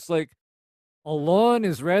 So it's like a lawn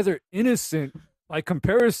is rather innocent by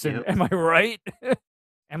comparison. Yep. Am I right?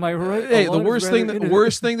 Am I right? Hey, the worst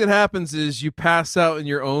thing that happens is you pass out in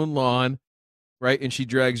your own lawn, right? And she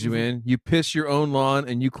drags you in. You piss your own lawn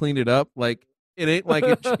and you clean it up. Like it ain't like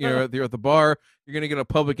you're at the bar. You're gonna get a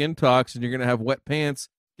public intox and you're gonna have wet pants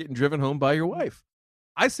getting driven home by your wife.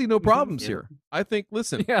 I see no problems here. I think,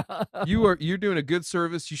 listen, you're doing a good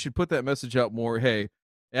service. You should put that message out more. Hey,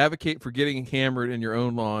 advocate for getting hammered in your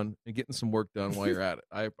own lawn and getting some work done while you're at it.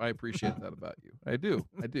 I appreciate that about you. I do.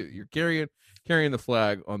 You're carrying the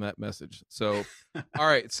flag on that message. So, all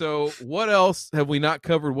right. So, what else have we not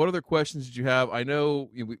covered? What other questions did you have? I know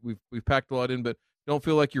we've packed a lot in, but don't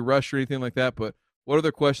feel like you're rushed or anything like that. But what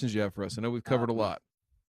other questions do you have for us? I know we've covered a lot.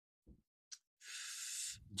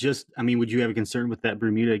 Would you have a concern with that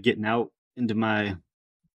Bermuda getting out into my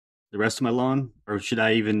the rest of my lawn, or should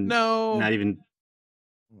I even No, not even?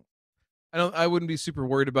 I wouldn't be super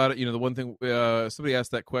worried about it. The one thing somebody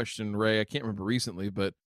asked that question, Ray, I can't remember recently,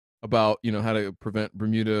 but about how to prevent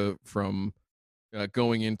Bermuda from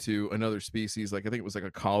going into another species. Like I think it was like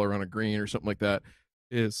a collar on a green or something like that.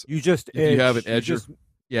 Is you just if you have an edge, edger,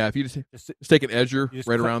 if you just take an edger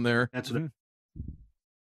right around there. That's what.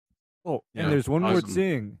 Oh, Yeah. and there's one more Awesome.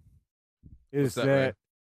 thing, is What's that, Ray? that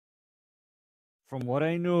from what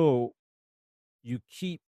I know, you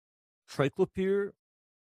keep triclopyr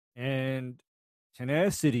and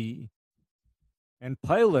tenacity and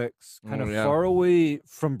Pilex kind Oh, of yeah. far away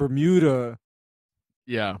from Bermuda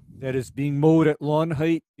Yeah, that is being mowed at lawn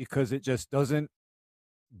height because it just doesn't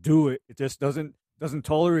do it. It just doesn't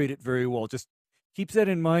tolerate it very well. Just keeps that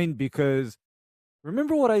in mind, because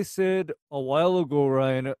remember what I said a while ago,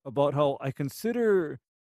 Ryan, about how I consider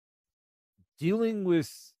dealing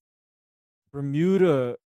with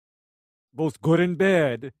Bermuda, both good and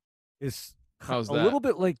bad, is How's a that? little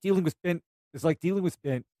bit like dealing with bent. It's like dealing with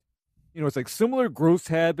bent. It's like similar growth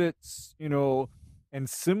habits, and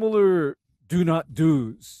similar do not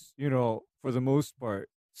do's, for the most part.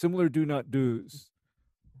 Similar do not do's.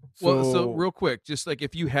 So real quick, just like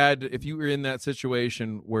if you were in that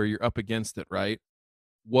situation where you're up against it, right?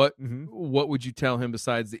 What would you tell him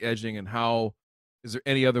besides the edging, and how is there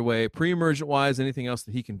any other way, pre-emergent wise, anything else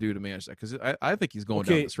that he can do to manage that? Because I think he's going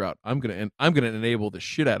down this route. I'm gonna enable the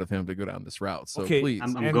shit out of him to go down this route. So please,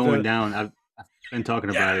 I'm going down. I've been talking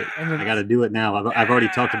about it. I got to do it now. I've already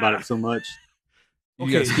talked about it so much.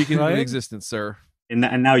 You got to speak into Ryan? existence, sir. And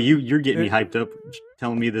now you're getting me hyped up,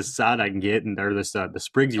 telling me this side I can get, and or this the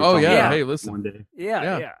sprigs you're talking about. Hey, listen. One day.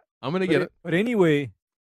 Yeah. I'm gonna get it. But anyway,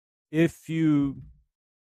 if you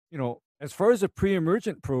as far as a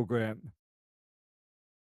pre-emergent program,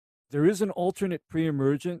 there is an alternate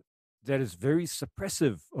pre-emergent that is very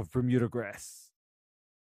suppressive of Bermuda grass.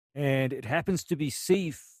 And it happens to be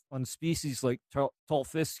safe on species like tall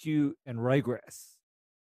fescue and ryegrass.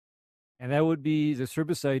 And that would be this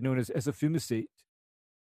herbicide known as ethophumicate.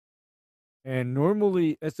 And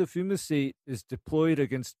normally, ethophumicate is deployed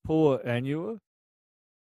against Poa annua,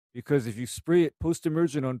 because if you spray it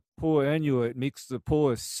post-emergent on Poa annua, it makes the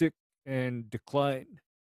Poa sick and decline.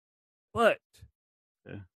 But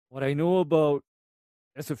what I know about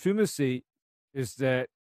ethophumicate is that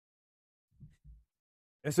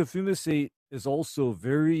ethophumicate is also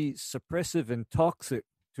very suppressive and toxic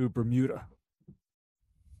to Bermuda.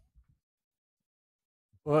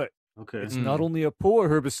 But it's not only a Poa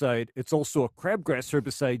herbicide, it's also a crabgrass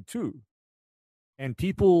herbicide too. And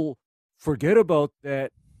people forget about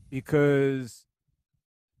that because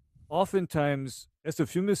oftentimes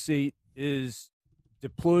ethophumicate is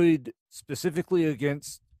deployed specifically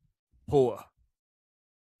against Poa.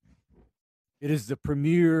 It is the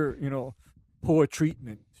premier, Poa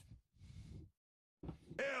treatment.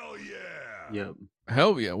 Hell yeah! Yep.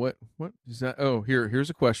 Hell yeah! What is that? Oh, here's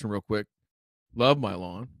a question real quick. Love my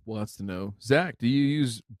lawn wants to know, Zach, do you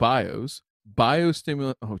use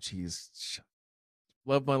biostimulant? Oh, geez.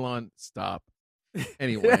 Love my lawn. Stop.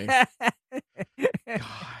 Anyway, God,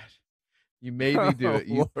 you made me do it.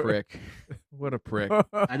 You prick. What a prick.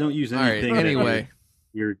 I don't use All right. anything. Anyway,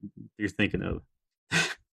 you're thinking of.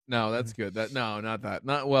 no, that's good. Not that.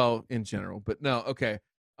 Not well in general, but no. Okay.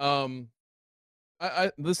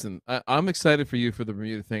 I listen. I'm excited for you for the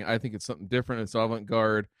Bermuda thing. I think it's something different. It's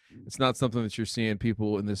avant-garde. It's not something that you're seeing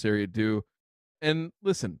people in this area do. And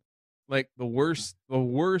listen, like the worst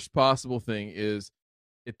possible thing is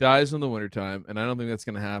it dies in the wintertime, and I don't think that's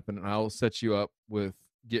going to happen. And I'll set you up with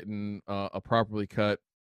getting a properly cut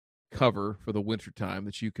cover for the wintertime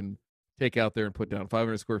that you can take out there and put down.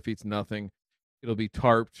 500 square feet's nothing. It'll be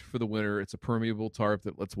tarped for the winter. It's a permeable tarp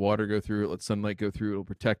that lets water go through it, lets sunlight go through it. It'll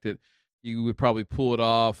protect it. You would probably pull it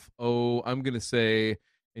off. Oh, I'm going to say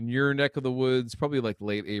in your neck of the woods, probably like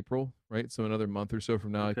late April, right? So another month or so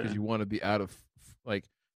from now, because you want to be out of like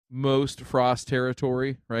most frost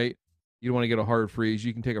territory, right? You don't want to get a hard freeze.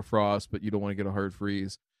 You can take a frost, but you don't want to get a hard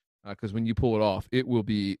freeze, because when you pull it off, it will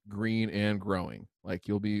be green and growing. Like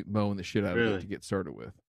you'll be mowing the shit out of it to get started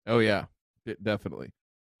with. Oh yeah, definitely.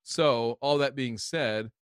 So all that being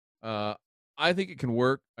said, I think it can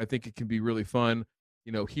work. I think it can be really fun.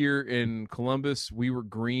 Here in Columbus, we were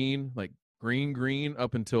green, like green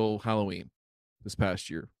up until Halloween this past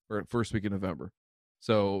year, or first week of November.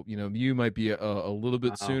 So, you might be a little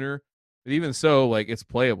bit sooner, but even so, like it's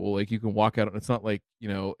playable. Like you can walk out. It's not like,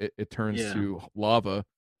 it turns to lava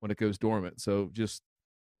when it goes dormant. So just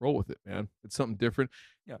roll with it, man. It's something different.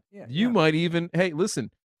 You might even, hey,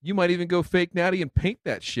 listen, you might even go fake natty and paint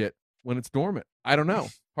that shit when it's dormant. I don't know.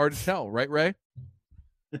 Hard to tell, right, Ray?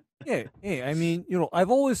 Yeah, hey, I mean,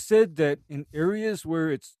 I've always said that in areas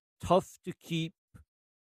where it's tough to keep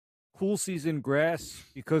cool season grass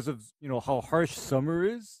because of, how harsh summer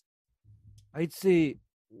is, I'd say,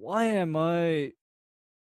 why am I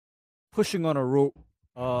pushing on a rope?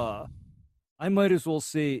 I might as well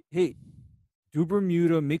say, hey, do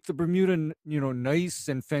Bermuda, make the Bermuda, nice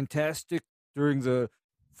and fantastic during the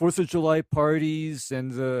 4th of July parties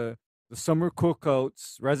and the summer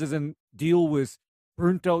cookouts rather than deal with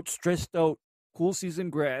burnt out, stressed out, cool season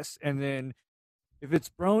grass. And then if it's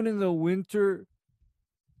brown in the winter,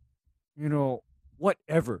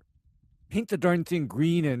 whatever. Paint the darn thing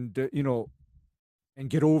green and, and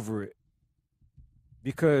get over it.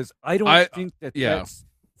 Because I don't think that's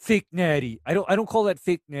fake natty. I don't call that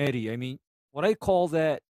fake natty. I mean, what I call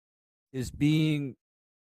that is being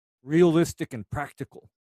realistic and practical.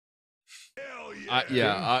 Hell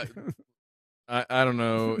yeah. I don't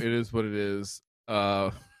know. It is what it is.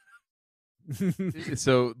 So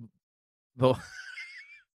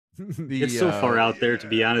it's so far out there, to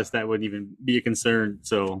be honest, that wouldn't even be a concern.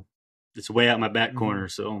 So it's way out my back corner.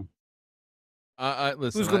 So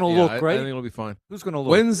listen, who's gonna look, right? I think it'll be fine. Who's gonna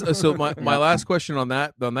look? When's so my last question on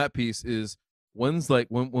that piece is when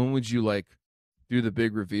would you like do the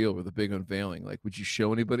big reveal or the big unveiling? Like, would you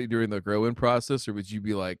show anybody during the grow-in process, or would you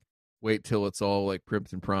be like, wait till it's all like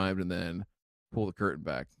primed and primed and then pull the curtain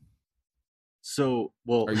back? So,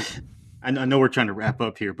 well, I know we're trying to wrap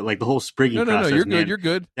up here, but like the whole sprigging process, you're man, good. You're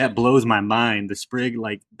good. That blows my mind. The sprig,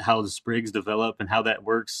 like how the sprigs develop and how that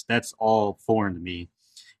works, that's all foreign to me.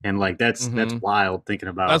 And like that's wild thinking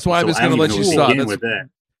about. That's why I'm just going to let you sod.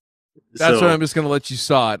 That's why I'm just going to let you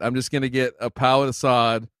sod. I'm just going to get a pallet of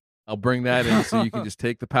sod. I'll bring that in so you can just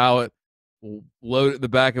take the pallet, we'll load it in the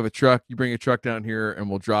back of a truck. You bring a truck down here and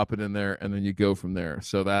we'll drop it in there, and then you go from there.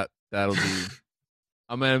 So that'll be.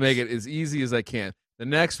 I'm going to make it as easy as I can. The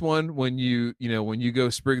next one, when you go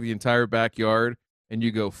sprig the entire backyard and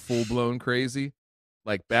you go full blown crazy,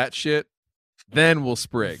 like batshit, then we'll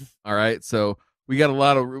sprig. All right. So we got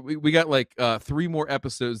we got like 3 more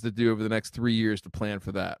episodes to do over the next 3 years to plan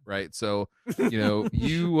for that. Right. So,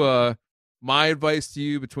 my advice to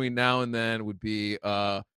you between now and then would be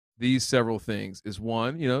these several things. Is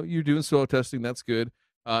 1, you're doing soil testing. That's good.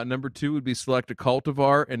 Number 2 would be select a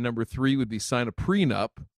cultivar, and number 3 would be sign a prenup,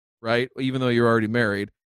 right? Even though you're already married,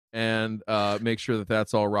 and make sure that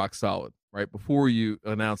that's all rock solid, right? Before you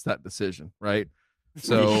announce that decision, right?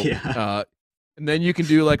 So, and then you can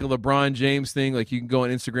do like a LeBron James thing. Like you can go on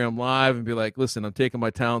Instagram Live and be like, listen, I'm taking my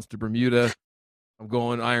talents to Bermuda. I'm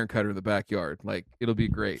going iron cutter in the backyard. Like, it'll be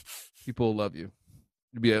great. People will love you.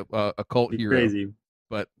 You'd be a cult hero. Crazy.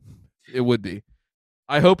 But it would be.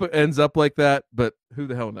 I hope it ends up like that, but who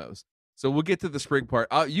the hell knows? So we'll get to the sprig part.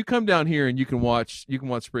 You come down here and you can watch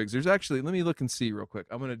sprigs. There's actually, let me look and see real quick.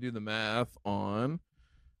 I'm going to do the math on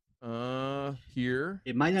here.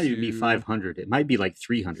 It might not even be 500. It might be like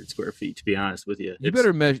 300 square feet, to be honest with you. You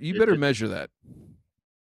better measure that.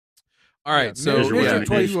 All right, so measure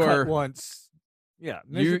twice, cut once. Yeah,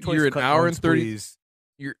 you're an hour and 30. Please.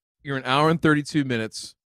 You're an hour and 32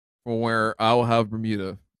 minutes from where I will have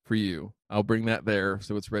Bermuda for you. I'll bring that there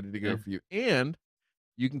so it's ready to go for you. And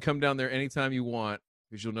you can come down there anytime you want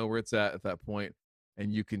because you'll know where it's at that point,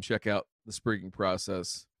 and you can check out the sprigging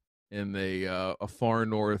process in a far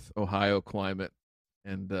north Ohio climate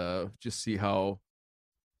and just see how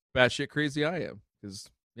batshit crazy I am. Because,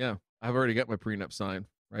 I've already got my prenup signed,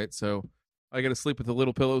 right? So I got to sleep with the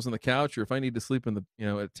little pillows on the couch, or if I need to sleep in the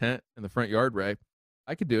a tent in the front yard, Ray,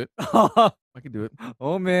 I could do it. I could do it.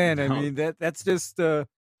 Oh man, I mean that's just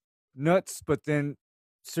nuts. But then,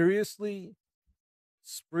 seriously,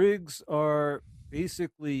 sprigs are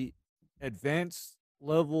basically advanced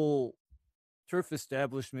level turf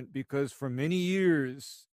establishment because for many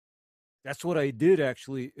years, that's what I did.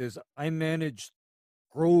 Actually, is I managed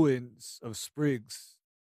grow-ins of sprigs.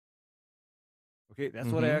 Okay, that's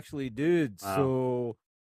what I actually did. Wow.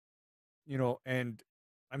 So, and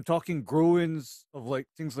I'm talking grow-ins of like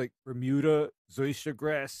things like Bermuda, zoysia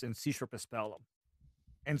grass, and Sea Paspalum,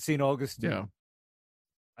 and St. Augustine. Yeah,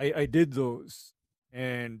 I did those,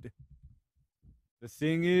 and the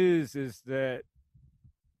thing is that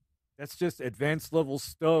that's just advanced level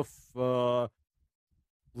stuff.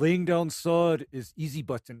 Laying down sod is easy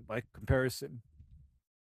button by comparison.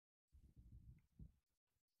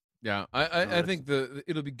 Yeah, I think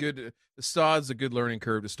it'll be good. The sod's a good learning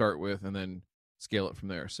curve to start with, and then scale it from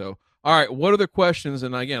there. So, all right, what other questions?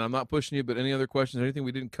 And again, I'm not pushing you, but any other questions? Anything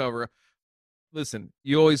we didn't cover? Listen,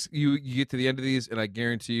 you always you get to the end of these, and I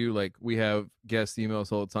guarantee you, like we have guest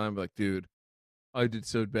emails all the time, like, dude, I did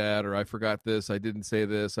so bad, or I forgot this, I didn't say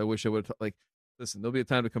this, I wish I would. Like, listen, there'll be a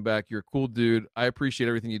time to come back. You're a cool dude. I appreciate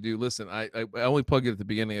everything you do. Listen, I only plugged it at the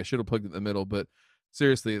beginning. I should have plugged it in the middle, but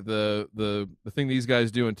seriously, the thing these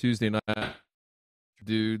guys do on Tuesday night,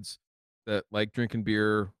 dudes that like drinking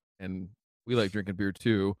beer, and we like drinking beer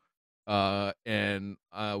too. And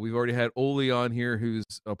we've already had Oli on here, who's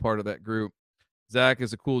a part of that group. Zach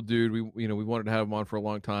is a cool dude. We wanted to have him on for a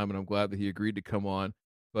long time, and I'm glad that he agreed to come on.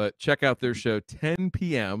 But check out their show, 10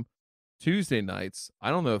 p.m. Tuesday nights. I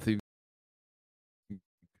don't know if they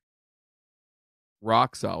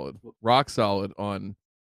rock solid on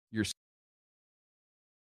your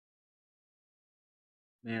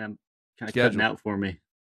Man, I'm kind of schedule. cutting out for me.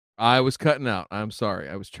 I was cutting out. I'm sorry.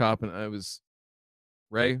 I was chopping.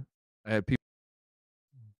 Ray. I had people.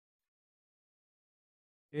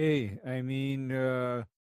 Hey, I mean, I'm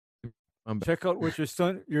back. check out what your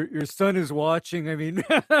son is watching. I mean,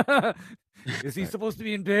 is he supposed to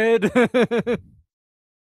be in bed?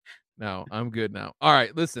 No, I'm good now. All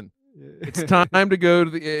right, listen. It's time to go to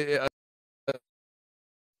the.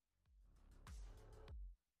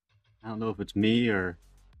 I don't know if it's me or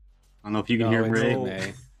I don't know if you can No, hear it's Ray.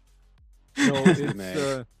 May. No,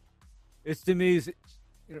 it's the amazing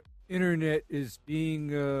internet is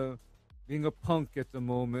being a punk at the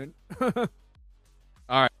moment. All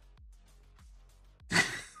right.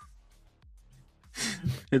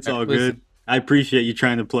 It's all Listen. good. I appreciate you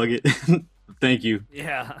trying to plug it. Thank you.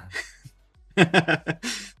 Yeah,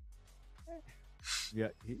 yeah,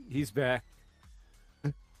 he's back.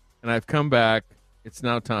 And I've come back. It's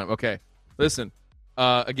now time. Okay, listen.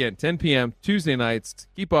 Again, 10 p.m. Tuesday nights.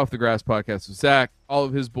 Keep Off the Grass podcast with Zach, all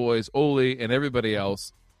of his boys, Oli, and everybody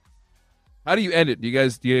else. How do you end it? Do you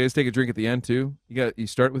guys take a drink at the end too? You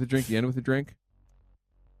start with a drink, you end with a drink.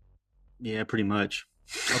 Yeah, pretty much.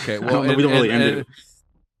 Okay, I well, don't know, we don't really end and- it.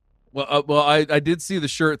 Well, I did see the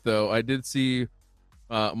shirt though. I did see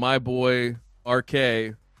my boy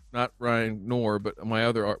RK, not Ryan Knorr, but my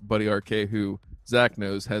other buddy RK, who Zach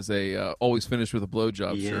knows has a always finish with a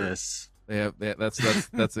blowjob shirt. Yes.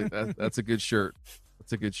 That's a good shirt.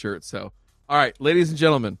 That's a good shirt. So, all right, ladies and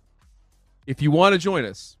gentlemen, if you want to join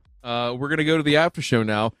us, we're gonna go to the after show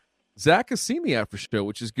now. Zach has seen the after show,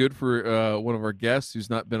 which is good for one of our guests who's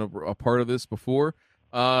not been a part of this before.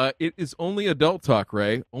 It is only adult talk,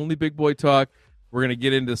 Ray. Only big boy talk. We're gonna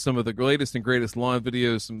get into some of the latest and greatest lawn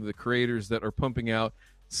videos, some of the creators that are pumping out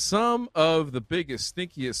some of the biggest,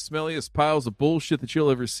 stinkiest, smelliest piles of bullshit that you'll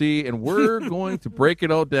ever see, and we're going to break it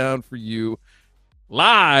all down for you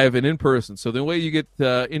live and in person. So the way you get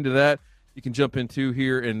into that, you can jump into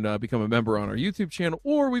here and become a member on our YouTube channel,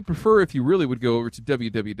 or we prefer if you really would go over to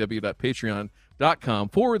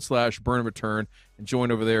www.patreon.com/burn and return and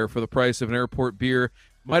join over there for the price of an airport beer.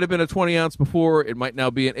 Might have been a 20-ounce before. It might now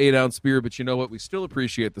be an 8-ounce beer, but you know what? We still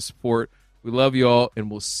appreciate the support. We love you all, and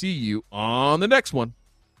we'll see you on the next one.